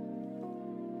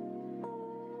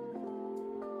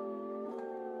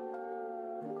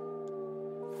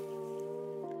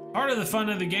 Part of the fun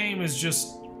of the game is just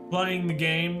playing the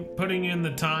game, putting in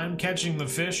the time, catching the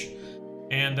fish,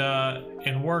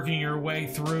 and working your way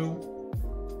through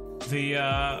the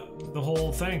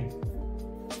whole thing.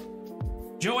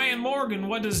 Joanne Morgan,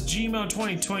 what does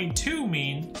G-Mo'22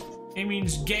 mean? It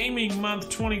means Gaming Month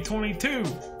 2022.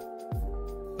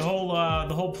 The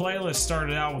whole playlist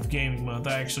started out with Gaming Month.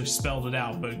 I actually spelled it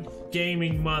out, but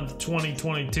Gaming Month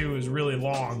 2022 is really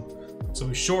long, so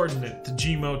we shortened it to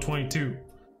G-Mo'22.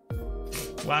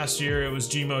 Last year it was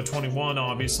G-Mo'21,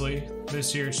 obviously.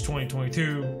 This year it's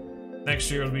 2022.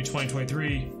 Next year it'll be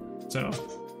 2023. So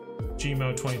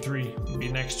G-Mo'23 will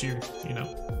be next year. You know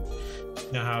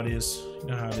how it is. You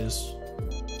know how it is.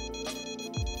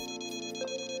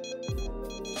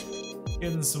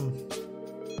 Getting some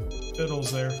fiddles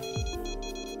there.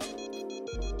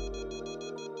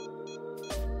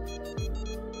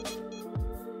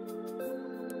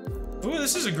 Ooh,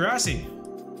 this is a grassy.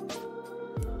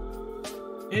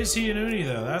 Is he an uni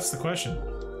though? That's the question.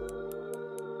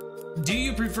 Do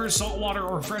you prefer saltwater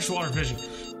or freshwater fishing?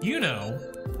 You know,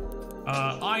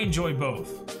 I enjoy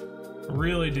both.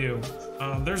 Really do.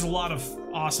 There's a lot of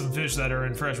awesome fish that are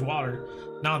in freshwater.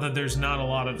 Not that there's not a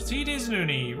lot of. See, it is an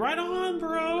uni. Right on,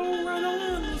 bro. Right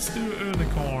on. Let's do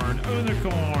unicorn.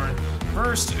 Unicorn.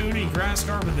 First uni grass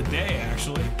carp of the day,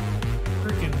 actually.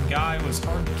 Freaking guy was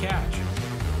hard to catch.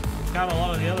 Got a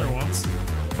lot of the other ones.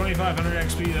 2,500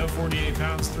 XP though, 48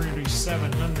 pounds,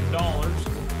 $3,700.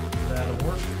 That'll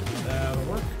work. That'll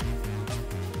work.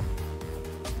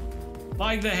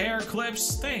 Like the hair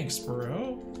clips? Thanks,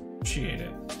 bro. Appreciate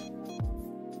it.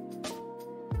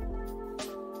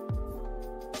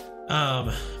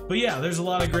 But yeah, there's a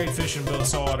lot of great fish in both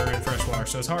saltwater and freshwater,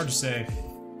 so it's hard to say.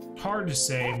 Hard to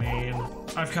say, man.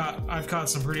 I've caught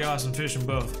some pretty awesome fish in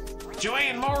both.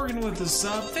 Joanne Morgan with the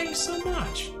sub. Thanks so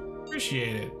much.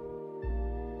 Appreciate it.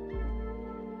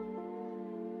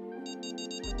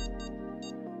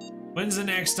 When's the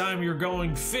next time you're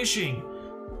going fishing?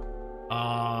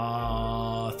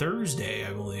 Thursday,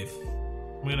 I believe.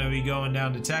 I'm gonna be going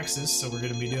down to Texas, so we're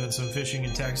gonna be doing some fishing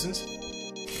in Texas.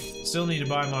 Still need to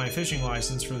buy my fishing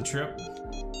license for the trip,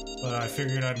 but I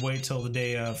figured I'd wait till the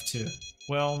day of to.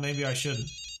 Well, maybe I shouldn't.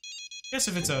 I guess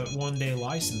if it's a 1-day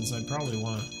license, I'd probably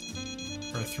want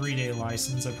to, or a 3-day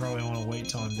license, I'd probably want to wait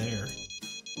till I'm there.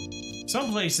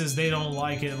 Some places they don't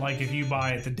like it, like if you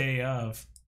buy it the day of.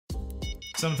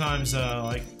 Sometimes,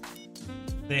 like,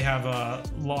 they have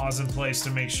laws in place to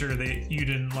make sure that you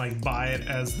didn't like buy it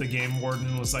as the game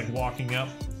warden was like walking up.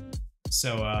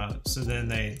 So so then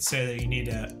they say that you need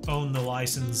to own the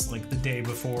license like the day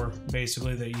before,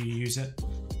 basically, that you use it.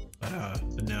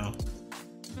 But no,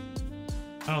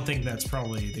 I don't think that's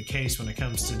probably the case when it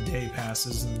comes to day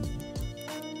passes and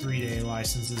 3-day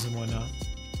licenses and whatnot.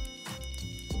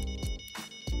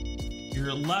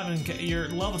 You're level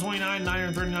 29,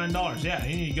 $939. Yeah,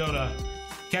 you need to go to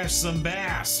catch some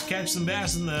bass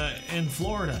in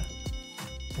Florida.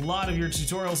 A lot of your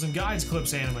tutorials and guides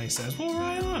clips anime says. Well,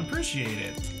 right on, appreciate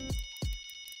it.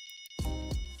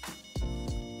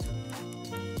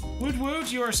 Woot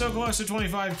woot, you are so close to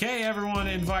 25K. Everyone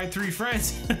invite 3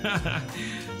 friends.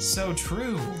 So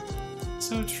true.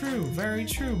 So true. Very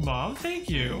true, Mom. Thank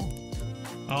you.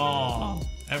 Oh,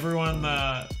 everyone,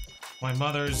 my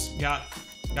mother's got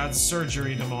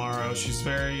surgery tomorrow. She's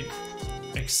very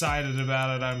excited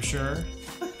about it, I'm sure.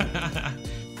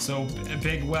 So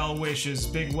big well wishes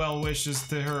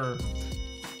to her.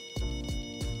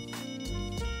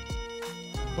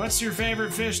 What's your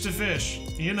favorite fish to fish?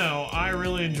 You know, I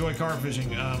really enjoy carp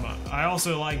fishing. I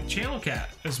also like channel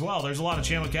cat as well. There's a lot of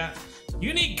channel cat.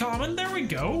 Unique common, there we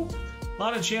go. A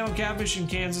lot of channel catfish in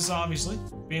Kansas, obviously,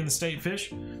 being the state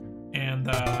fish. And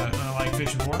I like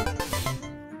fishing for it.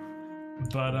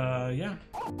 But yeah.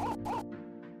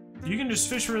 You can just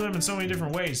fish for them in so many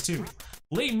different ways too.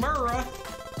 Lemura.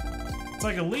 It's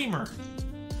like a lemur.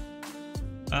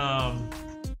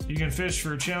 You can fish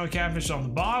for channel catfish on the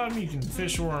bottom. You can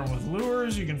fish for them with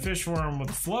lures. You can fish for them with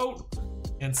a float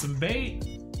and some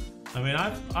bait. I mean,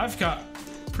 I've got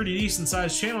pretty decent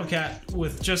sized channel cat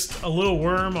with just a little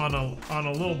worm on a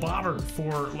little bobber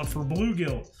for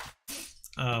bluegill.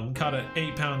 Caught an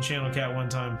 8-pound channel cat one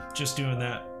time just doing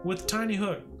that with tiny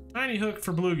hook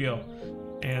for bluegill.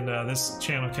 And this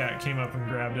channel cat came up and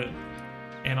grabbed it.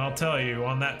 And I'll tell you,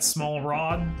 on that small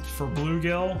rod for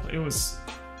bluegill, it was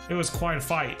quite a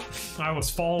fight. I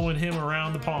was following him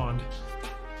around the pond.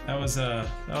 That was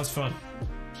fun.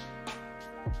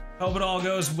 Hope it all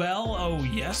goes well. Oh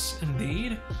yes,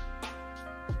 indeed.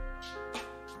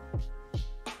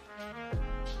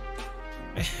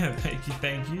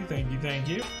 Thank you.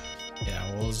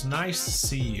 Yeah, well, it's nice to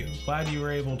see you. Glad you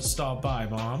were able to stop by,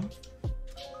 Mom.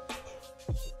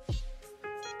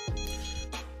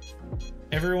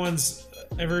 Everyone's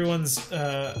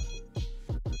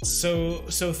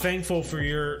so thankful for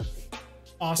your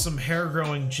awesome hair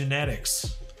growing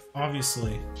genetics.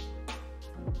 Obviously,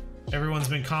 everyone's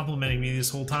been complimenting me this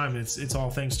whole time. It's all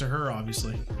thanks to her,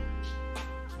 obviously.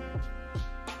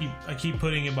 I keep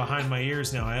putting it behind my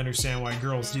ears now. I understand why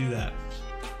girls do that.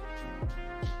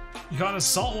 You got a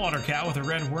saltwater cat with a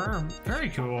red worm. Very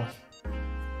cool.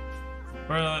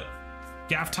 Or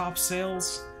gaff top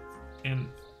sails and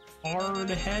hard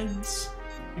heads.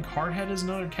 I think hardhead is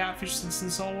another catfish that's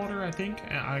in saltwater, I think.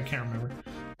 I can't remember.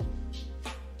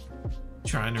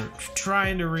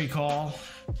 Trying to recall.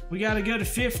 We gotta go to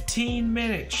 15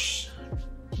 minutes.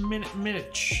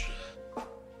 Minutes. I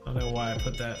don't know why I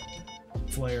put that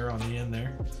flare on the end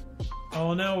there.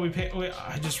 Oh no,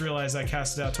 I just realized I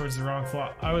cast it out towards the wrong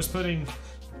flop. I was putting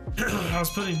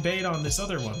bait on this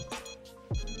other one.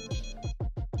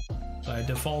 I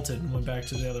defaulted and went back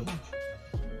to the other one.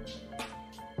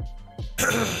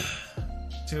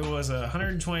 So it was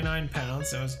 129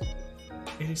 pounds. That was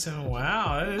 87.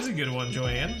 Wow, that is a good one,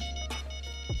 Joanne.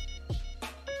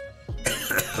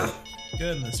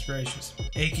 Goodness gracious.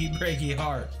 Achy breaky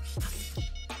heart.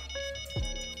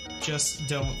 Just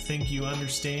don't think you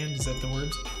understand. Is that the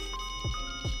words?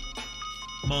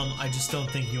 Mom, I just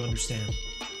don't think you understand.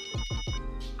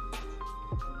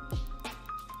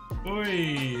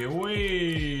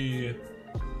 Oi.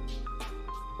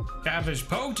 Catfish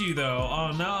poked you though.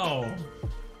 Oh no.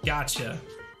 Gotcha.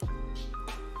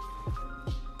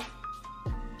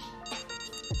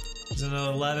 There's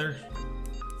another leather.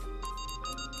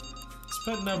 It's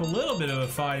putting up a little bit of a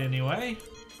fight anyway.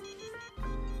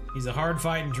 He's a hard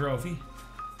fighting trophy.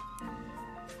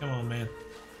 Come on, man.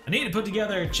 I need to put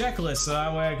together a checklist so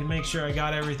that way I can make sure I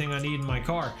got everything I need in my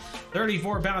car.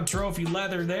 34-pound trophy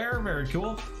leather there. Very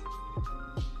cool.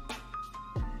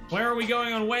 Where are we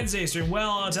going on Wednesday stream?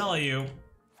 Well, I'll tell you.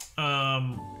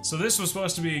 So this was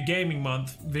supposed to be a gaming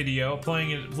month video,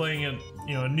 playing it,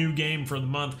 you know, a new game for the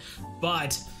month,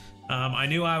 but I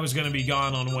knew I was going to be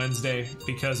gone on Wednesday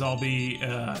because I'll be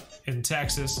in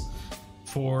Texas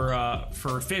for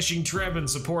a fishing trip and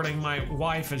supporting my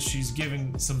wife as she's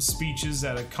giving some speeches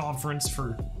at a conference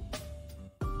for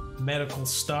medical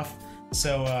stuff.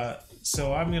 So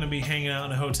I'm going to be hanging out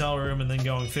in a hotel room and then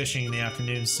going fishing in the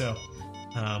afternoon. So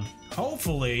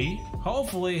hopefully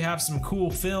have some cool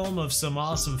film of some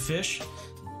awesome fish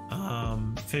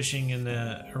fishing in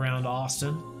around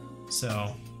Austin.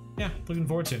 So yeah, looking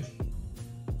forward to it.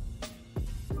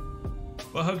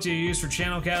 What hook do you use for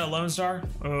Channel Cat at Lone Star?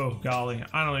 Oh golly,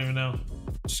 I don't even know.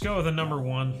 Just go with a number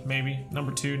 1, maybe.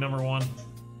 Number 2, number 1.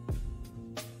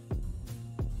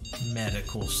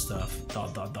 Medical stuff. ...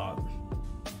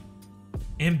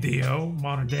 MDO,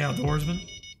 Modern Day Outdoorsman.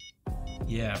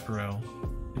 Yeah, bro.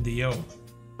 MDO.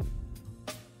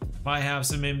 Might have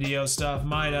some MDO stuff.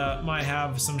 Might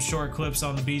have some short clips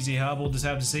on the bzhub. We'll just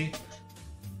have to see.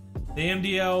 The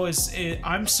MDO is,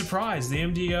 I'm surprised. The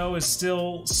MDO is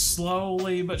still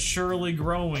slowly but surely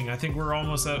growing. I think we're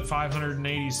almost at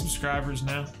 580 subscribers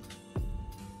now.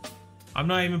 I'm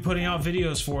not even putting out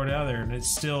videos for it either, and it's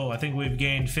still, I think we've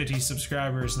gained 50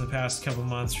 subscribers in the past couple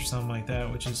months or something like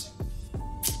that, which is,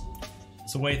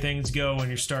 it's the way things go when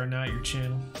you're starting out your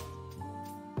channel.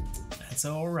 That's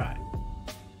alright.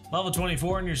 Level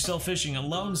 24 and you're still fishing a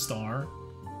Lone Star.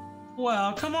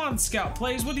 Well, come on, Scout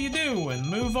Plays, what are you doing?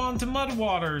 Move on to mud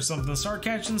water or something. Start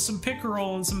catching some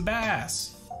pickerel and some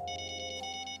bass.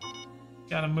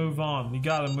 Gotta move on. You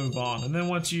gotta move on. And then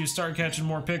once you start catching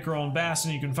more pickerel and bass,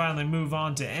 and you can finally move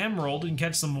on to emerald and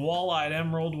catch some walleyed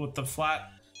emerald with the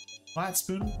flat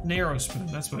spoon? Narrow spoon,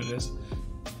 that's what it is.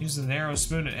 Use the narrow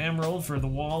spoon at emerald for the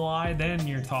walleye, then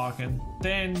you're talking.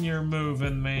 Then you're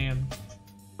moving, man.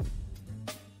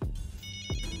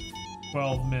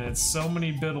 12 minutes. So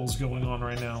many biddles going on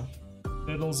right now.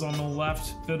 Biddles on the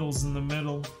left, biddles in the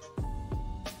middle.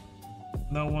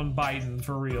 No one biting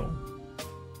for real.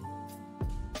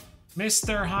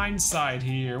 Mr. Hindsight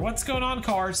here. What's going on,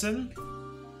 Carson?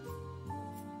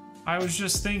 I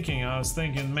was thinking,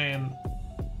 man,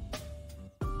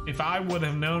 if I would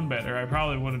have known better, I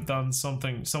probably would have done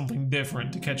something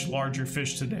different to catch larger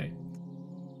fish today.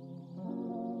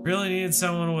 Really needed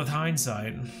someone with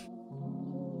hindsight.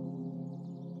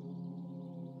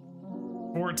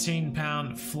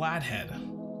 14-pound flathead.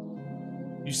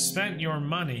 You spent your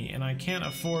money, and I can't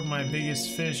afford my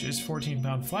biggest fish is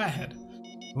 14-pound flathead.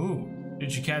 Ooh,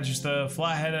 did you catch the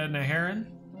flathead and a heron?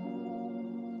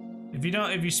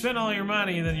 If you spend all your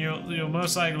money, then you'll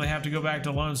most likely have to go back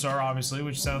to Lone Star, obviously,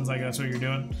 which sounds like that's what you're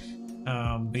doing.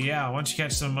 But yeah, once you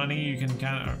catch some money, you can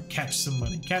catch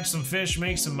some fish,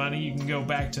 make some money. You can go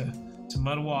back to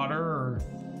mud water or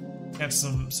catch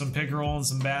some pickerel and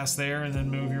some bass there, and then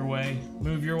move your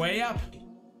way up.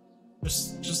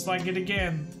 Just like it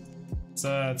again. It's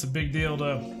a big deal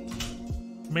to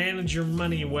manage your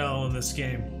money well in this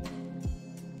game.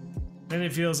 Then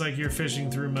it feels like you're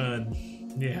fishing through mud.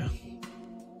 Yeah.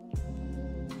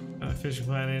 Fishing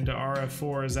plan into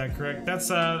RF4, is that correct? That's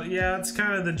yeah, it's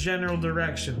kind of the general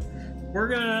direction. We're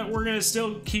gonna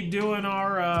still keep doing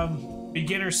our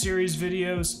beginner series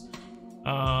videos.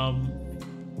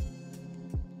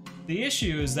 The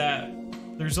issue is that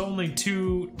there's only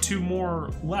two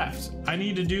more left. I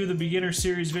need to do the beginner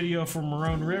series video for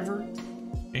Maroon River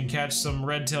and catch some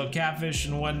red-tailed catfish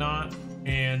and whatnot,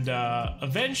 and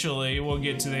eventually we'll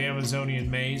get to the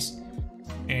Amazonian maze,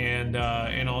 and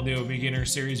I'll do a beginner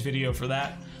series video for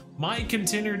that. Might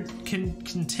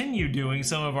continue doing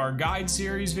some of our guide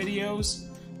series videos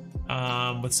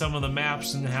with some of the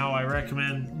maps and how I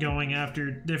recommend going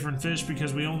after different fish,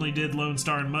 because we only did Lone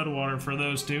Star and Mudwater for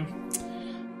those two.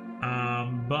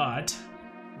 But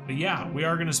yeah, we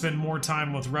are going to spend more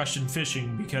time with Russian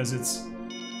fishing because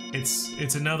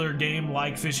it's another game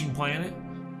like Fishing Planet.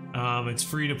 It's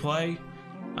free to play,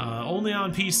 only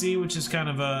on PC, which is kind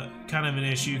of an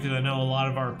issue because I know a lot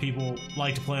of our people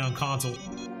like to play on console.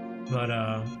 But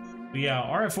yeah,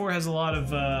 RF4 has a lot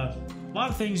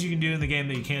of things you can do in the game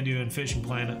that you can't do in Fishing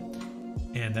Planet,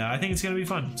 and I think it's gonna be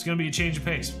fun. It's gonna be a change of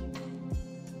pace.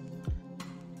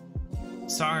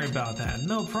 Sorry about that.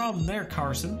 No problem there,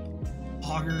 Carson.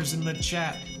 Hoggers in the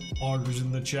chat. Hoggers in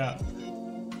the chat.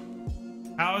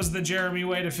 How is the Jeremy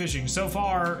Wade of fishing? So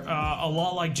far, a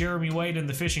lot like Jeremy Wade in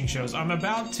the fishing shows. I'm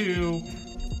about to,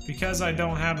 because I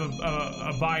don't have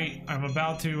a bite, I'm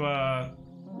about to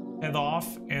head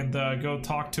off and go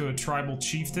talk to a tribal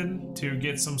chieftain to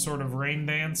get some sort of rain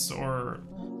dance or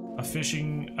a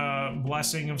fishing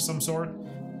blessing of some sort.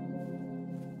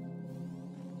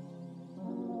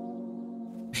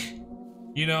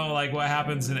 You know, like what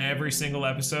happens in every single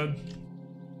episode?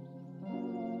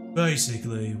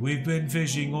 Basically, we've been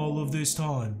fishing all of this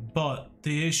time, but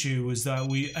the issue is that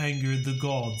we angered the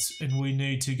gods, and we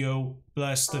need to go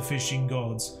bless the fishing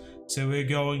gods. So we're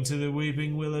going to the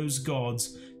Weeping Willows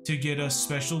gods to get a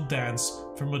special dance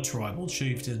from a tribal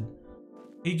chieftain.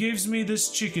 He gives me this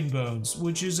chicken bones,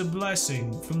 which is a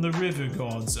blessing from the river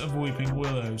gods of Weeping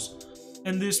Willows,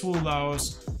 and this will allow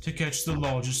us to catch the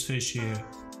largest fish here.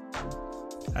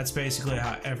 That's basically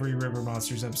how every River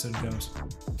Monsters episode goes.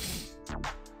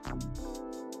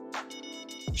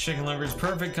 Chicken liver is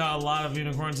perfect, caught a lot of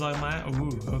unicorns like that.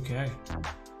 Ooh, okay.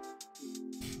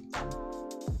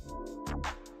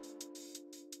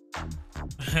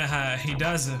 He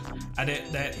does it. I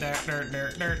did that.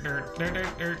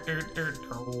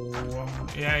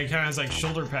 Yeah, he kind of has like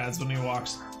shoulder pads when he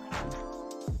walks.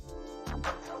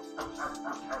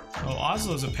 Oh,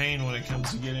 Oslo's a pain when it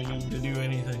comes to getting him to do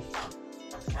anything.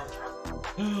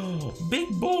 Oh, Big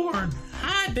Bjorn!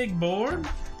 Hi, Big Bjorn!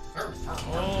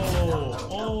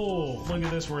 Oh, look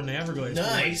at this, we're in the Everglades.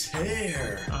 Nice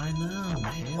hair! I know,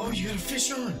 man. Oh, you got a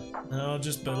fish on? No,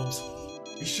 just biddles.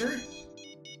 You sure?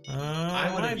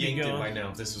 I would have yanked it by now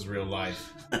if this was real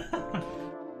life.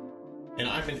 And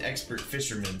I'm an expert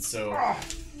fisherman, so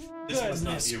this must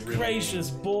not be a real gracious,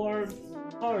 Bjorn.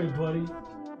 Sorry, buddy.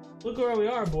 Look where we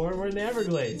are, Bjorn. We're in the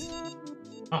Everglades.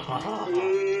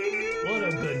 What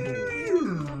a good boy.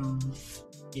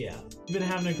 Yeah. You been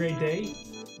having a great day?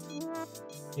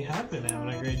 You have been having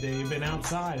a great day. You've been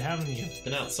outside, haven't you?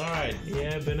 Been outside.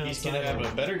 Yeah, been outside. He's gonna have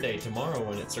a better day tomorrow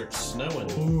when it starts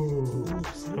snowing. Ooh,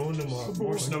 snowing tomorrow.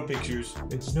 More snow pictures.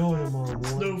 It's snowing tomorrow, boy.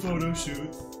 Snow photo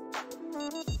shoot.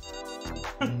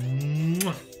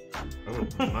 Oh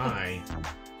my.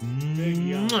 Big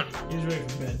yawn. He's ready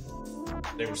for bed.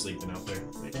 They were sleeping out there.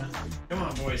 Yeah. Come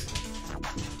on, boys.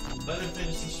 Let him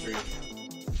finish the stream.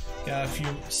 Got a few,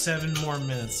 7 more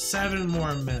minutes. 7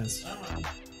 more minutes.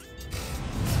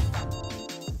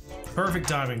 Perfect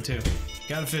timing too.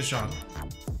 Got a fish on.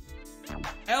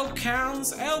 Elk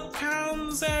hounds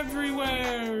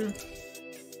everywhere.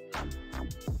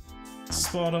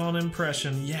 Spot on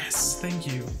impression. Yes, thank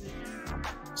you.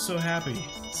 So happy.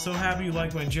 So happy you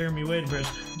like my Jeremy Wade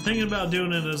impression. I'm thinking about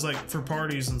doing it as like for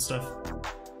parties and stuff.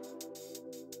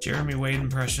 Jeremy Wade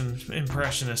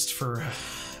impressionist for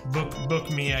book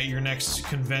me at your next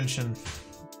convention,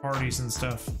 parties and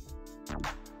stuff.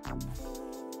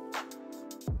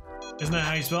 Isn't that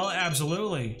how you spell it?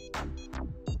 Absolutely.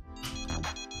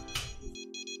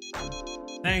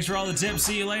 Thanks for all the tips.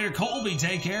 See you later, Colby.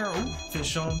 Take care. Ooh,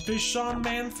 fish on,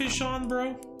 man. Fish on,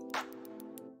 bro.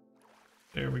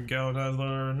 There we go.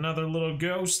 Another little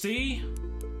ghosty.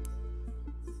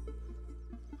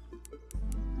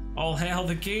 All hail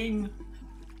the king.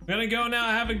 I'm gonna go now.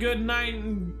 Have a good night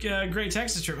and great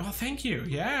Texas trip. Oh, thank you.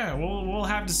 Yeah, we'll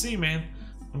have to see, man.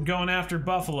 I'm going after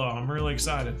buffalo. I'm really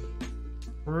excited.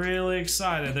 Really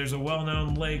excited. There's a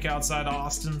well-known lake outside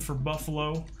Austin for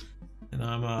buffalo, and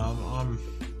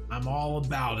I'm all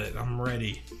about it. I'm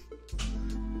ready.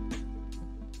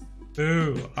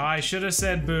 Boo! I should have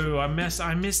said boo. I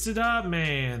messed it up,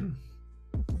 man.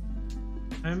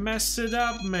 I messed it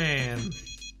up, man.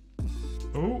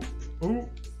 Oh, oh!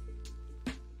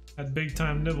 Had big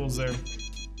time nibbles there.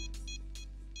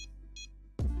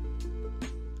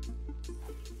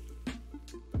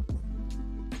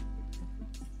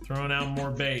 Throwing out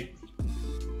more bait.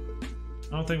 I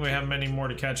don't think we have many more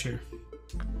to catch here,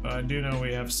 but I do know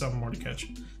we have some more to catch.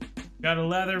 Got a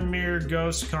leather mirror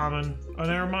ghost common. Oh,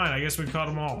 never mind. I guess we caught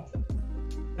them all.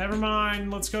 Never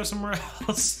mind. Let's go somewhere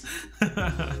else.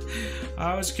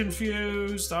 I was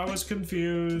confused. I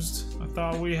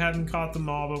thought we hadn't caught them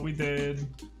all, but we did.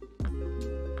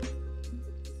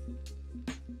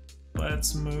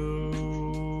 Let's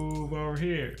move over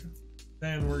here.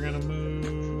 Then we're gonna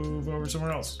move over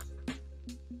somewhere else.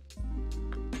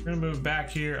 We're gonna move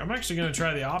back here. I'm actually gonna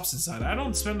try the opposite side. I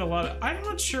don't spend a lot of... I'm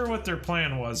not sure what their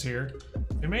plan was here.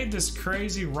 They made this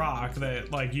crazy rock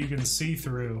that, like, you can see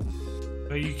through,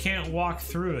 but you can't walk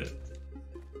through it.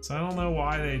 So I don't know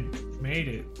why they made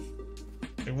it.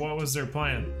 Like, what was their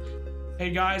plan?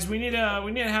 Hey guys, we need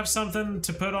to have something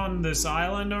to put on this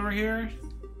island over here.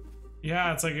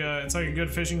 Yeah, it's like a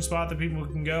good fishing spot that people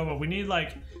can go, but we need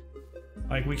like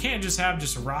we can't just have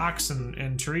just rocks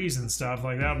and trees and stuff.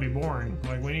 Like, that would be boring.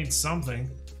 Like, we need something.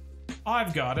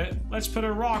 I've got it. Let's put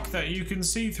a rock that you can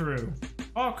see through.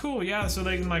 Oh, cool. Yeah, so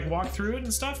they can like walk through it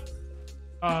and stuff.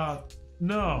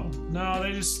 No,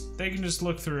 they can just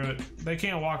look through it. They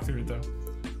can't walk through it though.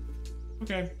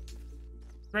 Okay.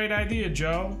 Great idea,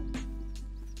 Joe.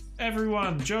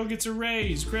 Everyone, Joe gets a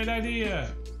raise. Great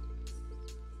idea.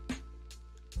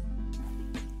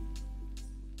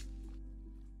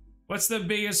 What's the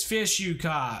biggest fish you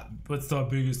caught? What's the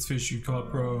biggest fish you caught,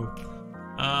 bro?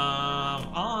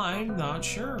 I'm not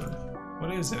sure.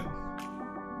 What is it?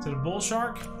 Is it a bull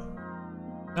shark?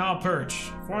 Nile perch.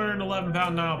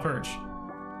 411-pound Nile perch.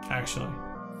 Actually.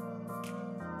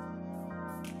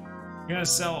 You're gonna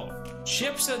sell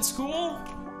chips at school?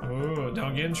 Ooh,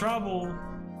 don't get in trouble.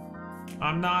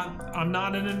 I'm not an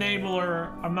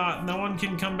enabler. No one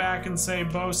can come back and say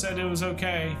Bo said it was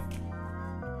okay.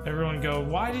 Everyone go,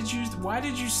 why did you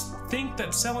think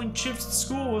that selling chips at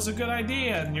school was a good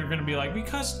idea? And you're gonna be like,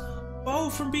 because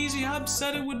Bo from bzhub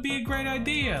said it would be a great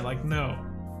idea. Like, no.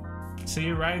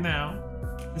 See, right now,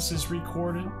 this is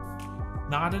recorded,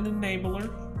 not an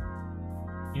enabler.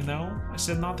 You know, I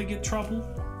said not to get trouble.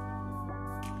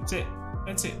 That's it.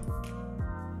 That's it.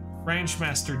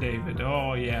 Ranchmaster David.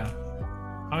 Oh yeah.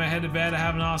 I'm gonna head to bed. I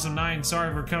have an awesome night. And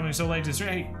sorry for coming so late to stream.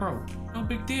 Hey, bro, no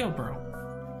big deal, bro.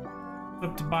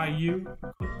 Clip to buy you.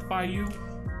 Clip to buy you.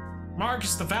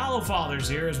 Marcus the Fallow Father's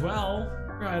here as well.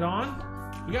 Right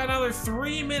on. We got another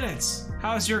 3 minutes.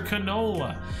 How's your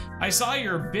canola? I saw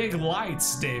your big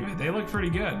lights, David. They look pretty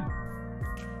good.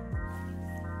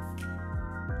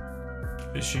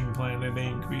 Fishing Planet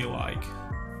Inc. be like.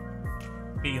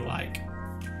 Be like.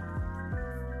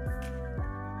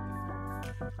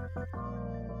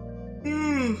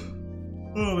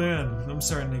 Oh man, I'm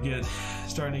starting to get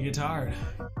tired.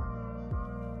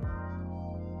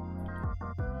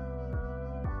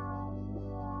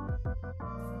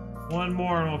 One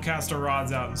more and we'll cast our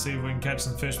rods out and see if we can catch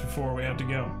some fish before we have to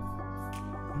go.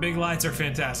 The big lights are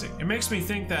fantastic. It makes me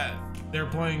think that they're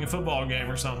playing a football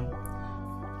game or something.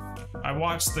 I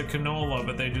watched the canola,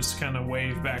 but they just kind of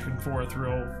wave back and forth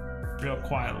real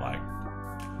quiet like.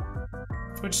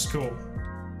 Which is cool.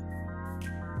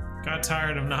 Got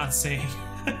tired of not seeing.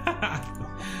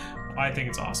 I think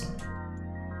it's awesome.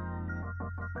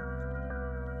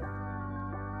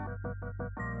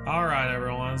 Alright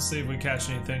everyone, let's see if we catch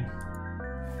anything.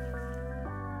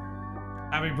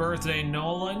 Happy birthday,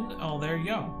 Nolan. Oh, there you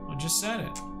go. I just said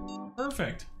it.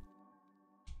 Perfect.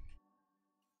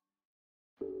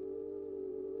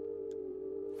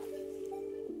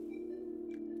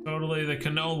 Totally the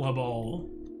canola bowl.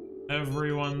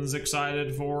 Everyone's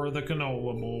excited for the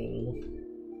canola bowl.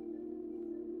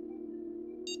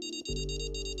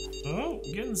 Oh,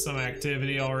 getting some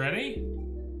activity already.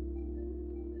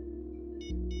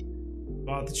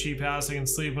 Bought the cheap house, I can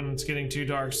sleep when it's getting too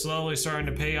dark. Slowly starting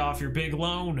to pay off your big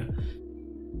loan.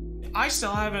 I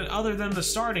still haven't, other than the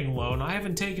starting loan, I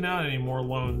haven't taken out any more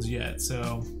loans yet,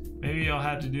 so maybe I'll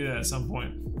have to do that at some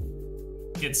point.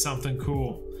 Get something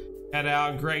cool. Head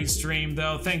out, great stream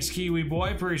though. Thanks, Kiwi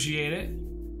Boy, appreciate it.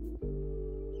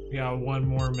 We got 1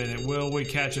 more minute. Will we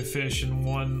catch a fish in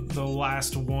the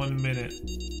last 1 minute?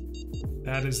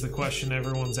 That is the question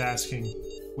everyone's asking.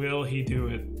 Will he do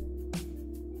it?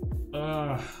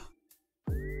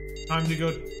 Time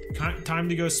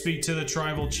to go speak to the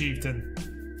tribal chieftain.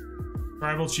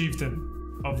 Tribal chieftain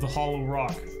of the Hollow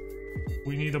Rock.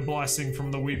 We need a blessing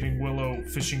from the Weeping Willow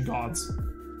fishing gods.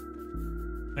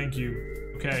 Thank you.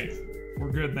 Okay, we're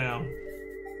good now.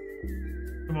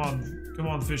 Come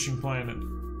on, Fishing Planet.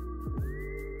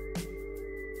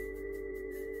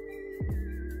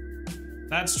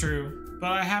 That's true,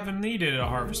 but I haven't needed a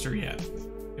harvester yet.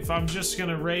 If I'm just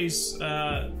gonna raise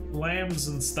lambs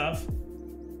and stuff,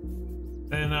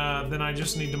 then I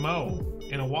just need to mow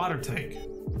in a water tank.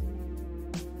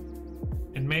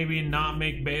 And maybe not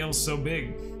make bales so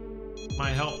big.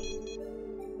 Might help.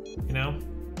 You know?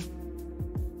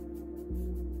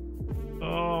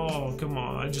 Oh, come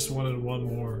on. I just wanted 1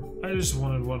 more. I just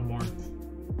wanted 1 more.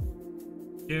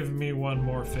 Give me 1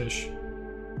 more fish.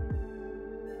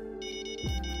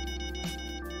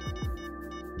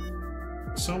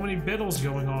 So many biddles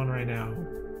going on right now.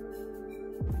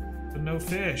 But no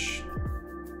fish.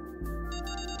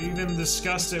 We even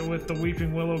discussed it with the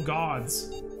Weeping Willow gods.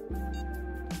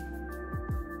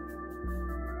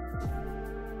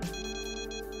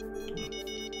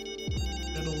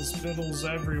 Fiddles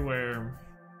everywhere.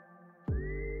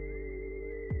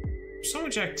 There's so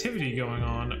much activity going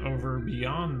on over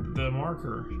beyond the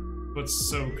marker. What's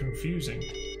so confusing?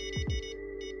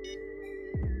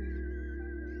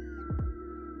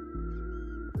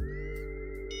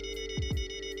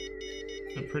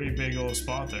 A pretty big old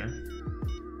spot there.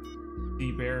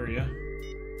 Deep area.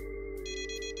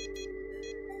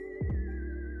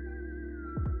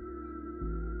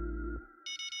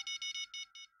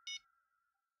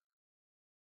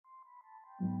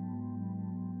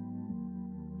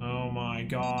 Oh my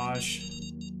gosh.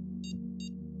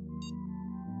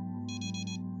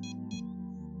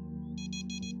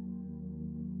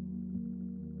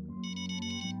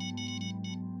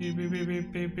 Beep, beep, beep,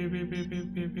 beep, beep, beep, beep, beep,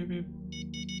 beep, beep, beep, beep.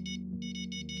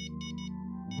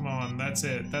 Come on, that's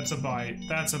it. That's a bite.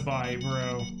 That's a bite,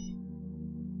 bro.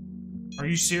 Are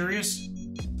you serious?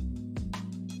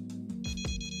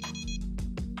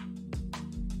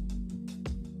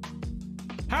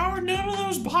 How are none of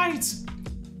those bites?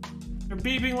 They're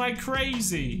beeping like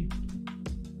crazy.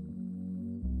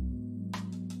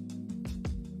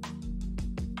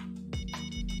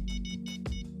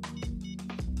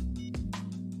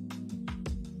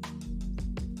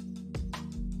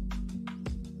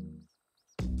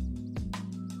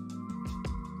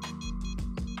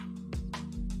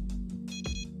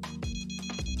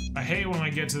 I hate when I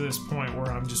get to this point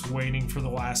where I'm just waiting for the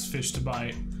last fish to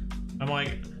bite. I'm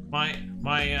like,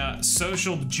 my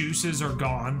social juices are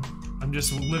gone. I'm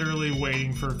just literally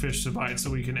waiting for a fish to bite so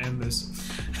we can end this.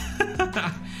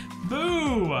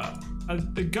 Boo!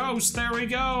 The ghost, there we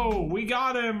go! We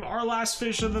got him! Our last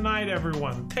fish of the night,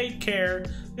 everyone. Take care.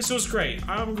 This was great.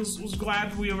 I was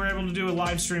glad we were able to do a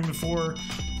live stream before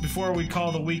we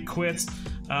call the week quits.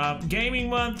 Gaming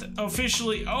month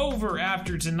officially over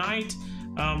after tonight.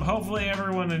 Hopefully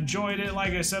everyone enjoyed it.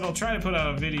 Like I said, I'll try to put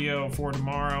out a video for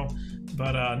tomorrow,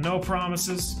 but no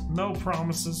promises. No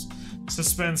promises.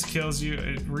 Suspense kills you.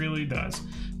 It really does.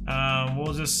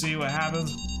 We'll just see what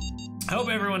happens. I hope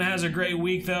everyone has a great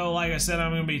week, though. Like I said,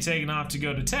 I'm going to be taking off to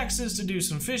go to Texas to do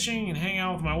some fishing and hang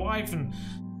out with my wife and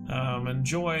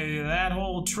enjoy that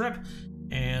whole trip.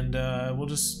 And we'll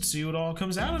just see what all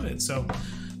comes out of it. So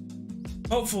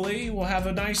hopefully we'll have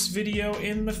a nice video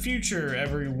in the future,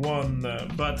 everyone.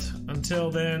 But until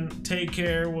then, take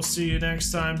care. We'll see you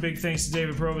next time. Big thanks to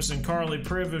David Probus and Carly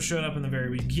Priv, who showed up in the very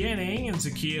beginning, and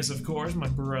Zacchaeus, of course, my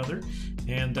brother.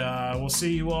 And we'll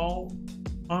see you all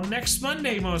on next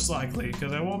Monday, most likely,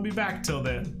 because I won't be back till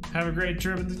then. Have a great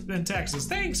trip in Texas.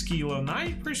 Thanks, Kilo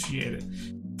Knight. Appreciate it.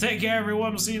 Take care,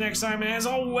 everyone. We'll see you next time. And as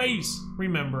always,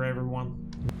 remember,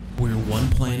 everyone, we're one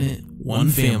planet, one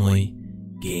family.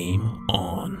 Game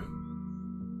on.